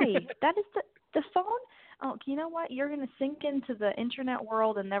 Why? That is the phone. Oh, you know what? You're going to sink into the internet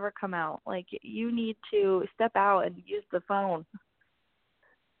world and never come out. Like, you need to step out and use the phone.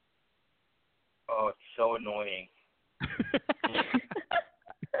 Oh, it's so annoying.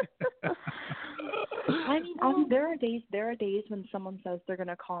 I mean, there are days when someone says they're going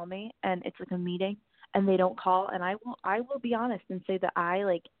to call me and it's like a meeting and they don't call, and I will be honest and say that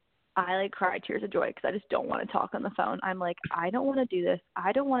I cry tears of joy because I just don't want to talk on the phone. I'm like, I don't want to do this.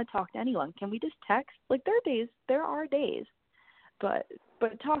 I don't want to talk to anyone. Can we just text? Like, there are days, but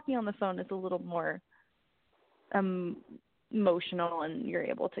talking on the phone is a little more emotional, and you're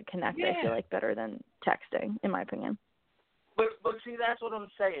able to connect. Yeah. I feel like better than texting, in my opinion. But see, that's what I'm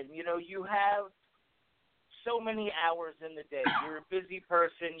saying. You know, you have so many hours in the day. You're a busy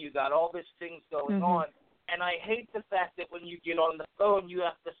person. You got all these things going on. And I hate the fact that when you get on the phone, you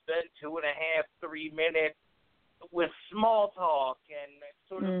have to spend 2.5, 3 minutes with small talk and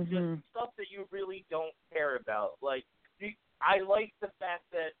sort of just stuff that you really don't care about. Like, I like the fact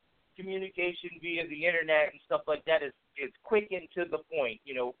that communication via the internet and stuff like that is quick and to the point.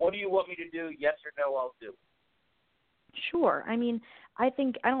 You know, what do you want me to do? Yes or no, I'll do. Sure. I mean, I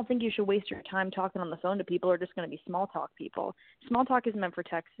don't think you should waste your time talking on the phone to people who are just going to be small talk people. Small talk is meant for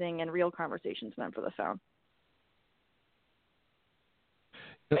texting, and real conversation is meant for the phone.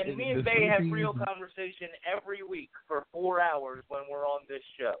 And me and Bay have real conversation every week for 4 hours when we're on this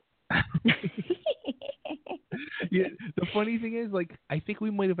show. Yeah, the funny thing is, like, I think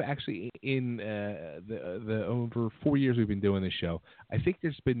we might have actually in the over 4 years we've been doing this show, I think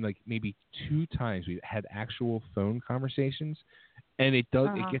there's been like maybe 2 times we've had actual phone conversations, and it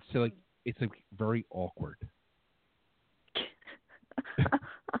gets to like it's like very awkward.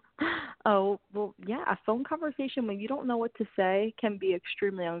 Oh, well, yeah, a phone conversation when you don't know what to say can be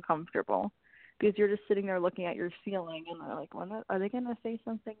extremely uncomfortable, because you're just sitting there looking at your ceiling and they're like, are they going to say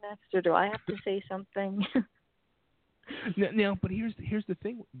something next, or do I have to say something? Now, but here's the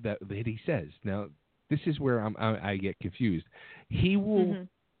thing that he says. Now, this is where I get confused. He will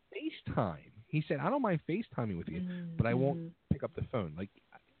FaceTime. He said, I don't mind FaceTiming with you, but I won't pick up the phone. Like,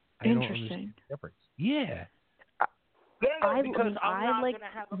 I don't understand the difference. Yeah. No, because I'm not going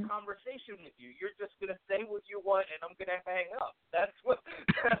to have a conversation with you. You're just going to say what you want, and I'm going to hang up. That's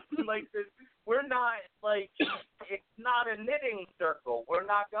like this. We're not, like, it's not a knitting circle. We're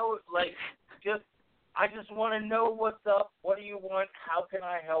not going, like, I just want to know what's up. What do you want? How can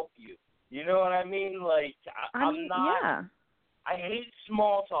I help you? You know what I mean? Like, I'm not. Yeah. I hate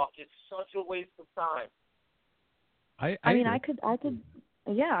small talk. It's such a waste of time. I mean, I could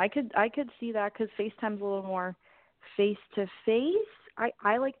see that because FaceTime's a little more face to face.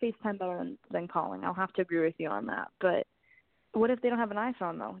 I like FaceTime better than calling. I'll have to agree with you on that. But what if they don't have an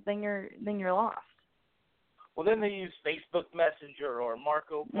iPhone though? Then you're lost. Well, then they use Facebook Messenger or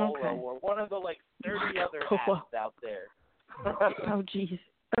Marco Polo or one of the 30 other apps out there. Oh jeez.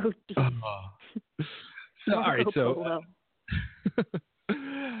 So all right,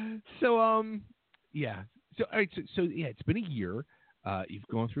 yeah. So all right, so yeah, it's been a year. You've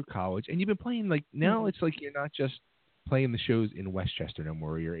gone through college, and you've been playing now. It's like you're not just playing the shows in Westchester no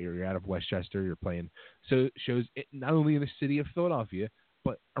more. You're out of Westchester. You're playing shows not only in the city of Philadelphia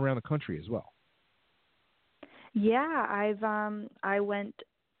but around the country as well. Yeah, I went.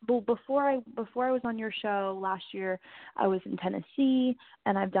 Well, before I was on your show last year, I was in Tennessee,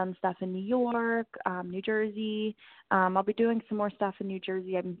 and I've done stuff in New York, New Jersey. I'll be doing some more stuff in New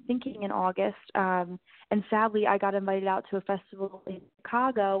Jersey. I'm thinking in August. And sadly, I got invited out to a festival in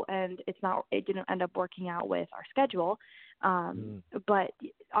Chicago, and it didn't end up working out with our schedule. But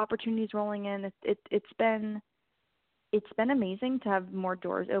opportunities rolling in. It's been amazing to have more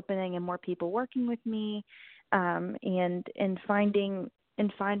doors opening and more people working with me, and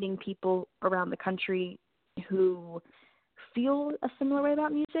finding people around the country who feel a similar way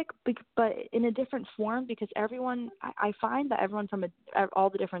about music, but in a different form, because I find that everyone from all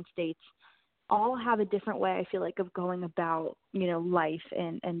the different states all have a different way, I feel like, of going about, life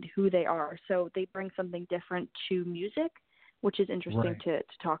and who they are. So they bring something different to music, which is interesting to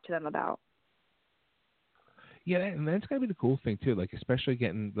talk to them about. Yeah, and that's got to be the cool thing, too, especially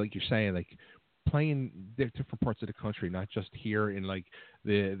getting, like you're saying, playing different parts of the country, not just here in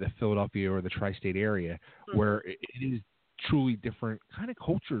the Philadelphia or the tri-state area, where it is truly different kind of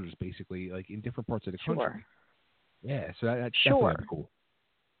cultures, basically, in different parts of the country. Yeah, so that's definitely cool.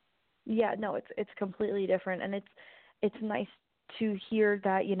 Yeah, no, it's completely different, and it's nice to hear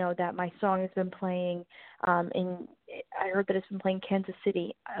that that my song has been playing. I heard that it's been playing Kansas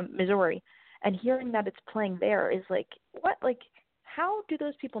City, Missouri, and hearing that it's playing there is what. How do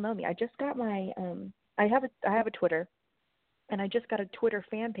those people know me? I just got my I have a Twitter, and I just got a Twitter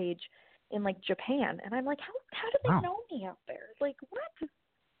fan page in Japan, and I'm like, how do they know me out there? What?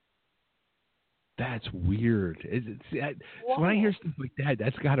 That's weird. So when I hear stuff like that,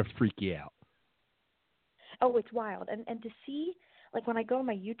 that's got to freak you out. Oh, it's wild, and to see when I go on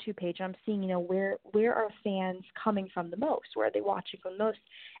my YouTube page, I'm seeing where are fans coming from the most? Where are they watching from the most?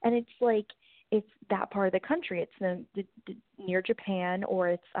 And it's that part of the country. It's the near Japan, or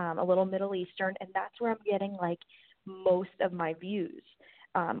it's a little Middle Eastern, and that's where I'm getting most of my views,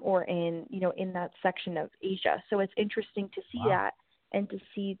 or in that section of Asia. So it's interesting to see that, and to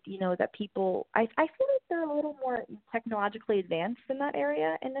see that people. I feel like they're a little more technologically advanced in that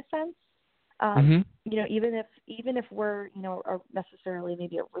area, in a sense. Even if we're necessarily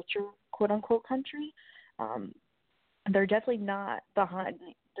maybe a richer quote unquote country, they're definitely not behind.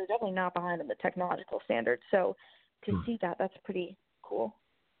 They're definitely not behind in the technological standards. So to see that's pretty cool.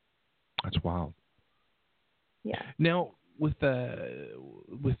 That's wild. Yeah. Now with the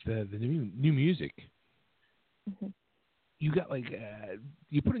new music, you got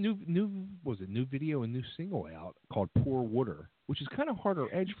you put a new video and new single out called Pour Water, which is kind of harder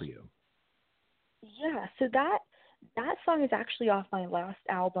edge for you. Yeah. So that song is actually off my last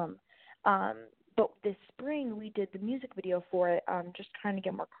album. But this spring we did the music video for it, just trying to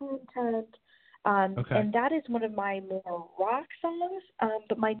get more content. And that is one of my more rock songs.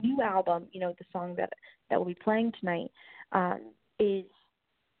 But my new album, the song that we'll be playing tonight, is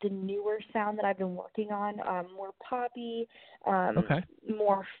the newer sound that I've been working on, more poppy,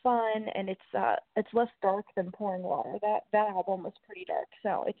 more fun, and it's less dark than Pouring Water. That album was pretty dark,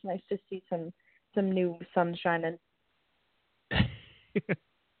 so it's nice to see some new sunshine.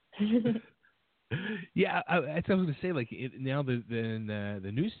 Yeah, I was going to say, now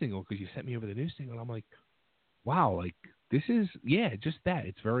the new single, because you sent me over the new single, I'm like, wow, this is, just that.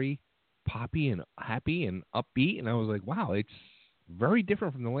 It's very poppy and happy and upbeat, and I was like, wow, it's very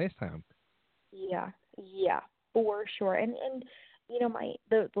different from the last time. Yeah, for sure. And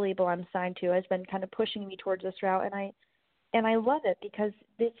the label I'm signed to has been kind of pushing me towards this route, and I love it because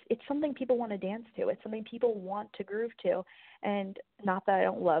it's something people want to dance to. It's something people want to groove to. And not that I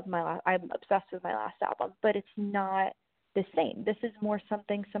don't love I'm obsessed with my last album, but it's not the same. This is more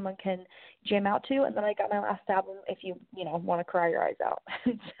something someone can jam out to. And then I got my last album, if you want to cry your eyes out.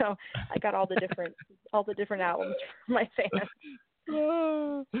 So I got all the different albums for my fans.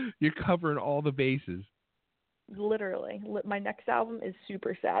 You're covering all the bases. Literally, my next album is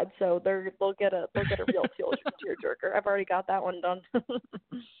super sad, so they'll get a real tearjerker. I've already got that one done.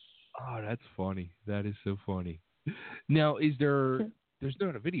 Oh, that's funny. That is so funny. Now, there's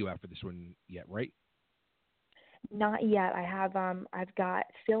not a video out for this one yet, right? Not yet. I have I've got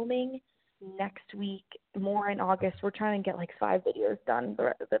filming next week, more in August. We're trying to get like 5 videos done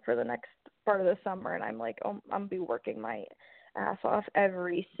for the next part of the summer, and I'm like, I'm gonna be working my ass off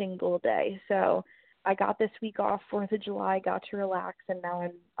every single day. So I got this week off, 4th of July, got to relax, and now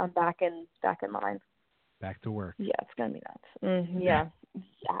I'm back in line. Back to work. Yeah, it's gonna be nuts. Yeah.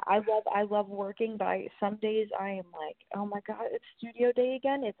 I love working, but some days I am like, oh my God, it's studio day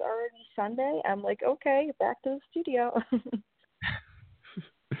again. It's already Sunday. I'm like, okay, back to the studio.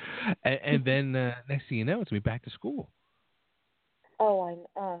 and then next thing you know, it's gonna be back to school. Oh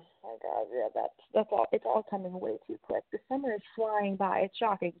my God, yeah, that's all. It's all coming way too quick. The summer is flying by. It's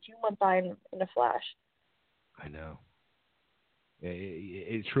shocking. 2 went by in a flash. I know.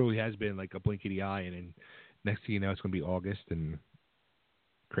 It truly has been like a blink of the eye, and then next thing you know, it's going to be August and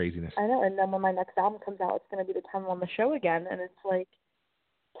craziness. I know, and then when my next album comes out, it's going to be the time I'm on the show again, and it's like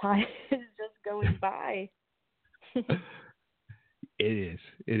time is just going by. It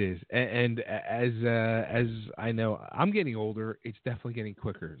is, and as I know, I'm getting older. It's definitely getting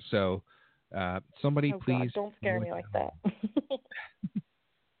quicker. So, somebody please God, don't scare me like that.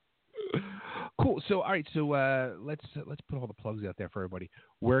 Cool. So, all right. So, let's put all the plugs out there for everybody.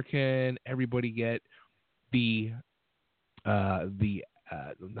 Where can everybody get the not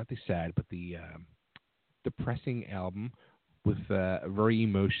the sad, but the depressing album with very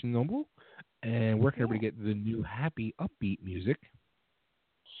emotional? And where can everybody get the new happy, upbeat music?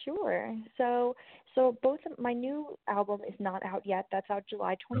 Sure. So both of my new album is not out yet. That's out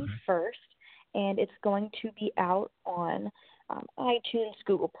July 21st, and it's going to be out on iTunes,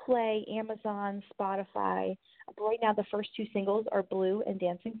 Google Play, Amazon, Spotify. But right now, the first 2 singles are Blue and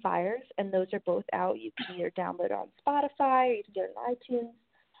Dancing Fires, and those are both out. You can either download it on Spotify or you can get it on iTunes.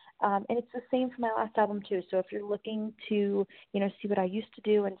 And it's the same for my last album too. So if you're looking to, see what I used to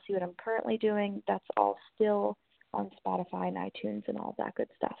do and see what I'm currently doing, that's all still on Spotify and iTunes and all that good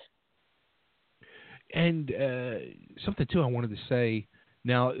stuff. And something too I wanted to say.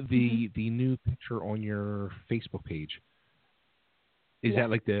 Now the new picture on your Facebook page, is that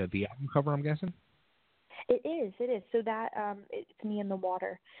like the album cover, I'm guessing? It is. So that it's me in the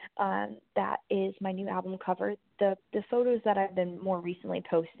water. That is my new album cover. The photos that I've been more recently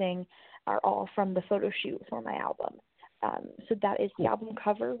posting are all from the photo shoot for my album. So that is the album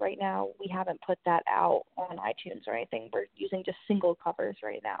cover. Right now, we haven't put that out on iTunes or anything. We're using just single covers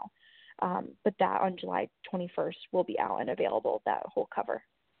right now. But that on July 21st will be out and available, that whole cover.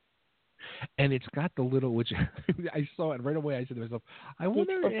 And it's got the little, which I saw it right away. I said to myself, I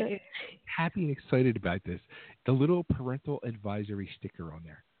wonder, happy and excited about this, the little parental advisory sticker on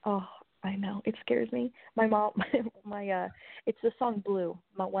there. Oh, I know. It scares me. My mom, it's the song Blue,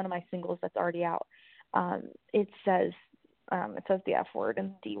 one of my singles that's already out. It says the F word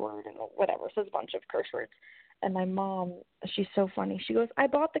and D word and whatever. It says a bunch of curse words. And my mom, she's so funny. She goes, I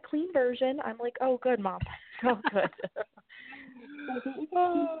bought the clean version. I'm like, oh, good, Mom. Oh, good. So there is a clean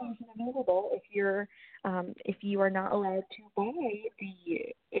version available if you are not allowed to buy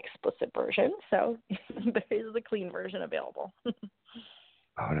the explicit version. So there is the clean version available.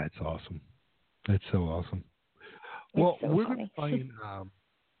 Oh, that's awesome. That's so awesome. Well, we're going to be playing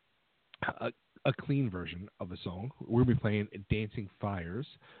a clean version of a song. We're going to be playing Dancing Fires.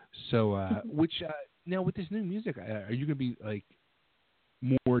 So, now with this new music, are you going to be like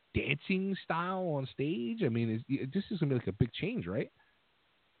more dancing style on stage? I mean, this is going to be like a big change, right?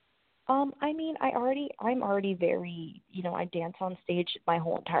 I mean, I'm already very, I dance on stage my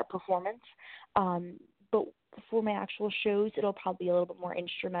whole entire performance. But for my actual shows, it'll probably be a little bit more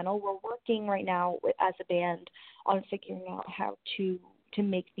instrumental. We're working right now as a band on figuring out how to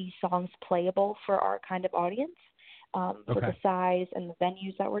make these songs playable for our kind of audience, for the size and the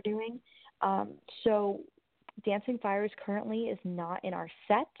venues that we're doing. So Dancing Fires currently is not in our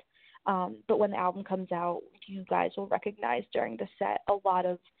set, but when the album comes out, you guys will recognize during the set a lot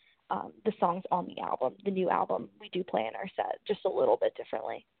of the songs on the album, the new album. We do play in our set just a little bit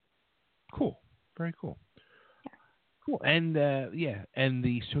differently. Cool. Very cool. Yeah. Cool. And, and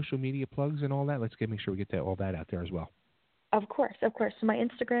the social media plugs and all that, let's make sure we get all that out there as well. Of course. So my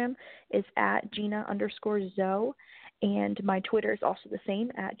Instagram is at Gina_Zoe, and my Twitter is also the same,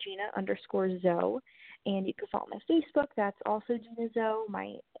 at Gina_Zoe. And you can follow my Facebook. That's also Gina Zoe.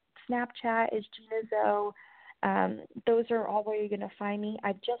 My Snapchat is Gina Zoe. Those are all where you're going to find me.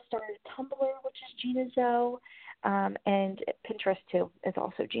 I've just started Tumblr, which is Gina Zoe. And Pinterest too is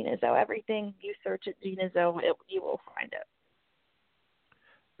also Gina Zoe. Everything you search at Gina Zoe, you will find it.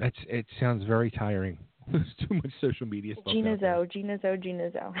 It sounds very tiring. There's too much social media stuff. Gina Zoe.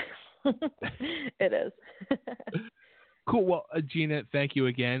 It is. Cool. Well, Gina, thank you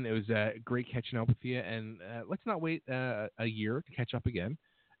again. It was great catching up with you. And let's not wait a year to catch up again.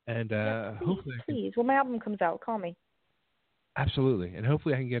 And hopefully, please. When my album comes out, call me. Absolutely. And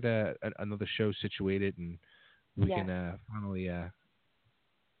hopefully I can get another show situated and we can finally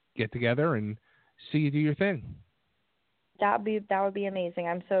get together and see you do your thing. That would be amazing.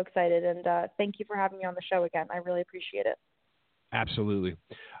 I'm so excited. And thank you for having me on the show again. I really appreciate it. Absolutely.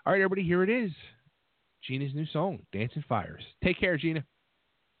 All right, everybody, here it is. Gina's new song, Dancing Fires. Take care, Gina.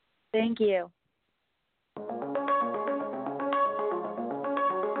 Thank you.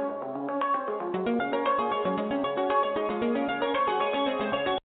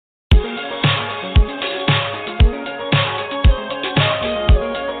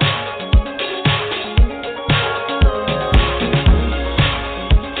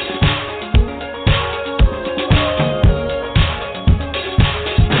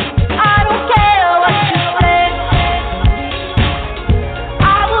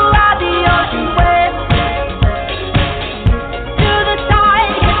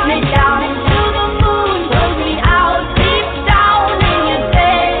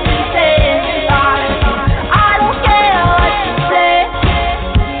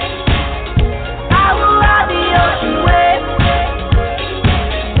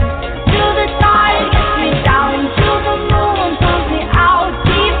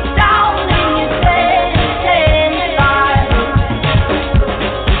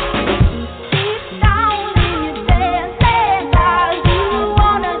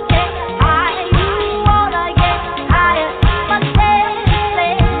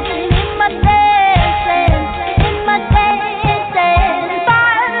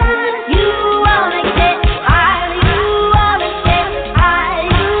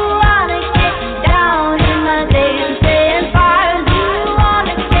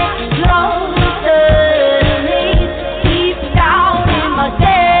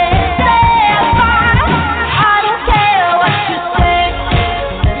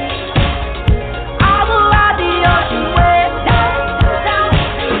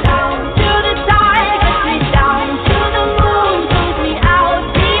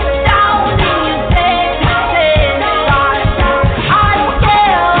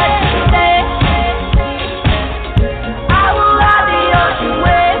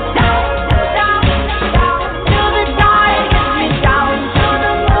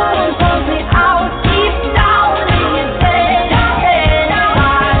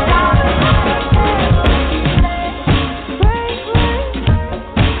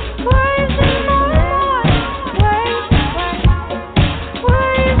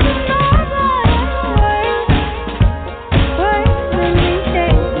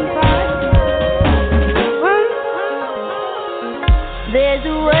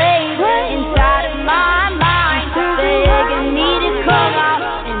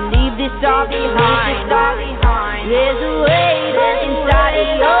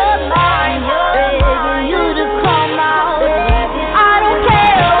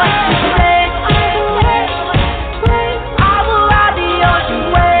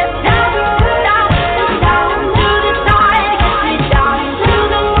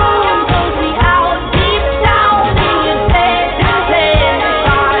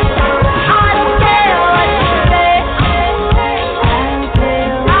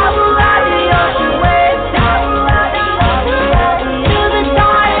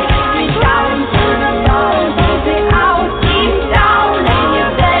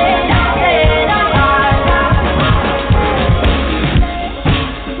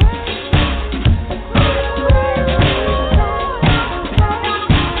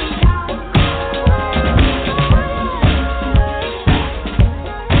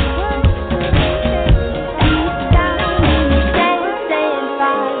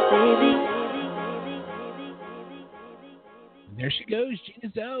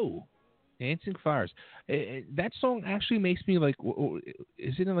 Dancing Fires. That song actually makes me like,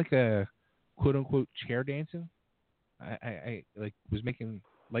 is it in like a quote unquote chair dancing? I like was making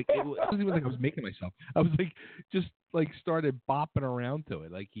like it wasn't even like I was making myself. I was like just like started bopping around to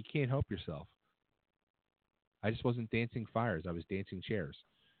it. Like you can't help yourself. I just wasn't dancing fires. I was dancing chairs.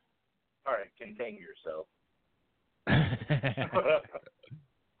 All right, contain yourself.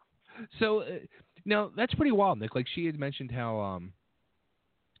 So now that's pretty wild, Nick. Like she had mentioned how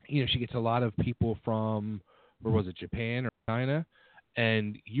she gets a lot of people from, where was it, Japan or China,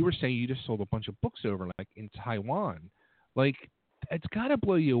 And you were saying you just sold a bunch of books over, like, in Taiwan. Like, it's got to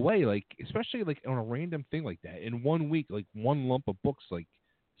blow you away, like, especially, like, on a random thing like that. In 1 week, like, one lump of books, like,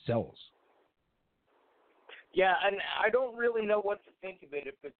 sells. Yeah, and I don't really know what to think of it,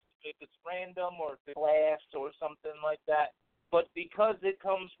 if it's random or if it's glass or something like that. But because it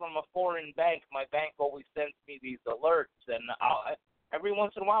comes from a foreign bank, my bank always sends me these alerts, and every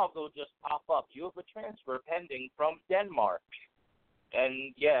once in a while they'll just pop up. You have a transfer pending from Denmark,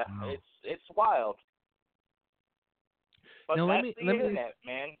 and yeah, wow. it's wild. But now, that's the internet,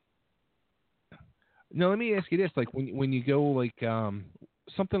 man. Now, let me ask you this: like, when you go, like,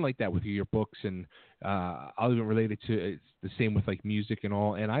 something like that with your books, and I'll even relate it to it's the same with, like, music and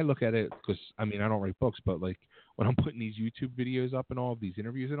all. And I look at it because, I mean, I don't write books, but, like, when I'm putting these YouTube videos up and all, these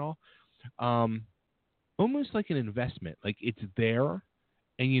interviews and all, almost like an investment. Like, it's there,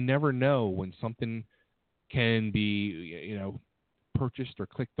 and you never know when something can be, you know, purchased or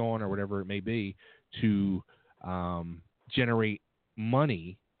clicked on or whatever it may be to generate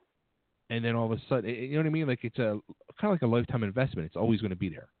money. And then all of a sudden, you know what I mean? Like, it's a kind of like a lifetime investment. It's always going to be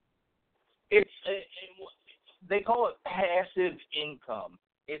there. They call it passive income.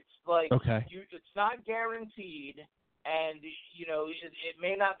 It's like it's not guaranteed, and you know it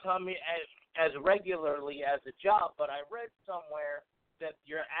may not come as regularly as a job. But I read somewhere that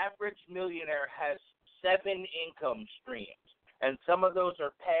your average millionaire has 7 income streams, and some of those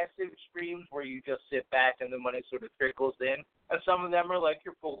are passive streams where you just sit back and the money sort of trickles in. And some of them are like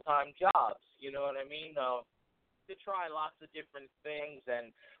your full-time jobs, you know what I mean? To try lots of different things,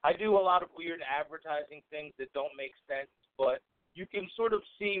 and I do a lot of weird advertising things that don't make sense, but you can sort of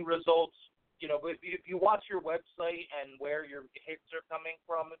see results, you know, if you watch your website and where your hits are coming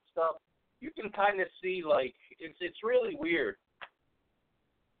from and stuff, you can kind of see, like, it's really weird.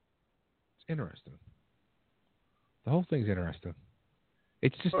 It's interesting. The whole thing's interesting.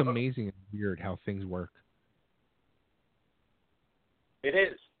 It's just amazing and weird how things work. It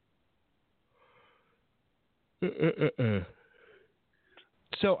is.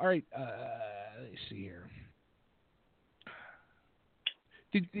 So, all right, let me see here.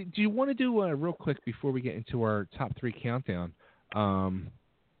 Do you want to do real quick before we get into our top 3 countdown? Something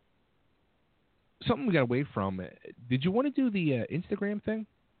we got away from. Did you want to do the Instagram thing?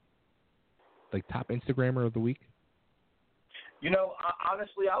 Like top Instagrammer of the week? You know,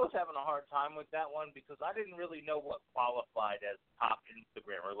 honestly, I was having a hard time with that one because I didn't really know what qualified as top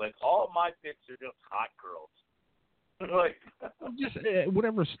Instagrammer. Like, all my pics are just hot girls. Like, just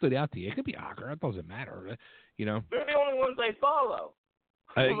whatever stood out to you. It could be hot girl. It doesn't matter. You know. They're the only ones I follow.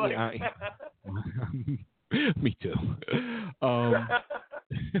 Me too.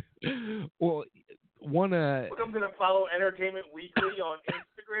 Well, one. What, I'm gonna follow Entertainment Weekly on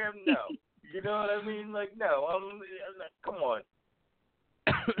Instagram? No. You know what I mean? Like, no. Come on.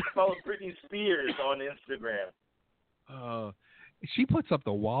 Follow Britney Spears on Instagram. She puts up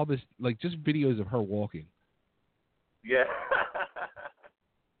the wildest, like, just videos of her walking. Yeah.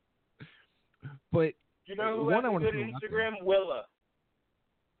 But you know who has a good Instagram? Willa.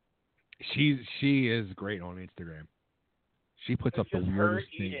 She is great on Instagram. She puts up the weirdest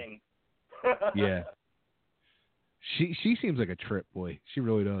thing. Yeah. She seems like a trip, boy. She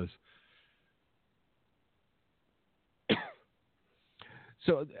really does.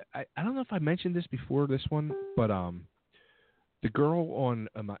 So I don't know if I mentioned this before this one, but the girl on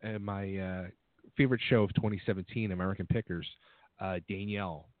my favorite show of 2017, American Pickers,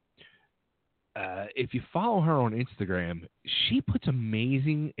 Danielle. If you follow her on Instagram, she puts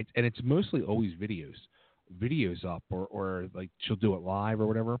amazing, and it's mostly always videos up, or like she'll do it live or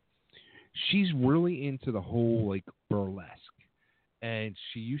whatever. She's really into the whole like burlesque, and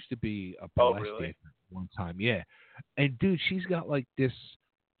she used to be a burlesque dancer one time, yeah. And dude, she's got like this,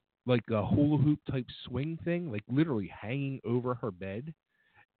 like a hula hoop type swing thing, like literally hanging over her bed,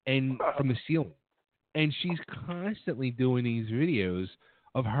 and from the ceiling. And she's constantly doing these videos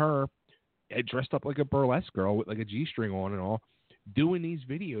of her dressed up like a burlesque girl with like a G-string on and all, doing these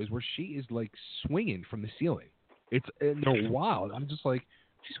videos where she is like swinging from the ceiling. And they're wild. I'm just like,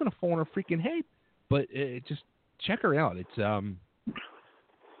 she's gonna fall on her freaking head. But just check her out. It's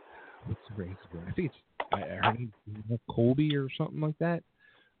what's her Instagram? I think it's her name Colby or something like that.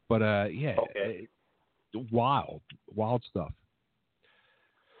 But yeah, okay. Wild stuff.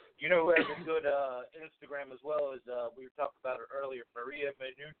 You know who has a good Instagram as well as we were talking about her earlier, Maria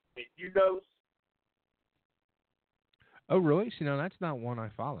Menounos. Oh, really? See, no, that's not one I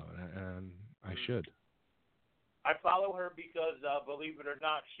follow, and I should. I follow her because, believe it or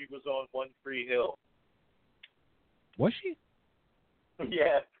not, she was on One Tree Hill. Was she?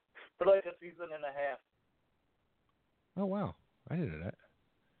 Yeah, for like a season and a half. Oh, wow. I didn't know that.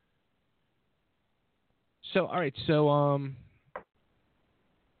 So, all right. So,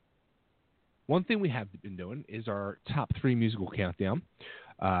 one thing we have been doing is our top 3 musical countdown,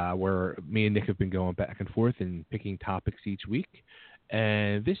 where me and Nick have been going back and forth and picking topics each week.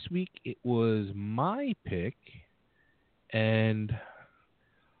 And this week it was my pick, and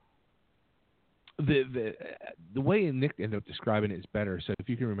the way Nick ended up describing it is better. So if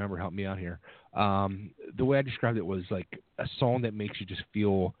you can remember, help me out here. The way I described it was like a song that makes you just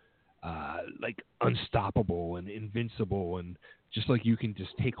feel like unstoppable and invincible, and just like you can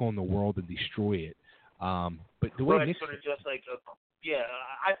just take on the world and destroy it. But the way right, Nick sort of just like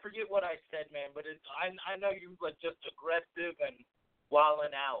I forget what I said, man, but I know you were just aggressive and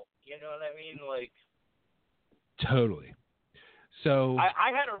wilding out. You know what I mean? Like totally. So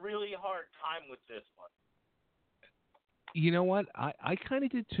I had a really hard time with this one. You know what? I kind of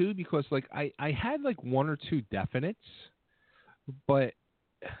did too, because like I had like 1 or 2 definites, but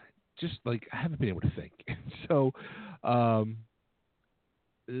just like I haven't been able to think. So the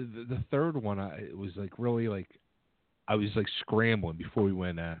third one, it was like really like I was like scrambling before we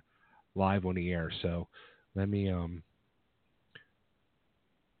went live on the air. So let me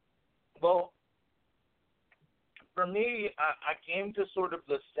Well, for me, I came to sort of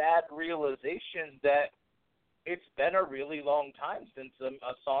the sad realization that it's been a really long time since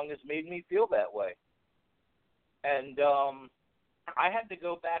a song has made me feel that way. And I had to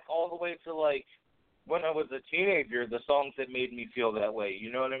go back all the way to, like, when I was a teenager, the songs that made me feel that way.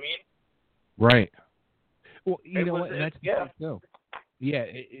 You know what I mean? Right. Well, you know was, what? And that's yeah. No. Yeah,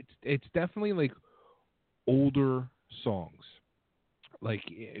 it's definitely like older songs. Like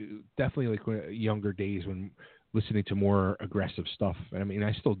definitely like younger days when listening to more aggressive stuff. I mean,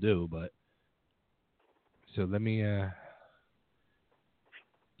 I still do, but so let me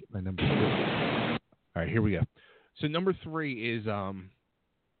get my number 3. All right, here we go. So number 3 is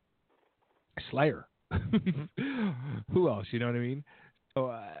Slayer. Who else? You know what I mean?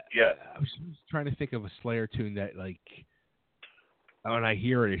 So, yeah. I was trying to think of a Slayer tune that, like, when I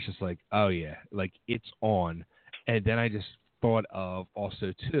hear it, it's just like, oh yeah, like it's on. And then I just thought of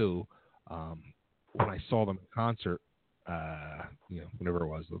also too, when I saw them in concert, whenever it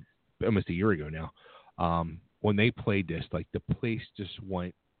was, almost a year ago now, when they played this, like the place just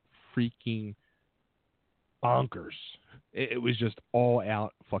went freaking bonkers. It was just all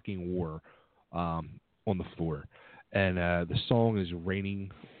out fucking war on the floor. And the song is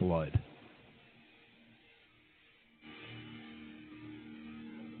Raining Blood.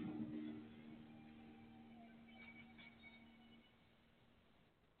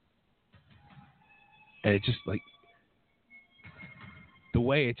 And it just like the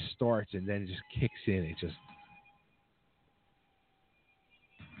way it starts and then it just kicks in, it just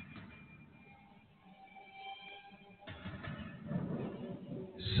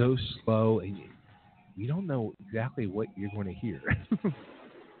so slow, and you don't know exactly what you're going to hear.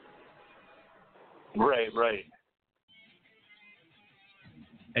 Right.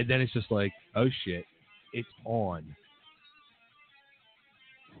 And then it's just like, oh shit, it's on.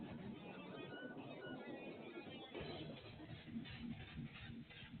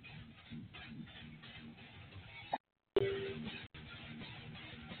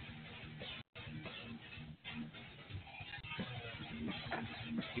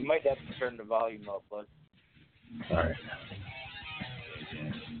 You might have to turn the volume up, bud. All right.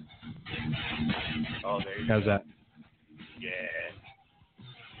 Oh, there you How's go. that? Yeah.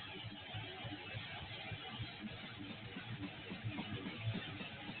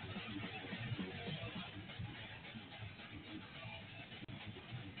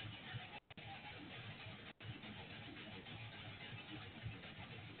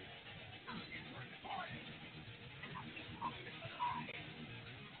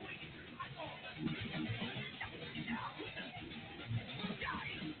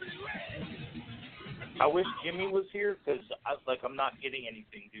 I wish Jimmy was here because I'm not getting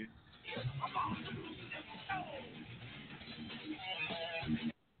anything, dude.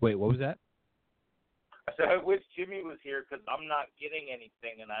 Wait, what was that? I said I wish Jimmy was here because I'm not getting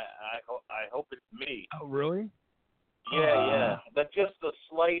anything, and I hope it's me. Oh, really? Yeah. But just the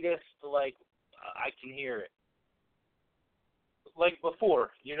slightest, like, I can hear it. Like before,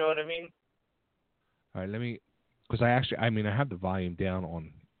 you know what I mean? All right, let me, because I have the volume down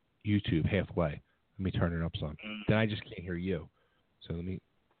on YouTube halfway. Let me turn it up some. Then I just can't hear you. So let me.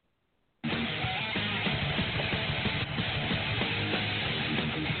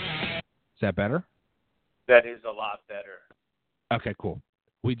 Is that better? That is a lot better. Okay, cool.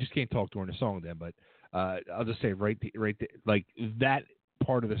 We just can't talk during the song then, but I'll just say right there, like that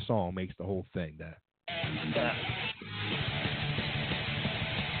part of the song makes the whole thing. Yeah.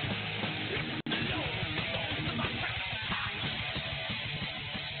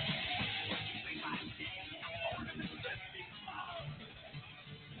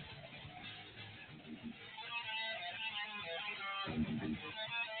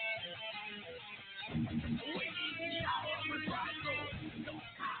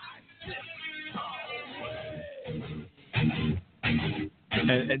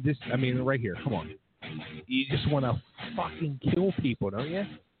 And this, I mean, right here, come on. You just want to fucking kill people, don't you?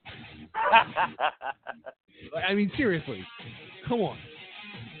 I mean, seriously. Come on.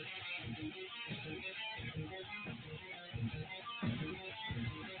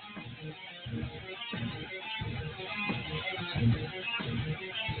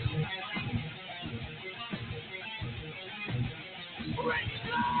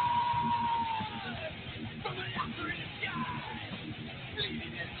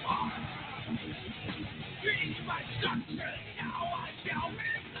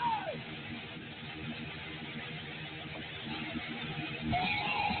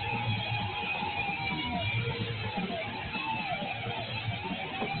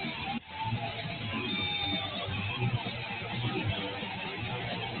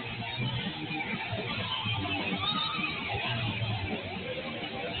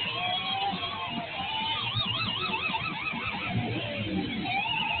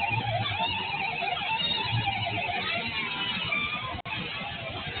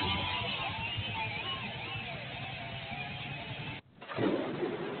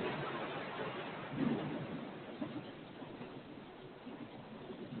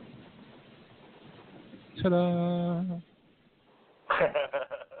 Ta-da!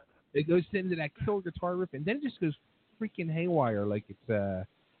 It goes into that killer guitar riff, and then it just goes freaking haywire like it's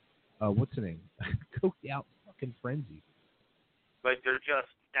what's the name? Coked out fucking frenzy. Like they're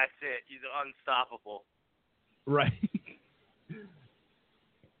just, that's it. He's unstoppable. Right.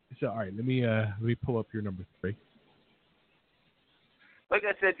 So all right, let me pull up your number 3. Like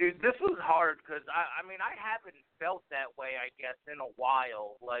I said, dude, this was hard because I mean I haven't felt that way I guess in a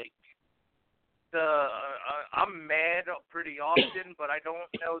while. Like I'm mad pretty often, but I don't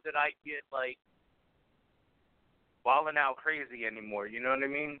know that I get like wilding out crazy anymore. You know what I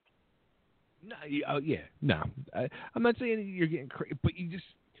mean? No, no. I'm not saying you're getting crazy, but you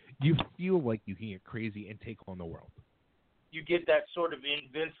feel like you can get crazy and take on the world. You get that sort of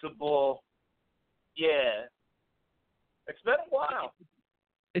invincible. Yeah, it's been a while.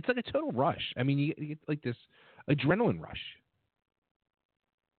 It's like a total rush. I mean, you get like this adrenaline rush.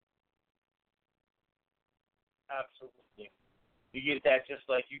 Absolutely. You get that just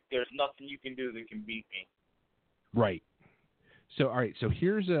like there's nothing you can do that can beat me. Right. So all right. So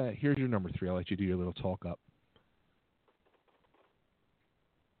here's your number 3. I'll let you do your little talk up.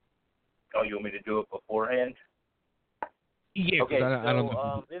 Oh, you want me to do it beforehand? Yeah. Okay. I don't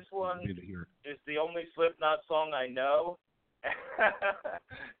know. This one is the only Slipknot song I know,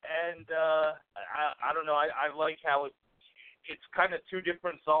 and I don't know. I like how it's kind of 2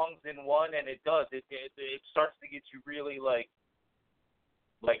 different songs in one, and it does. It starts to get you really like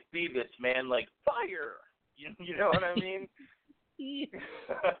Beavis, man, like fire. You know what I mean?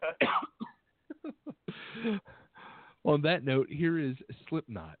 On that note, here is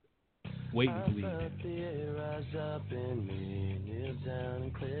Slipknot. Wait and bleed. Rise up in me, kneel down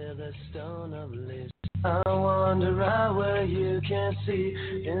and clear the stone of lips. I wander right where you can see.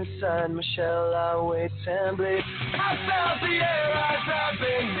 Inside my shell I wait and bleed. I felt the air rise up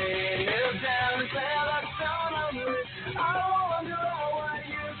in me, kneel down and clear the stone of lips. I wander right where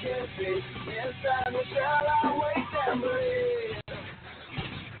you can see. Inside my shell I wait and bleed.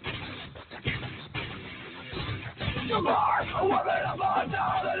 Tomorrow, a woman of my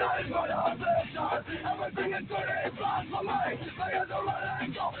town, and I is going on this time. Everything is good and fast for me. I have the right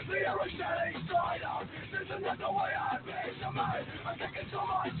angle, the air is shining straight up. This is not the way I feel to me. I'm taking so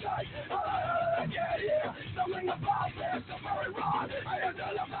much time, I get here. Something about this is very wrong. I have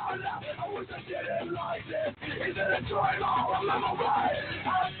to love my life, I wish I didn't like this. Is it a dream or a memory?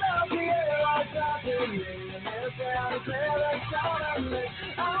 I felt the air rise up in me, and it's down to clear the sound of me.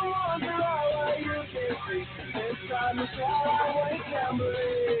 I wonder why you can see. Inside the shadow, I wait and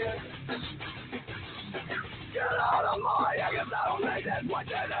bleed. Get out of my, I guess I don't need this. What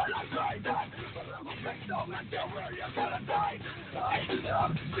did I say that? But I'm a big dog until where you're gonna die. I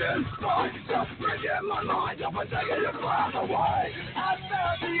love this fight, just bring in my mind up and taking your breath away. I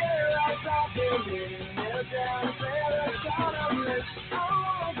felt the air outside in me, kneel down and clear the sound of me. I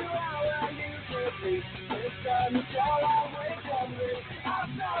won't go out where you can see. Inside the shadow, I wait and bleed. I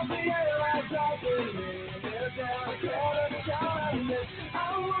felt the air outside in me. I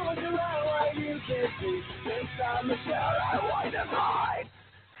wonder why you can see inside my shell. I want to hide.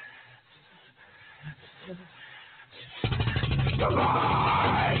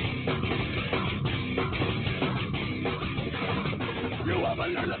 Goodbye. You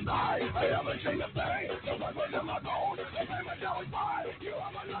haven't learned a thing. I haven't seen a thing. The weapons in my gold. The payment now is mine. You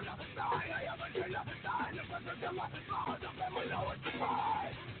haven't learned a thing. I haven't seen a thing. The weapons in my gold. The payment now is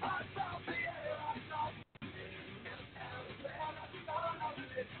mine. I found the air. I found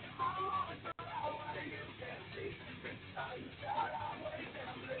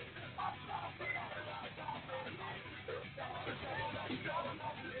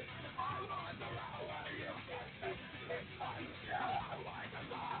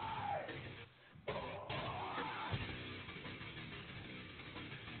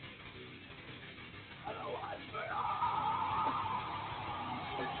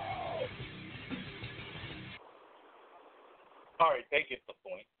Sorry, they get the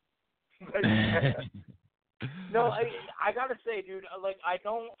point. No, I gotta say, dude, like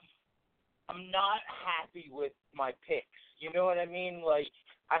I'm not happy with my picks. You know what I mean? Like,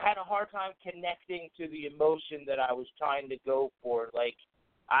 I had a hard time connecting to the emotion that I was trying to go for. Like,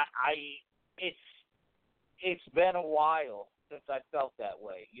 it's been a while since I felt that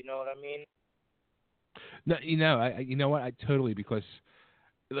way. You know what I mean? No, you know what? I totally, because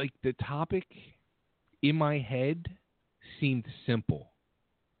like the topic in my head seemed simple,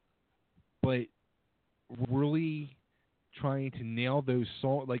 but really trying to nail those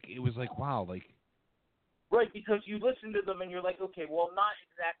songs, like it was like, wow, like. Right, because you listen to them and you're like, okay, well, I'm not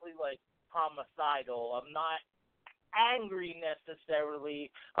exactly like homicidal. I'm not angry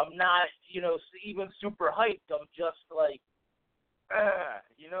necessarily. I'm not, even super hyped. I'm just like,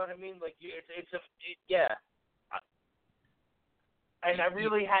 you know what I mean? Like, yeah. And I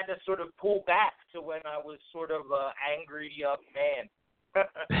really had to sort of pull back to when I was sort of an angry young man.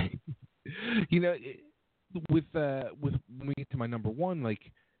 With when we get to my number one,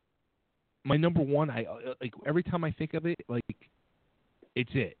 like my number one, I like every time I think of it, like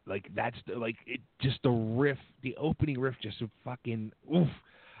it's it. Like that's just the riff, the opening riff, just fucking oof.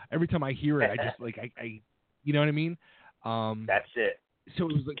 Every time I hear it, I just like I you know what I mean? That's it. So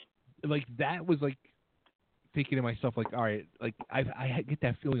it was like that was like thinking to myself, like, all right, like I get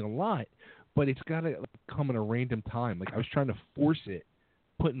that feeling a lot, but it's gotta come at a random time. Like I was trying to force it,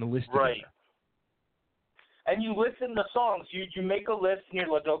 putting the list together. Right. And you listen to songs. You make a list, and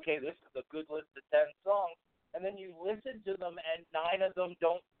you're like, okay, this is a good list of 10 songs. And then you listen to them, and 9 of them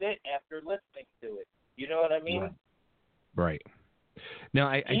don't fit after listening to it. You know what I mean? Right. Now,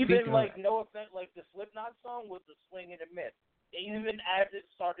 I even think, like no offense, like the Slipknot song was a swing and a miss. Even as it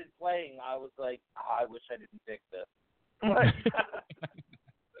started playing, I was like, I wish I didn't pick this.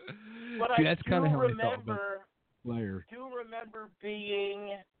 But See, I that's kind of how remember,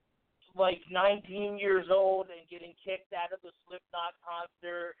 being like 19 years old and getting kicked out of the Slipknot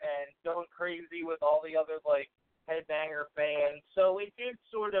concert and going crazy with all the other like headbanger fans. So it did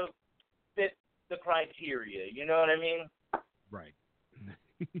sort of fit the criteria. You know what I mean? Right.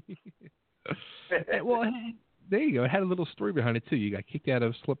 Well, there you go. It had a little story behind it too. You got kicked out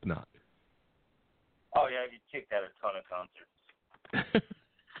of Slipknot. Oh yeah, I get kicked out of a ton of concerts.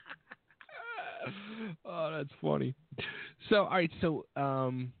 Oh, that's funny. So, all right. So,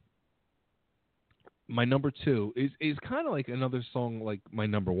 my number 2 is kind of like another song like my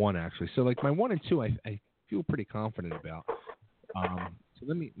number 1 actually. So, like my 1 and 2, I feel pretty confident about. So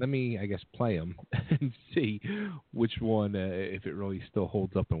let me I guess play them and see which one if it really still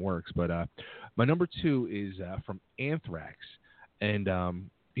holds up and works. But my number 2 is from Anthrax, and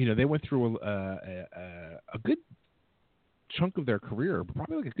they went through a good chunk of their career,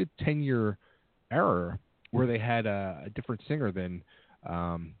 probably like a good 10-year era where they had a different singer than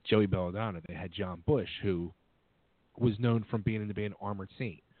Joey Belladonna. They had John Bush, who was known from being in the band Armored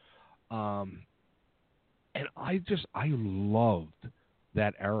Saint. And I loved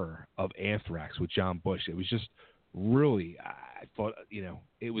that era of Anthrax with John Bush. It was just really, I thought,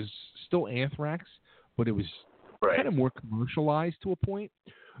 it was still Anthrax, but it was kind of more commercialized to a point.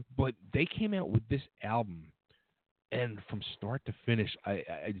 But they came out with this album, and from start to finish,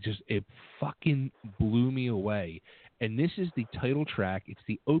 it fucking blew me away. And this is the title track. It's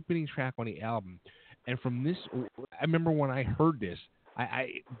the opening track on the album. And from this, I remember when I heard this,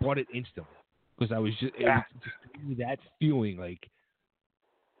 I bought it instantly. Because it was just giving me that feeling, like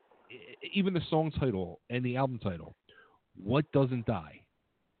even the song title and the album title, "What Doesn't Die."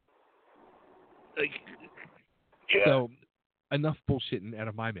 Like, so enough bullshitting out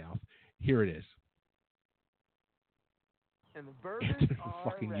of my mouth. Here it is. And the burgers It's a are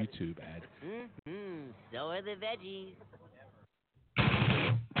fucking ready. YouTube ad. So are the veggies.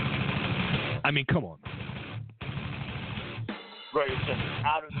 I mean, come on. Right, it's just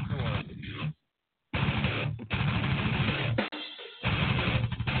out of the door.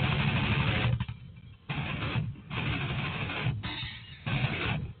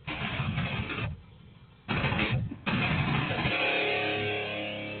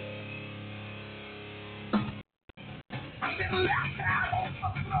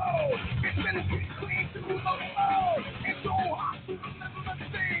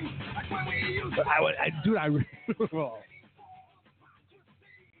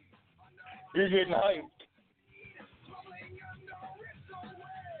 You're getting hyped.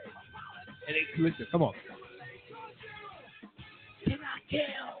 And listen, come on. Did I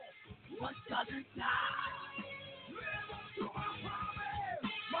kill what doesn't die?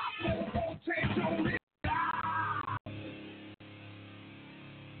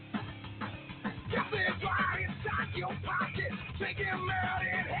 Take him out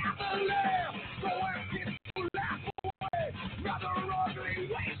and have the laugh. So empty to laugh away. Rather ugly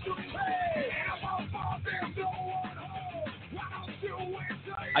ways to play. Ever fall, there's no one home. Why don't you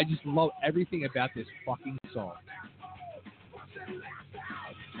enter? I just love everything about this fucking song.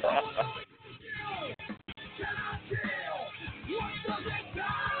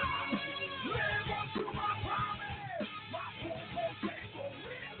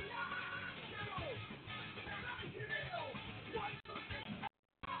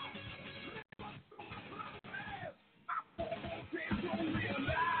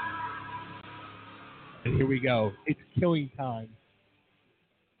 And here we go. It's killing time.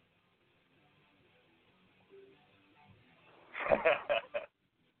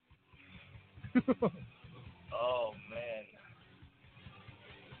 Oh, man.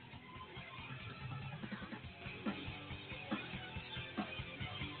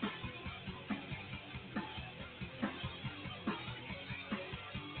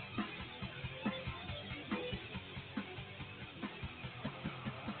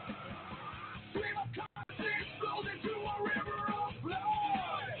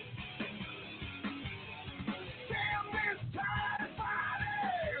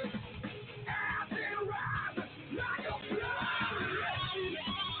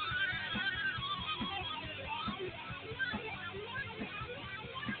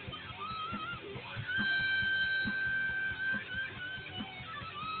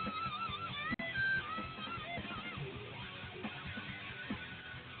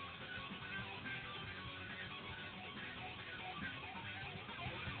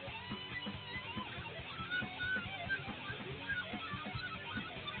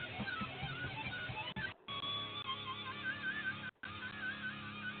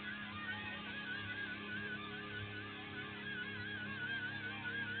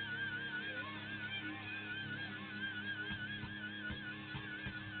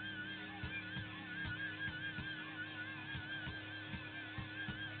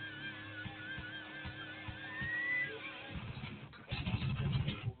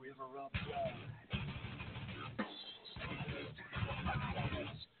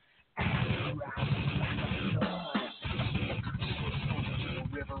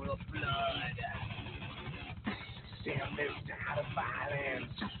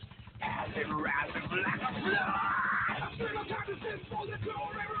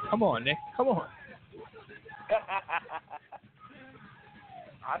 Come on, Nick. Come on.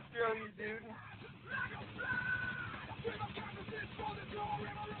 I feel you, dude.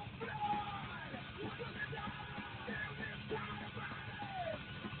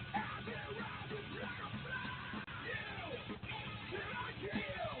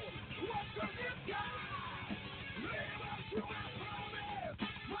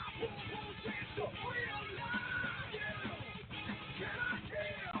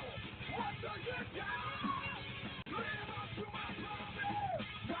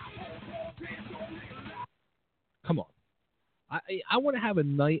 Come on. I want to have a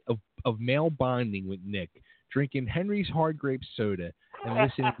night of male bonding with Nick, drinking Henry's hard grape soda and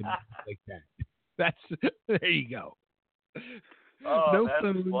listening to music like that. There you go. Oh, no that's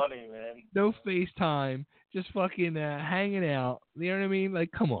phone, funny, man. no FaceTime, just fucking hanging out. You know what I mean?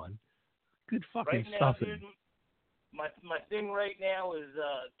 Like, come on. Good fucking Right stuff. now, dude, my thing right now is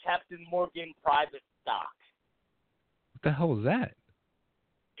Captain Morgan Private Stock. What the hell is that?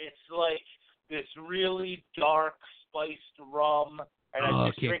 It's like this really dark, spiced rum, and I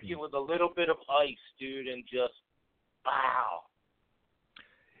just drink it with a little bit of ice, dude, and just, wow.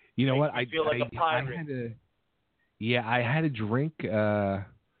 You know what? I feel like a pirate. I had a drink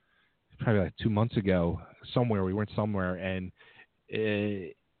probably like 2 months ago somewhere. We went somewhere, and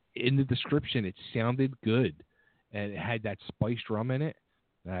in the description, it sounded good, and it had that spiced rum in it.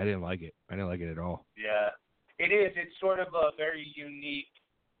 And I didn't like it. I didn't like it at all. Yeah, it is. It's sort of a very unique,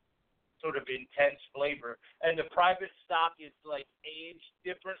 sort of intense flavor. And the private stock is, like, aged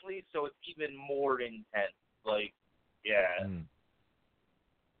differently, so it's even more intense. Like, yeah. Mm.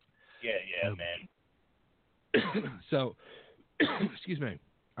 Yeah, man. So, excuse me.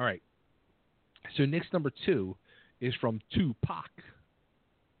 All right. So Nick's number 2 is from Tupac.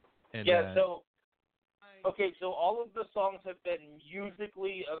 And, so all of the songs have been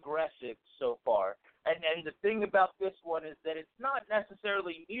musically aggressive so far. And the thing about this one is that it's not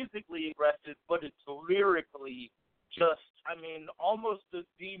necessarily musically aggressive, but it's lyrically just, almost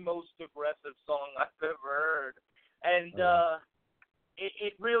the most aggressive song I've ever heard. And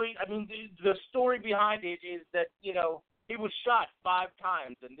it really, the story behind it is that, he was shot 5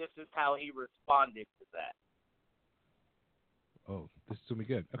 times, and this is how he responded to that. Oh, this is gonna be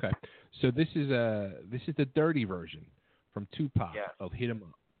good. Okay, so this is the dirty version from Tupac of Hit 'Em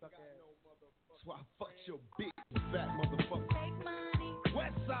Up. That's why I fucked your big fat motherfucker.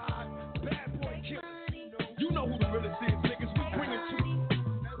 West Side, bad boy killers. You know who the realest is, niggas. We bring it to you.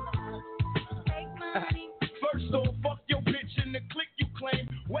 First off, fuck your bitch in the clique you claim.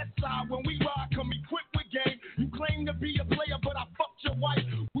 West Side, when we ride, come equipped with game. You claim to be a player, but I fucked your wife.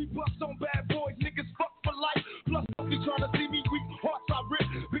 We bust on bad boys, niggas fuck for life. Plus, you tryna see me weak, hearts I rip.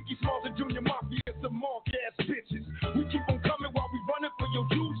 Biggie Smalls and Junior Mafia, some mark ass bitches. We keep on coming while we running for your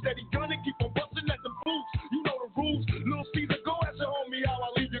juice. Steady gunning, keep on busting at the boots. You know the rules. Lil Caesar, go ask your homie how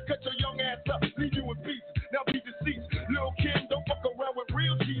I leave you. Cut your young ass up, leave you in pieces. Now be deceased. Lil Kim, don't fuck around with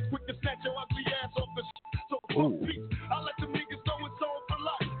real G's. Quick to snatch your ugly ass off the so fuck peace. I let them niggas know it's on for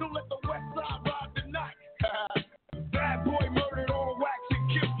life. Don't let the West Side ride the night. Bad boy murdered on wax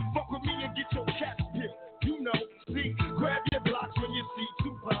and killed. Fuck with me and get your cats killed. You know, see, grab your blocks when you see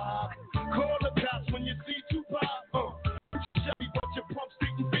Tupac. Call the cops when you see Tupac. Chevy, but your pumps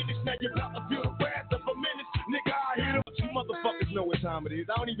didn't finish. Now you're about to feel the wrath of a menace. Nigga, I hit him. You motherfuckers know what time it is.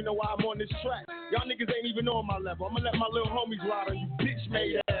 I don't even know why I'm on this track. Y'all niggas ain't even on my level. I'm gonna let my little homies ride on you bitch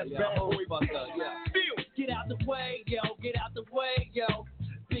made ass bad boy bitch. Feel. Get out the way, yo, get out the way, yo.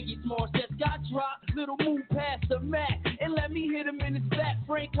 Biggie Smalls just got dropped, little move past the Mac, and let me hit him in his back.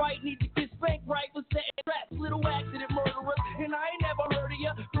 Frank White need to get spanked right for setting traps, little accident murderer, and I ain't never heard of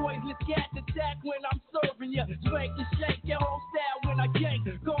ya. Poisonous cat attack when I'm serving ya, spank and shake your whole style when I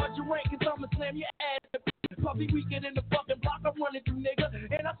gank. Guard your rank, cause I'ma slam your ass. Puppy weekend in the fucking block, I'm running through, nigga,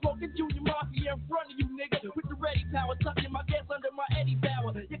 and I'm smoking Junior Mafia in front of you, nigga, with the ready power, tucking my gas under my Eddie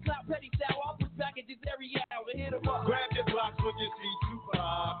Bauer. Your clout petty sour, I'll push back at this every hour, hit him up. Grab your blocks when you see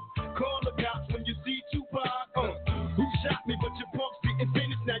Tupac. Call the cops when you see Tupac. Who shot me, but your punks didn't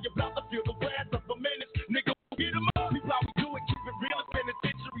finish. Now you're about to feel the wrath of a menace. Nigga, get him up. People, how we do it, keep it real. It's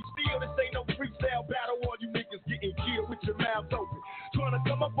penitentiary steel. This ain't no freestyle battle. All you niggas getting killed with your mouths open. Trying to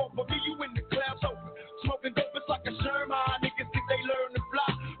come up off of me, you in the clouds open. Smoking dope, it's like a Sherman. Niggas think they learn to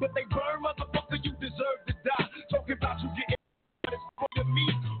fly, but they burn, motherfucker, you deserve to die. Talking about you getting for your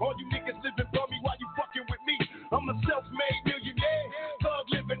meat. All you niggas living for me while you fucking with me. I'm a self-made millionaire. Thug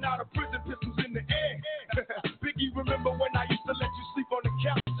living out of prison, pistols in the air. Biggie, remember when I used to let you sleep on the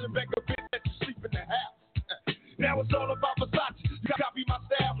couch and beg a bitch that you sleep in the house? Now it's all about Versace. You copy my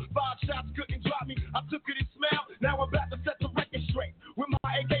style. 5 shots couldn't drop me. I took it and smiled. Now I'm about to set the record straight. With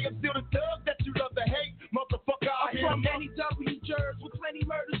my AK, I'm still the thug that you love to hate. Motherfucker, I hear from NEW jurors with plenty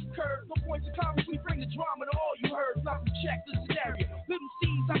murders occurred. No points of Congress, we bring the drama to all you heard. Now check the scenario. Little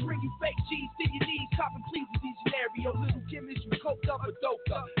C's, I bring you fake G's to your knees. Copping please with these scenarios. Little Kim is you coked up or doped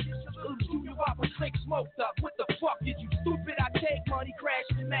up. Little Junior Whopper click smoked up. What the fuck did you stupid? I take money,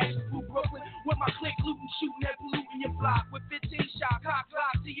 crashing and mashing through Brooklyn. With my click looting, shooting and polluting your block. With 15 shots, cock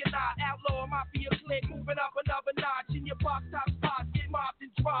lock to your knot. Outlaw mafia click, moving up another notch. In your box top spots, get mopped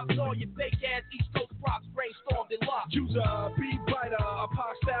and dropped. All your fake ass East Coast props brainstormed and locked. User, beat writer, a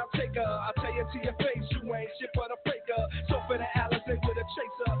pop style taker. I tell you to your face, you ain't shit but a faker. So for the Allison with a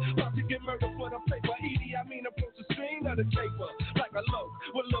chaser, about to get murdered for the paper. Edie, I mean approach the screen of the caper. Like a low,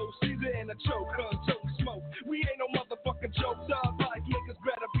 with low Caesar and a choke, choke smoke. We ain't no motherfucking joke, dog. Like niggas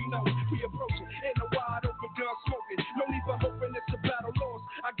better be known. We approaching in a wide open gun smoking. No need for hoping it's a battle lost.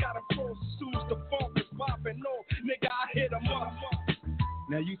 I got a cross as soon as the funk is popping off. Nigga, I hit 'em up.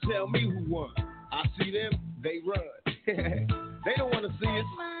 Now you tell me who won. I see them, they run. They don't want to see us.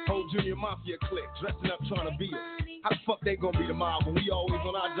 Whole Junior Mafia clique, dressing up trying to be us. How the fuck they gonna be the mob when we always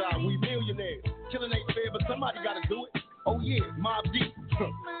on our job? We millionaires. Killing ain't fair, but somebody gotta do it. Oh yeah, Mob Deep.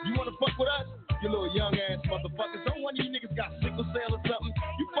 You wanna fuck with us? You little young ass motherfuckers. Don't one of you niggas got sickle cell or something.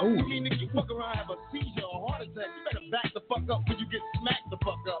 You fuck with me, nigga, you fuck around, have a seizure or heart attack. You better back the fuck up when you get smacked the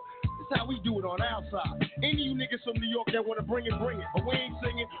fuck up. That's how we do it on our side. Any of you niggas from New York that wanna bring it, bring it. But we ain't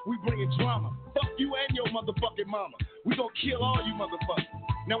singing, we bringing drama. Fuck you and your motherfucking mama. We gonna kill all you motherfuckers.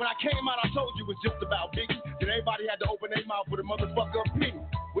 Now when I came out, I told you it was just about Biggie. Then everybody had to open their mouth with a motherfucker opinion.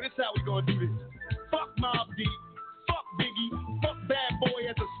 Well, this how we gonna do this. Fuck Mob Deep. Fuck Biggie. Fuck Bad Boy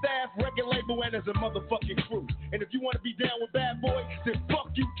as a staff, record label, and as a motherfucking crew. And if you wanna be down with Bad Boy, then fuck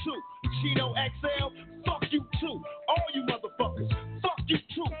you too. Chino XL, fuck you too. All you motherfuckers, fuck you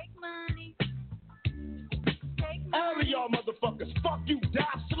too. All of y'all motherfuckers, fuck you,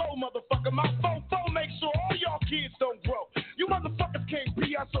 die slow, motherfucker. My phone make sure all y'all kids don't grow. You motherfuckers can't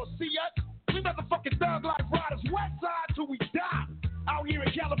be us or see us. We motherfucking thug life riders, west side till we die. Out here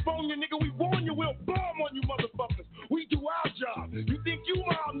in California, nigga, we warn you, we'll bomb on you motherfuckers. We do our job. You think you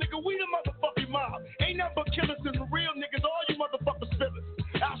mob, nigga, we the motherfucking mob. Ain't nothing but killers and the real niggas, all you motherfuckers fillers.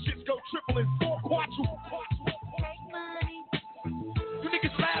 Our shits go triple and 4 quadruple. You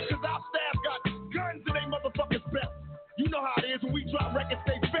niggas laugh cause our staff got guns in they motherfuckers belt. You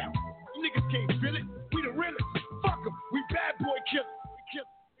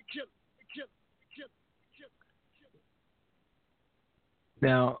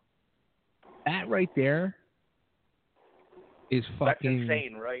Now, that right there is fucking... That's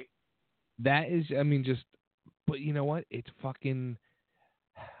insane, right? That is, I mean, just... But you know what? It's fucking...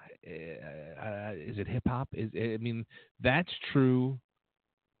 is it hip-hop? I mean, that's true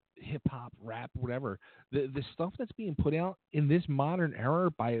hip-hop, rap, whatever. The stuff that's being put out in this modern era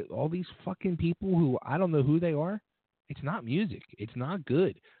by all these fucking people who I don't know who they are, it's not music. It's not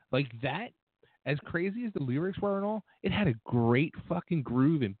good. Like that, as crazy as the lyrics were and all, it had a great fucking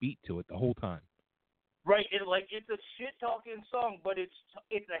groove and beat to it the whole time. Right, it's a shit-talking song, but it's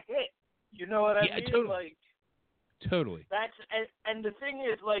a hit. You know what I mean? Totally. Like, totally. That's and the thing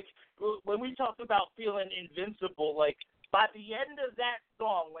is, like, when we talk about feeling invincible, like, by the end of that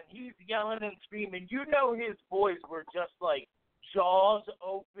song, when he's yelling and screaming, you know his boys were just, like, jaws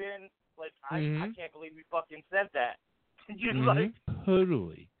open. Like, I can't believe we fucking said that. Like,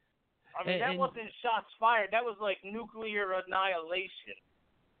 totally. I mean, that wasn't shots fired. That was, like, nuclear annihilation.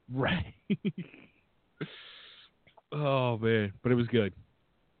 Right. Oh, man. But it was good.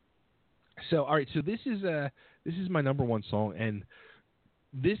 So, all right. So, this is my number one song. And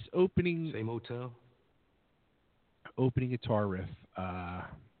this opening... Same hotel? Opening guitar riff,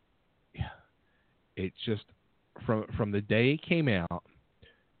 it's just from the day it came out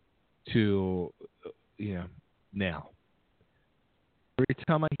to now. Every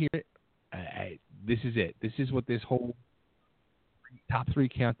time I hear it, this is it. This is what this whole top 3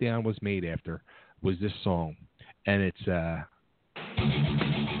 countdown was made after, was this song, and it's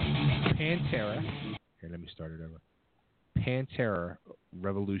Pantera. Here, let me start it over. Pantera,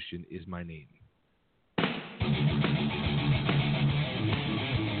 Revolution is my name.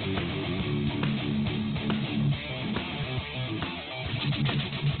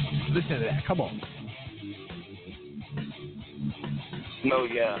 Listen to that. Come on. No,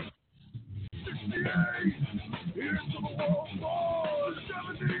 yeah.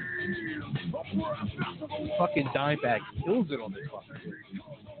 Fucking Dimebag kills it on this fucking.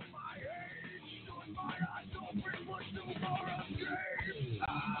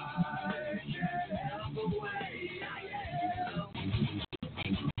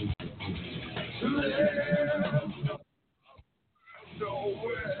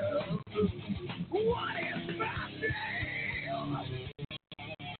 What is my name?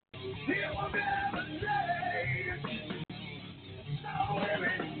 He will never say. So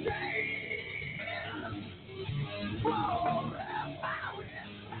every day, forever is my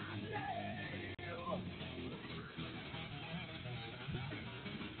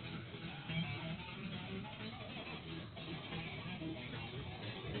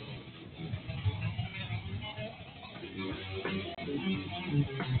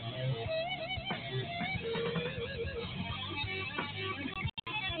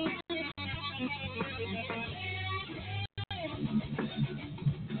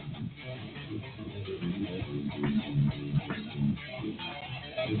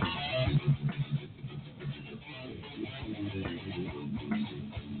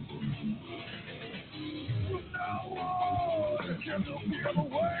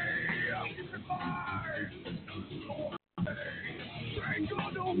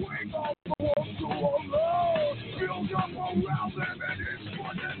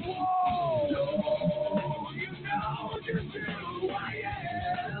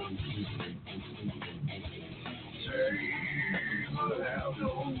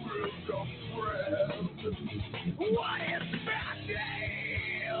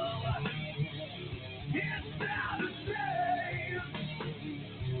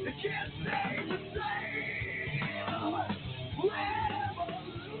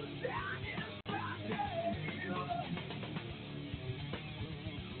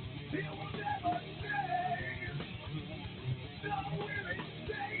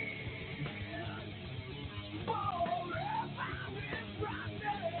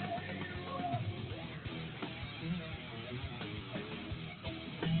name.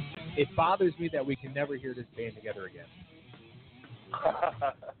 It bothers me that we can never hear this band together again.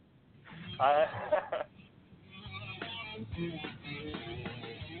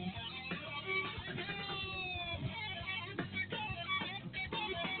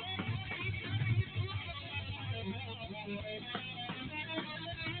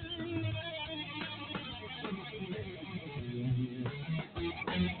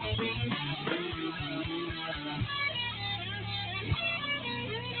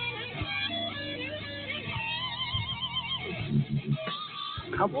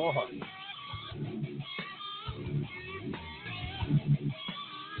 Come on.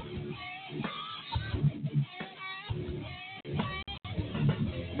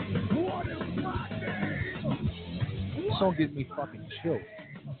 song gives me fucking chills.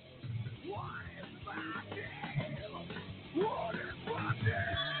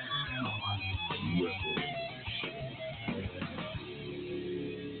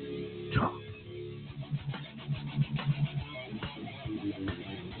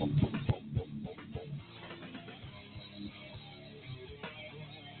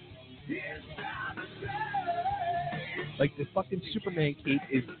 Like, the fucking Superman cape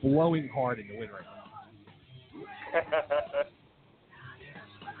is blowing hard in the wind right now.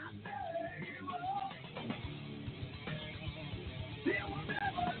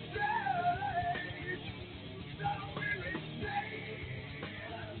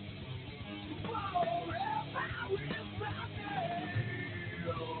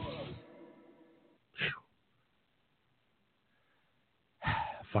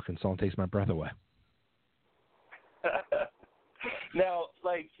 Fucking song takes my breath away. Now,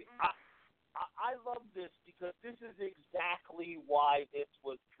 like, I love this because this is exactly why this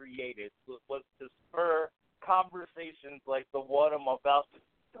was created, was to spur conversations like the one I'm about to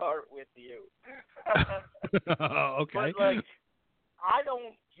start with you. Okay. But, like, I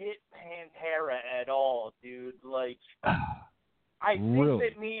don't get Pantera at all, dude. Like, I think Really?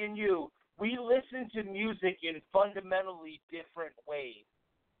 that me and you, we listen to music in fundamentally different ways.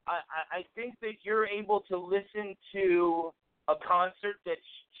 I think that you're able to listen to a concert that's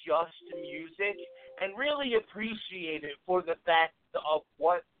just music and really appreciate it for the fact of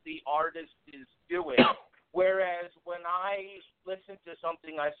what the artist is doing. Whereas when I listen to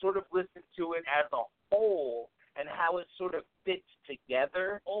something, I sort of listen to it as a whole and how it sort of fits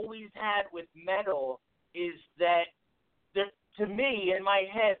together. Always had with metal is that there, to me, in my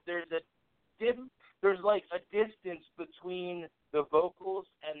head, there's like a distance between the vocals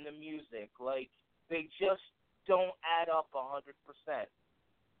and the music. Like, they just don't add up 100%.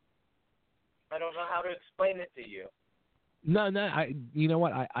 I don't know how to explain it to you. No, you know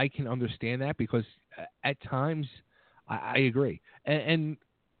what? I can understand that because at times I agree. And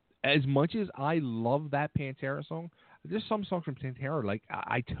as much as I love that Pantera song, there's some songs from Pantera, like,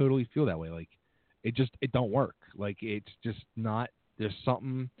 I totally feel that way. Like, it don't work. Like, it's just not, there's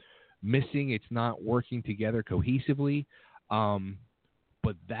something missing. It's not working together cohesively.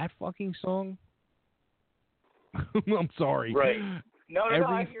 But that fucking song, I'm sorry. Right. No,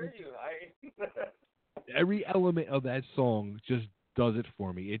 I hear you. Every element of that song just does it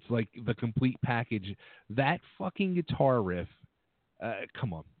for me. It's like the complete package. That fucking guitar riff,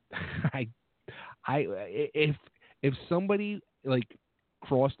 come on. If somebody like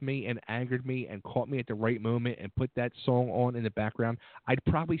crossed me and angered me and caught me at the right moment and put that song on in the background, I'd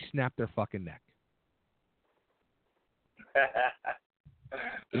probably snap their fucking neck.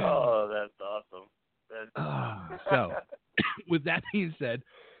 Oh, that's awesome. So, with that being said,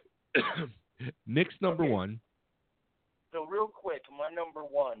 Nick's number one. So real quick, my number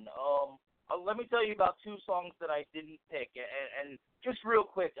one. Let me tell you about two songs that I didn't pick, and just real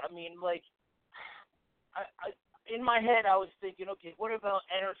quick. I mean, like, I in my head I was thinking, okay, what about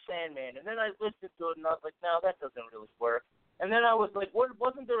Enter Sandman? And then I listened to it, and I was like, no, that doesn't really work. And then I was like,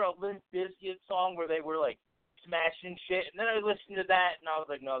 wasn't there a Limp Bizkit song where they were like smashing shit? And then I listened to that, and I was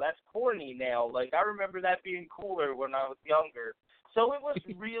like, no, that's corny now. Like, I remember that being cooler when I was younger. So it was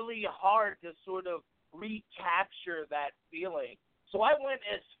really hard to sort of recapture that feeling. So I went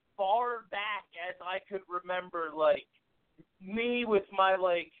as far back as I could remember, like, me with my,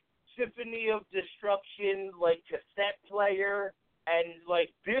 like, Symphony of Destruction, like, cassette player, and,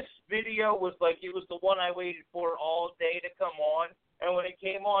 like, this video was, like, it was the one I waited for all day to come on, and when it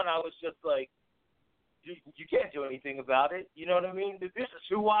came on, I was just like, you can't do anything about it, you know what I mean? This is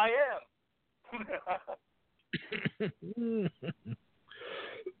who I am.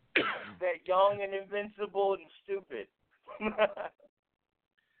 That young and invincible and stupid.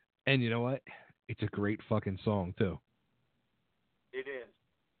 And you know what? It's a great fucking song, too. It is.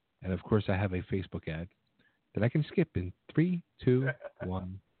 And, of course, I have a Facebook ad that I can skip in 3, 2,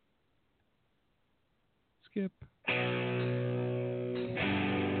 1. Skip.